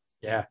Sandman.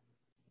 Yeah.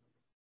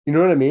 You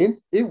know what I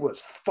mean? It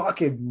was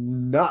fucking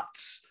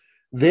nuts.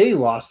 They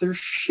lost their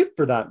shit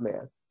for that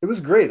man. It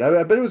was great.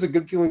 I bet it was a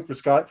good feeling for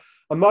Scott.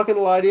 I'm not going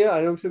to lie to you.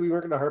 I know we said we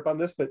weren't going to harp on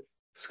this, but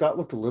Scott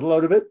looked a little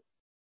out of it.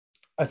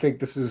 I think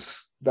this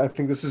is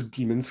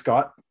Demon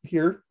Scott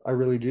here. I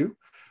really do.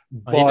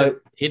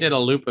 But he did a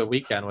loop a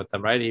weekend with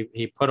them, right?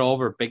 He put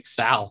over Big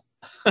Sal.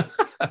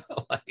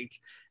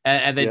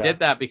 And they did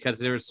that because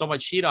there was so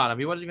much heat on him.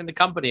 He wasn't even the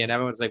company, and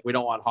everyone's like, we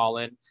don't want Hall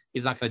in.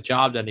 He's not going to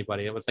job to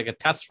anybody. It was like a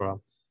test for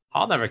him.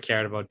 Hall never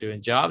cared about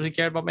doing jobs. He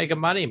cared about making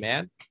money,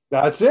 man.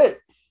 That's it.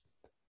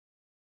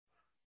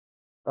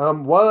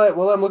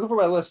 While I'm looking for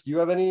my list, do you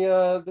have any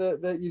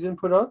that you didn't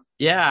put on?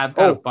 Yeah, I've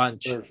got a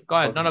bunch. Go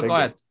ahead.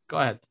 No, go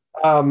ahead.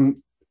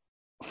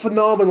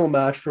 Phenomenal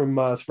match from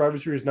Survivor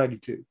Series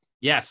 92.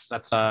 Yes,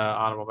 that's an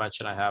honorable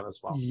mention I have as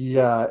well.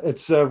 Yeah,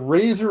 it's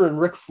Razor and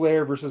Ric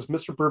Flair versus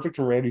Mr. Perfect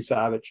and Randy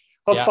Savage.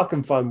 How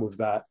fucking fun was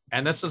that?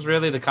 And this was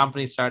really the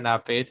company starting to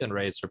have faith in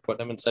Razor,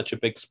 putting him in such a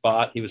big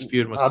spot. He was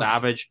feuding with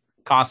Savage,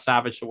 cost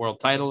Savage the world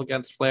title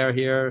against Flair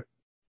here.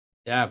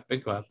 Yeah,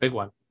 big one.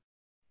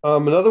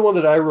 Another one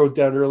that I wrote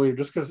down earlier,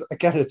 just because,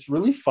 again, it's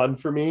really fun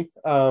for me.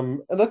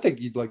 And I think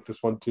you'd like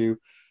this one too.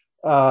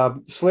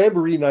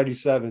 Slamboree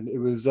 97.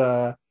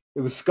 It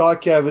was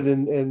Scott, Kevin,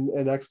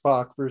 and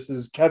X-Pac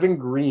versus Kevin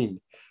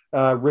Green,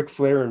 Ric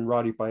Flair, and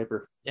Roddy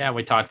Piper. Yeah,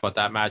 we talked about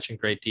that match in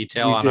great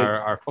detail on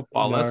our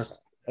football list.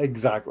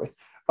 Exactly.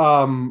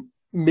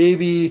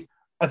 Maybe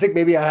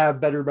I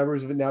have better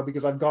memories of it now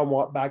because I've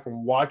gone back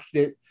and watched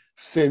it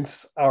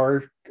since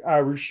our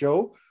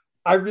show.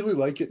 I really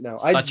like it now.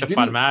 Such a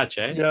fun match,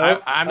 eh? You know,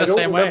 I'm the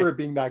same way. I don't remember it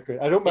being that good.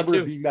 I don't remember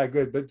it being that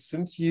good, but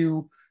since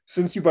you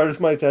brought it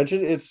to my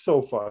attention, it's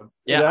so fun.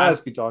 Yeah, it has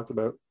to be talked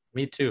about.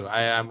 Me too.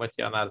 I'm with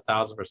you on that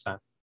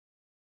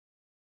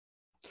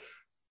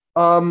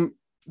 1,000%.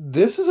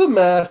 This is a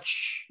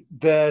match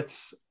that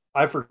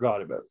I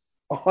forgot about.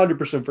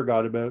 100%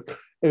 forgot about.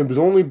 And it was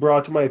only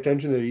brought to my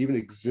attention that it even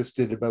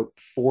existed about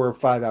 4 or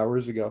 5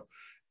 hours ago.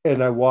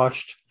 And I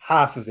watched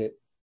half of it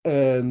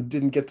and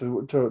didn't get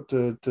to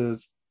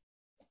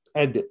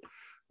end it.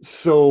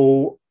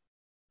 So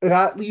it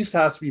at least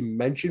has to be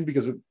mentioned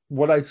because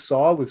what I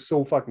saw was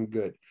so fucking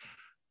good.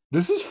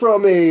 This is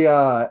from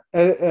a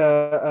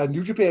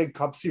New Japan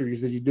Cup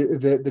series that he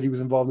did that he was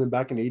involved in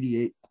back in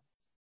 '88,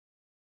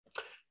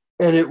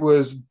 and it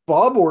was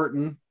Bob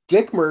Orton,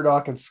 Dick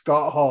Murdoch, and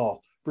Scott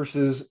Hall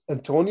versus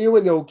Antonio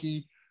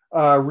Inoki,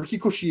 Ricky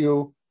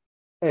Koshio,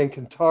 and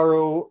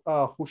Kentaro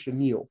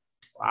Hoshinio.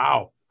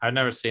 Wow, I've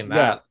never seen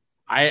that.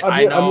 Yeah.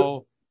 I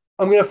know.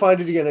 I'm gonna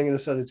find it again. I'm gonna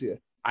send it to you.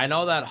 I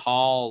know that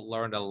Hall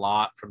learned a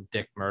lot from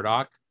Dick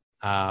Murdoch.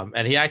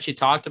 And he actually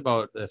talked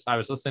about this. I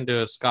was listening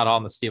to Scott Hall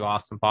on the Steve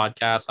Austin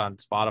podcast on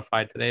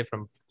Spotify today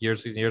from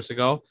years and years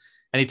ago.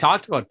 And he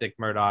talked about Dick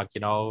Murdoch,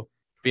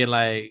 being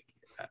like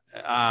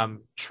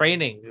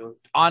training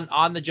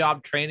on the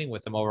job training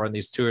with him over on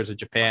these tours of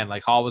Japan.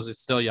 Like Hall was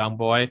still a young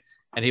boy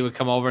and he would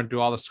come over and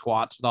do all the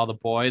squats with all the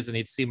boys. And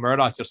he'd see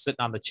Murdoch just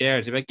sitting on the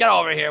chairs. He'd be like, get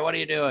over here. What are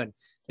you doing?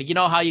 Like, you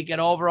know how you get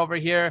over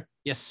here?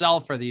 You sell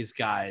for these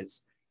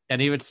guys.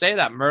 And he would say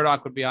that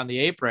Murdoch would be on the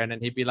apron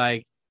and he'd be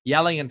like,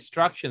 yelling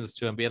instructions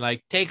to him, being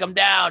like, take him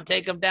down.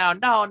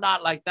 No,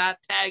 not like that.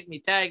 Tag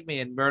me.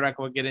 And Murdoch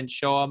would get in,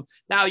 show him,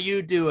 now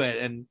you do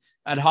it.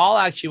 And Hall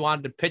actually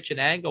wanted to pitch an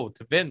angle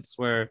to Vince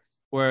where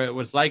it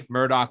was like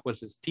Murdoch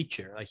was his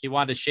teacher. Like he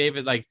wanted to shave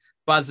it, like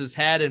buzz his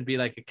head and be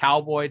like a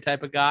cowboy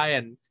type of guy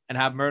and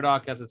have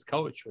Murdoch as his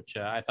coach, which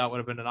I thought would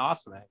have been an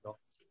awesome angle.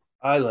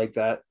 I like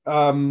that.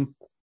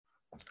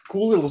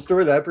 Cool little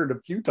story that I've heard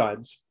a few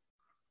times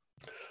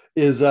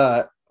is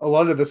a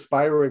lot of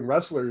aspiring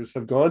wrestlers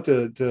have gone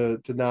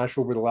to Nash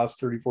over the last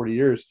 30, 40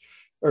 years,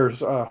 or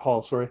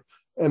Hall, sorry,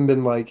 and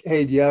been like,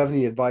 hey, do you have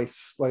any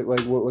advice? Like what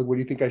do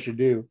you think I should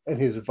do? And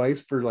his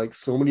advice for like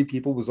so many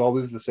people was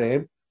always the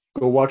same.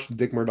 Go watch the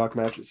Dick Murdoch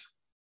matches.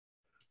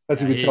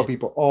 That's what we tell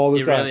people all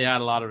the time. He really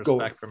had a lot of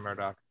respect for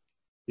Murdoch.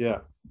 Yeah.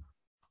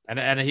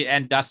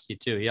 And Dusty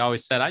too. He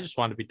always said, I just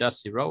wanted to be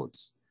Dusty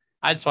Rhodes.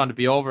 I just wanted to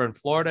be over in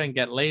Florida and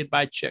get laid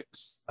by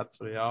chicks.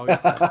 That's what he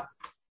always said.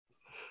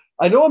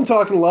 I know I'm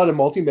talking a lot of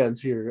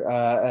multi-mens here,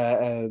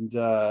 and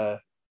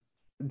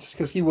just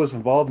because he was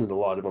involved in a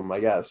lot of them, I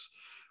guess.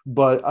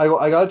 But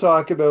I got to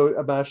talk about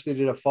a match they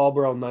did at Fall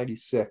Brawl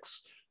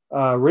 '96,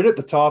 right at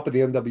the top of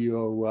the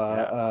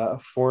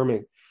NWO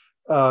forming.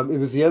 It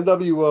was the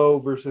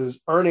NWO versus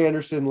Arn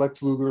Anderson,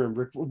 Lex Luger, and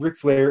Ric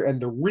Flair,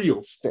 and the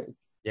real Sting.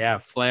 Yeah,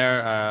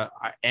 Flair,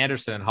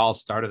 Anderson, and Hall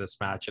started this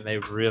match, and they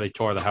really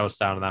tore the house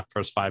down in that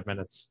first 5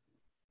 minutes.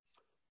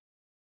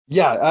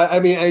 Yeah, I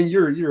mean, and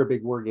you're a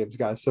big War Games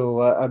guy,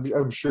 so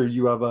I'm sure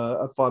you have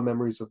a fond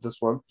memories of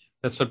this one.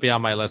 This would be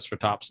on my list for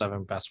top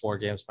 7 best War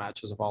Games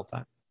matches of all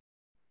time.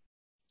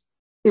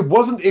 It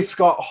wasn't a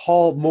Scott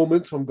Hall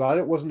moment, so I'm glad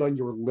it wasn't on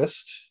your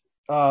list.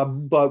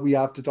 But we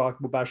have to talk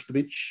about Bash at the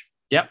Beach.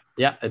 Yep,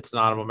 yeah, it's an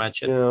honorable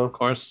mention, of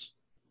course.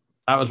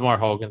 That was more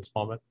Hogan's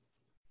moment.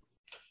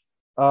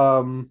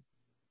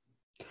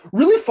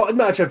 Really fun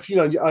match I've seen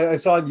I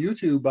saw on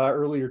YouTube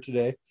earlier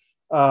today.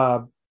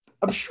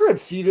 I'm sure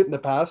I've seen it in the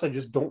past. I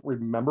just don't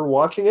remember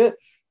watching it.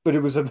 But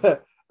it was a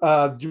bit.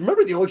 Do you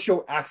remember the old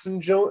show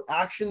Action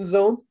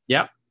Zone?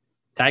 Yep,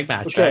 tag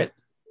match, okay. Right?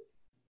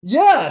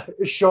 Yeah,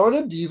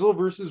 Shauna Diesel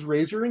versus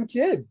Razor and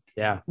Kid.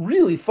 Yeah,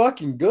 really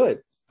fucking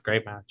good.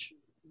 Great match.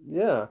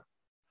 Yeah.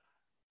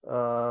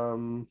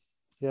 Yeah.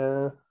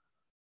 Do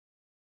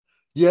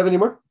you have any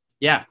more?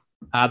 Yeah.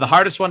 The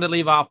hardest one to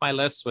leave off my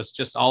list was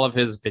just all of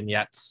his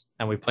vignettes,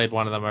 and we played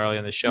one of them early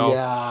in the show.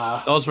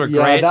 Yeah, those were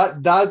great.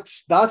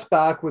 That's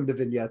back when the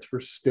vignettes were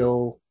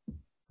still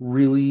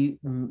really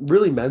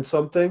meant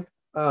something.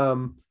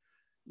 You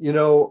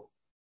know,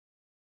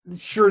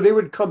 sure they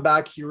would come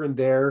back here and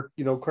there.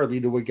 You know,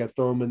 Carlito would get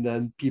them, and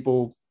then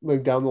people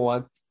like down the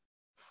line.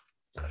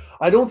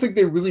 I don't think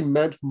they really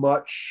meant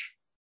much.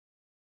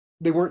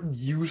 They weren't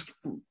used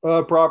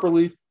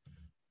properly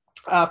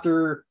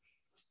after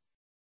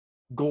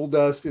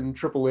Goldust and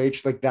Triple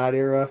H, like that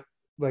era,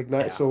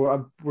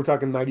 so we're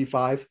talking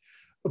 95,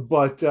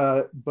 but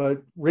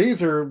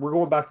Razor, we're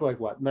going back to like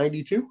what,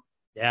 92?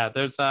 Yeah,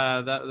 there's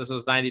this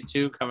was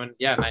 92 coming.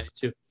 Yeah,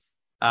 92.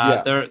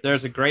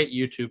 There's a great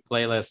YouTube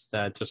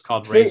playlist just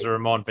called Razor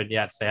Ramon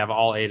vignettes. They have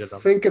all 8 of them.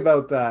 Think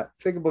about that.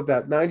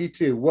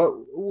 92. What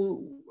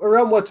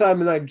around what time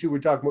in 92 we're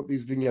talking about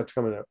these vignettes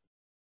coming out?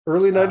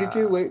 Early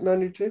 92, late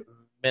 92?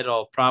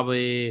 Middle,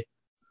 probably.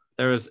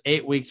 There was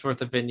 8 weeks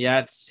worth of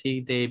vignettes.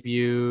 He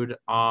debuted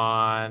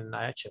on.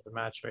 I actually have the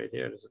match right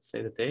here. Does it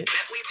say the date?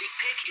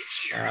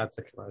 That's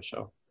a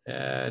commercial.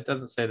 It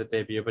doesn't say the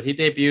debut, but he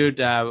debuted.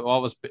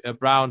 What was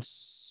around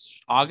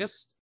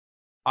August,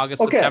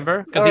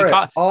 September?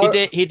 Because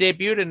he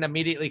debuted and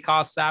immediately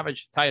cost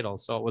Savage the title,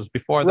 so it was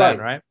before then,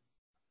 right?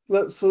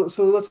 So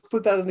let's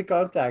put that into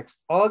context.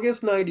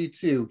 August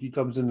 92, he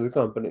comes into the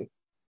company.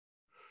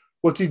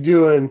 What's he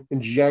doing in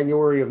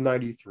January of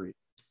 93?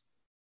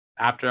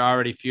 After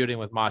already feuding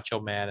with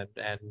Macho Man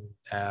and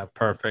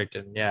Perfect,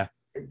 and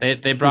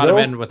they brought him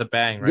in with a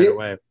bang right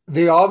away.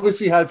 They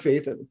obviously had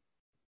faith in him.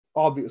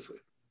 Obviously,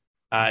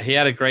 he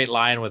had a great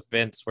line with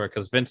Vince,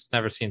 because Vince had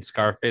never seen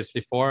Scarface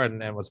before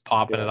and was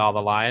popping at all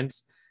the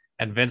lines,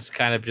 and Vince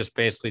kind of just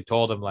basically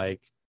told him,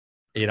 like,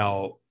 you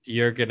know,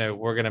 we're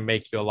gonna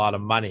make you a lot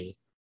of money.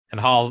 And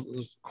Hall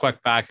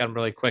quick back on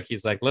really quick.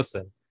 He's like,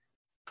 listen,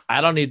 I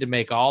don't need to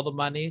make all the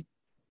money.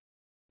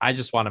 I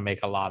just want to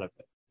make a lot of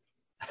it.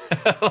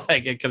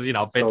 Like, because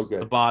Vince is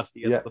the boss,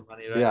 he gets the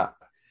money, right?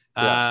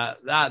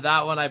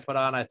 That one I put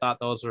on, I thought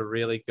those were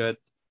really good.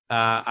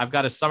 I've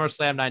got a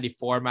SummerSlam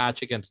 94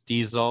 match against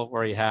Diesel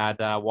where he had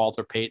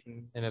Walter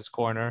Payton in his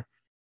corner.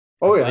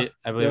 I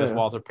believe it was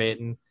Walter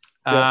Payton.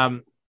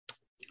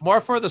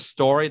 More for the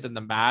story than the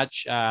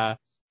match.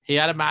 He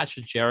had a match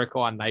with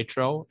Jericho on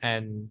Nitro,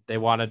 and they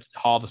wanted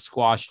Hall to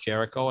squash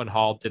Jericho, and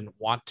Hall didn't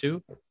want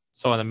to.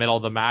 So in the middle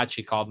of the match,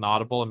 he called an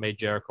audible and made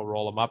Jericho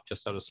roll him up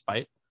just out of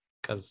spite,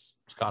 because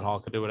Scott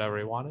Hall could do whatever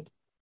he wanted.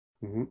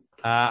 Mm-hmm.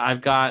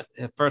 I've got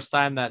the first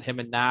time that him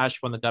and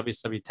Nash won the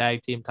WCW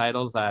Tag Team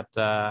titles at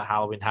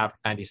Halloween Havoc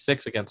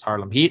 96 against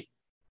Harlem Heat.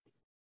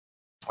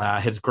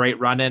 His great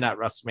run-in at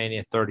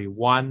WrestleMania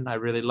 31, I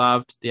really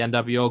loved. The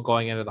NWO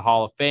going into the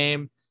Hall of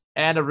Fame,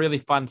 and a really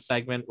fun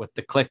segment with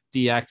the Click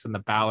DX and the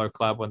Balor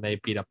Club when they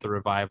beat up the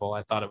Revival.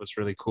 I thought it was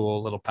really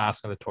cool, little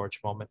passing of the torch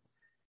moment.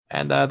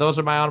 And those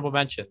are my honorable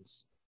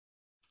mentions.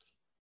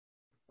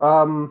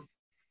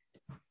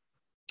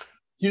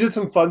 He did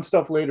some fun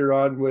stuff later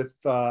on with,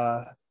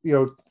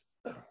 hopefully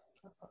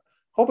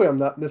I'm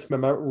not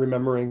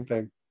misremembering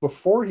thing.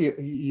 Before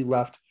he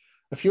left,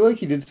 I feel like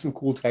he did some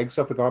cool tag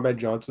stuff with Ahmed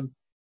Johnson.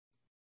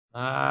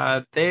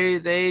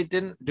 They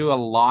didn't do a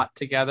lot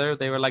together.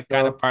 They were like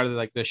kind of part of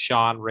like the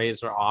Sean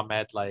Razor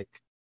Ahmed, like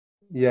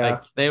they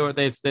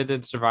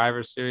did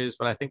Survivor Series,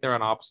 but I think they're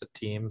on opposite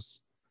teams.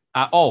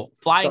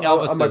 Flying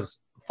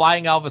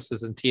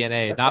Elvises in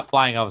TNA, not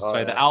Flying Elvis.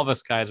 Sorry, the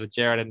Elvis guys with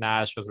Jared and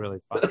Nash was really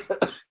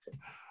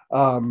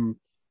fun.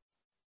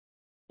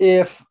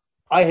 If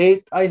I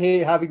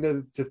hate having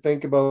to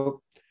think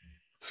about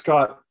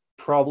Scott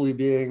probably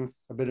being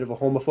a bit of a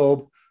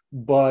homophobe,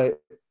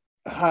 but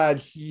had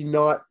he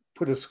not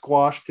put a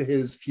squash to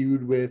his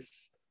feud with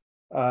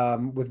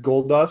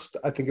Goldust,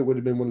 I think it would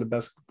have been one of the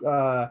best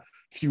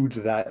feuds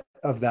of that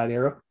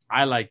era.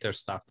 I like their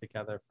stuff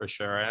together for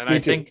sure, and Me I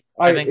too. think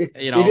I think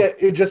you know.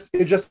 it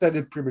just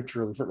ended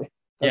prematurely for me.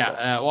 That's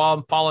all.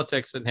 Well,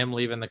 politics and him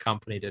leaving the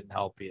company didn't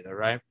help either,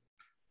 right?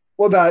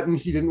 Well, that, and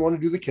he didn't want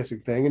to do the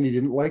kissing thing, and he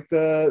didn't like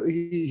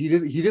he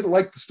didn't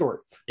like the story.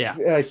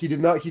 Yeah. He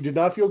did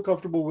not feel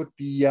comfortable with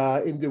the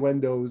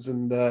innuendos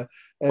and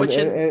Which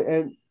in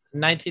and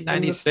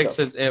 1996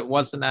 it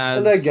wasn't as.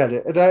 and I get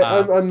it, and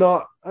I'm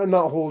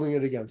not holding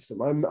it against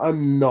him.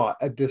 I'm not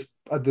at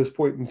this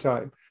point in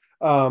time.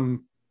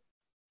 I'm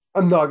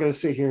not going to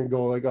sit here and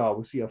go like, oh,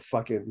 was he a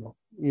fucking,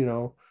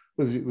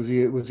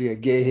 was he a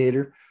gay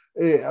hater?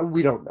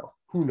 We don't know.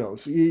 Who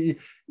knows?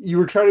 You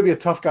were trying to be a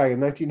tough guy in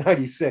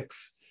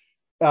 1996.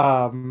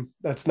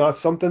 That's not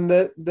something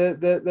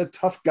that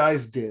tough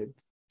guys did,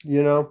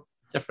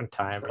 Different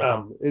time.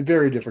 A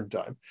very different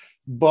time.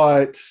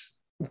 But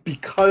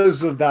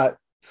because of that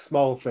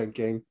small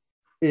thinking,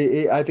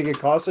 I think it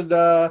costed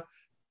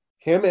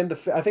him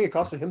I think it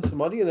costed him some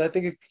money, and I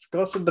think it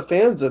costed the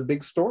fans a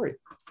big story.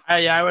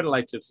 I would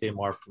like to see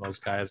more from those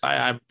guys.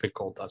 I'm a big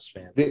Goldust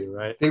fan too,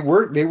 right? They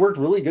worked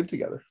really good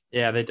together.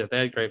 Yeah, they did. They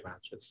had great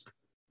matches.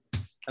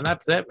 And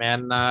that's it,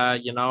 man.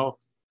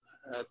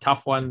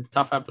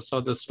 Tough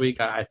episode this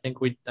week. I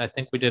think we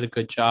did a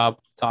good job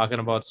talking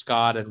about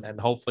Scott, and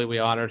hopefully we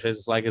honored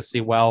his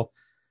legacy well.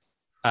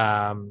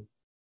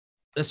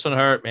 This one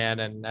hurt, man,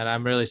 and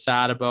I'm really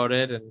sad about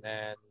it.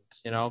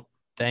 And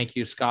thank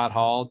you, Scott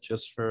Hall,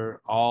 just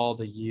for all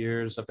the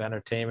years of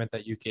entertainment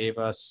that you gave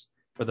us,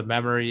 for the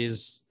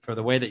memories, for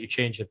the way that you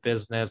changed the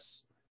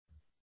business.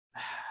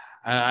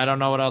 I don't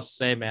know what else to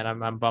say, man.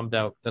 I'm bummed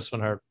out. This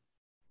one hurt.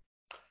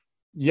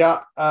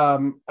 Yeah,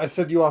 I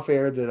said you off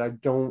air that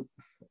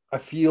I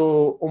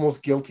feel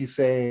almost guilty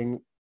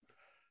saying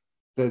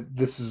that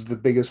this is the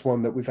biggest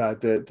one that we've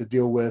had to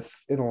deal with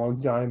in a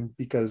long time,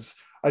 because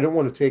I don't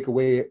want to take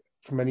away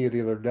from any of the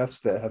other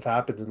deaths that have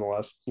happened in the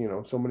last,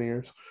 so many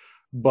years.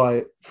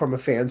 But from a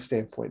fan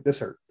standpoint, this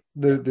hurt.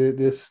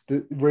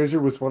 The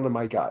Razor was one of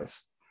my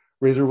guys.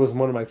 Razor was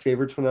one of my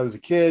favorites when I was a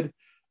kid.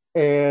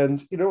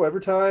 And, every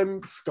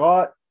time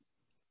Scott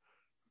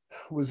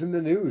was in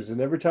the news,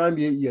 and every time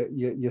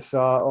you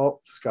saw,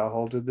 oh, Scott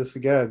Hall did this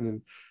again,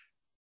 and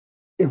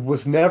it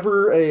was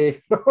never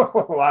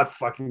that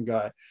fucking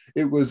guy.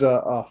 It was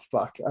oh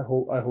fuck. I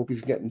hope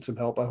he's getting some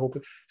help. I hope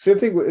same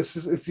thing. It's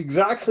the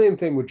exact same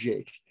thing with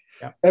Jake.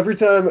 Yeah. Every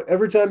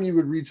time you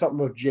would read something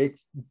about Jake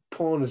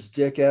pulling his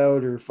dick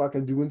out or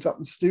fucking doing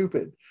something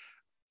stupid,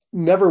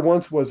 never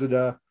once was it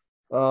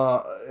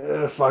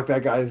fuck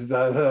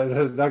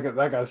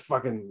that guy's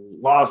fucking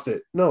lost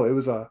it. No, it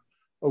was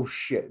oh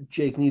shit,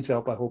 Jake needs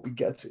help. I hope he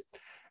gets it.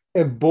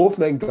 And both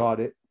men got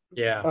it.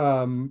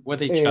 Yeah.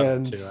 With each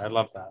other too. I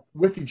love that.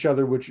 With each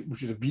other, which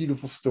is a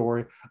beautiful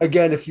story.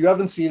 Again, if you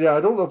haven't seen it,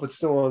 I don't know if it's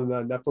still on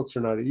Netflix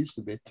or not. It used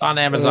to be. It's on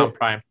Amazon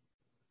Prime.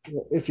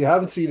 If you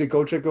haven't seen it,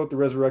 go check out The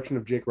Resurrection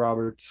of Jake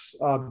Roberts.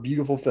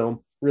 Beautiful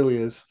film, really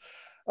is.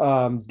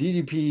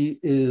 DDP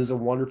is a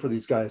wonder for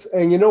these guys.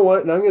 And you know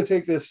what? And I'm going to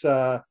take this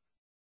time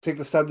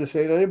to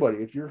say to anybody: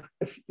 if you're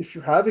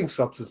having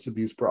substance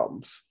abuse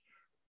problems,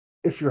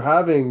 if you're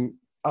having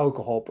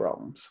alcohol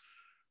problems,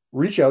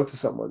 reach out to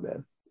someone,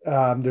 man.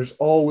 There's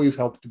always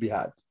help to be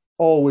had.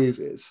 Always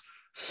is.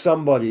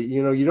 Somebody,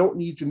 you don't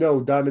need to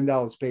know Diamond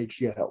Dallas Page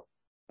to get help.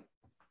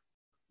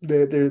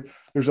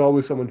 There's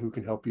always someone who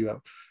can help you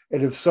out.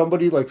 And if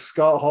somebody like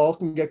Scott Hall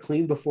can get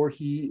clean before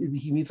he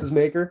meets his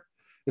maker,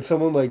 if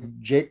someone like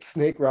Jake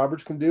Snake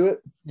Roberts can do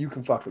it, you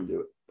can fucking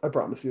do it. I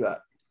promise you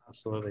that.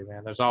 Absolutely,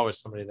 man. There's always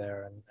somebody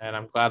there. And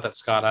I'm glad that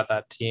Scott had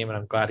that team, and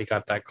I'm glad he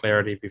got that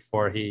clarity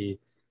before he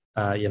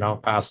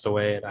passed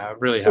away. And I'm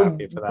really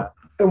happy for that.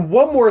 And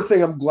one more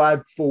thing I'm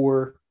glad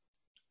for,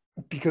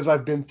 because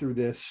I've been through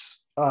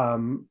this, a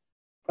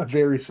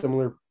very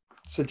similar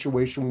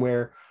situation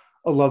where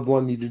a loved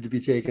one needed to be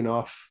taken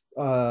off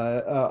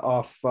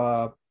life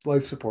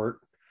support.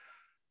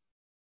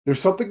 There's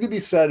something to be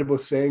said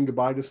about saying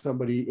goodbye to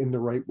somebody in the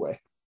right way.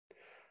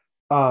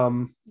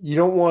 You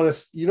don't want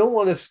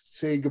to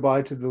say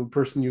goodbye to the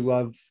person you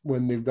love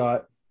when they've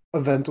got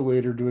a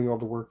ventilator doing all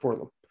the work for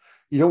them.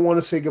 You don't want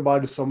to say goodbye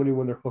to somebody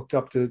when they're hooked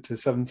up to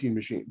 17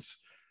 machines.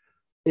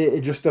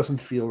 It just doesn't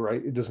feel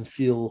right. It doesn't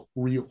feel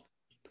real.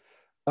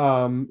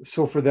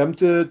 So for them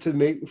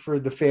for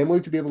the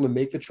family to be able to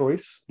make the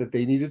choice that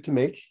they needed to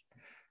make,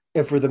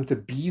 and for them to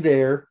be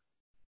there,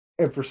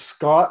 and for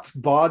Scott's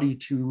body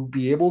to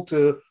be able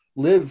to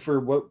live for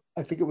what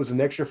I think it was an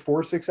extra 4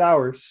 or 6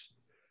 hours,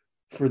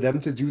 for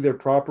them to do their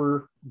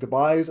proper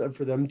goodbyes, and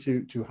for them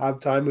to have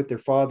time with their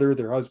father,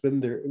 their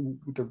husband,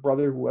 their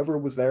brother, whoever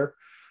was there.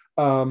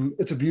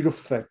 It's a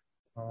beautiful thing.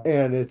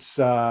 And it's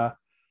a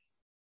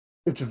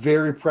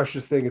very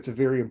precious thing. It's a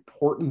very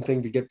important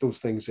thing to get those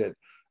things in.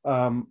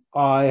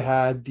 I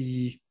had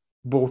the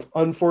both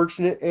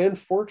unfortunate and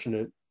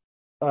fortunate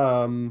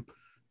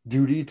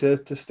duty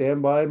to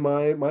stand by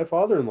my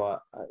father-in-law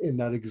in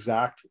that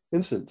exact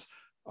instance.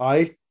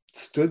 I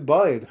stood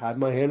by and had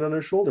my hand on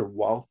his shoulder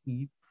while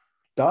he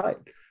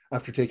died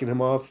after taking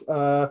him off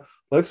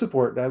life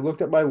support. And I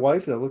looked at my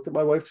wife and I looked at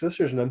my wife's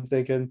sisters, and I'm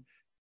thinking,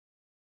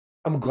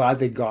 I'm glad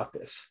they got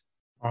this.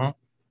 Uh-huh.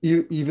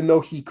 Even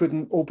though he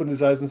couldn't open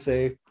his eyes and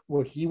say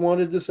what he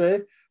wanted to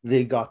say,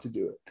 they got to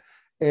do it.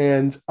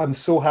 And I'm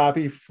so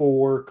happy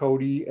for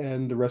Cody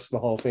and the rest of the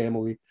Hall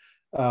family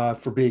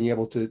for being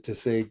able to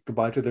say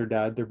goodbye to their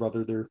dad, their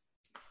brother, their,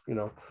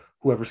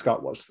 whoever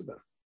Scott was to them.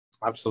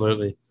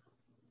 Absolutely.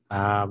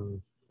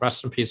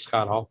 Rest in peace,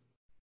 Scott Hall.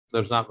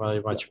 There's not really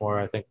much more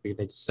I think we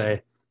need to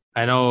say.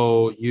 I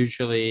know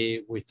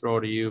usually we throw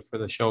to you for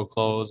the show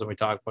close and we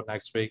talk about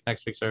next week.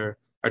 Next week's our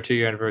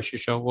 2-year anniversary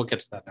show. We'll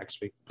get to that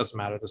next week. Doesn't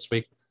matter this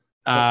week.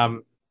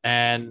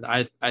 And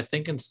I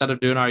think instead of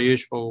doing our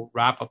usual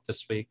wrap up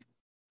this week,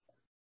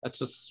 let's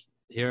just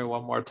hear it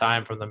one more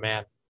time from the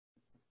man.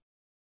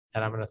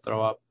 And I'm going to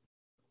throw up.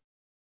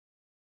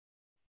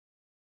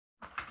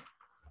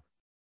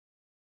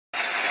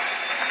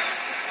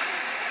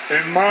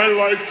 In my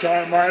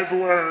lifetime, I've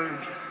learned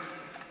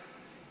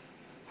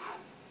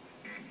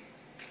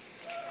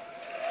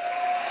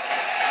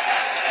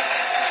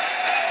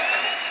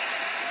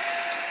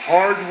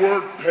hard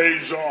work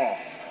pays off.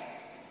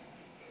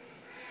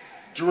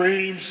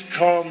 Dreams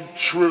come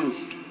true.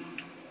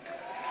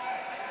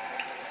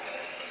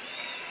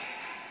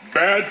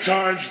 Bad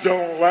times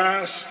don't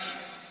last,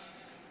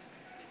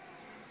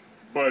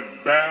 but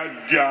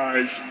bad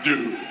guys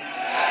do.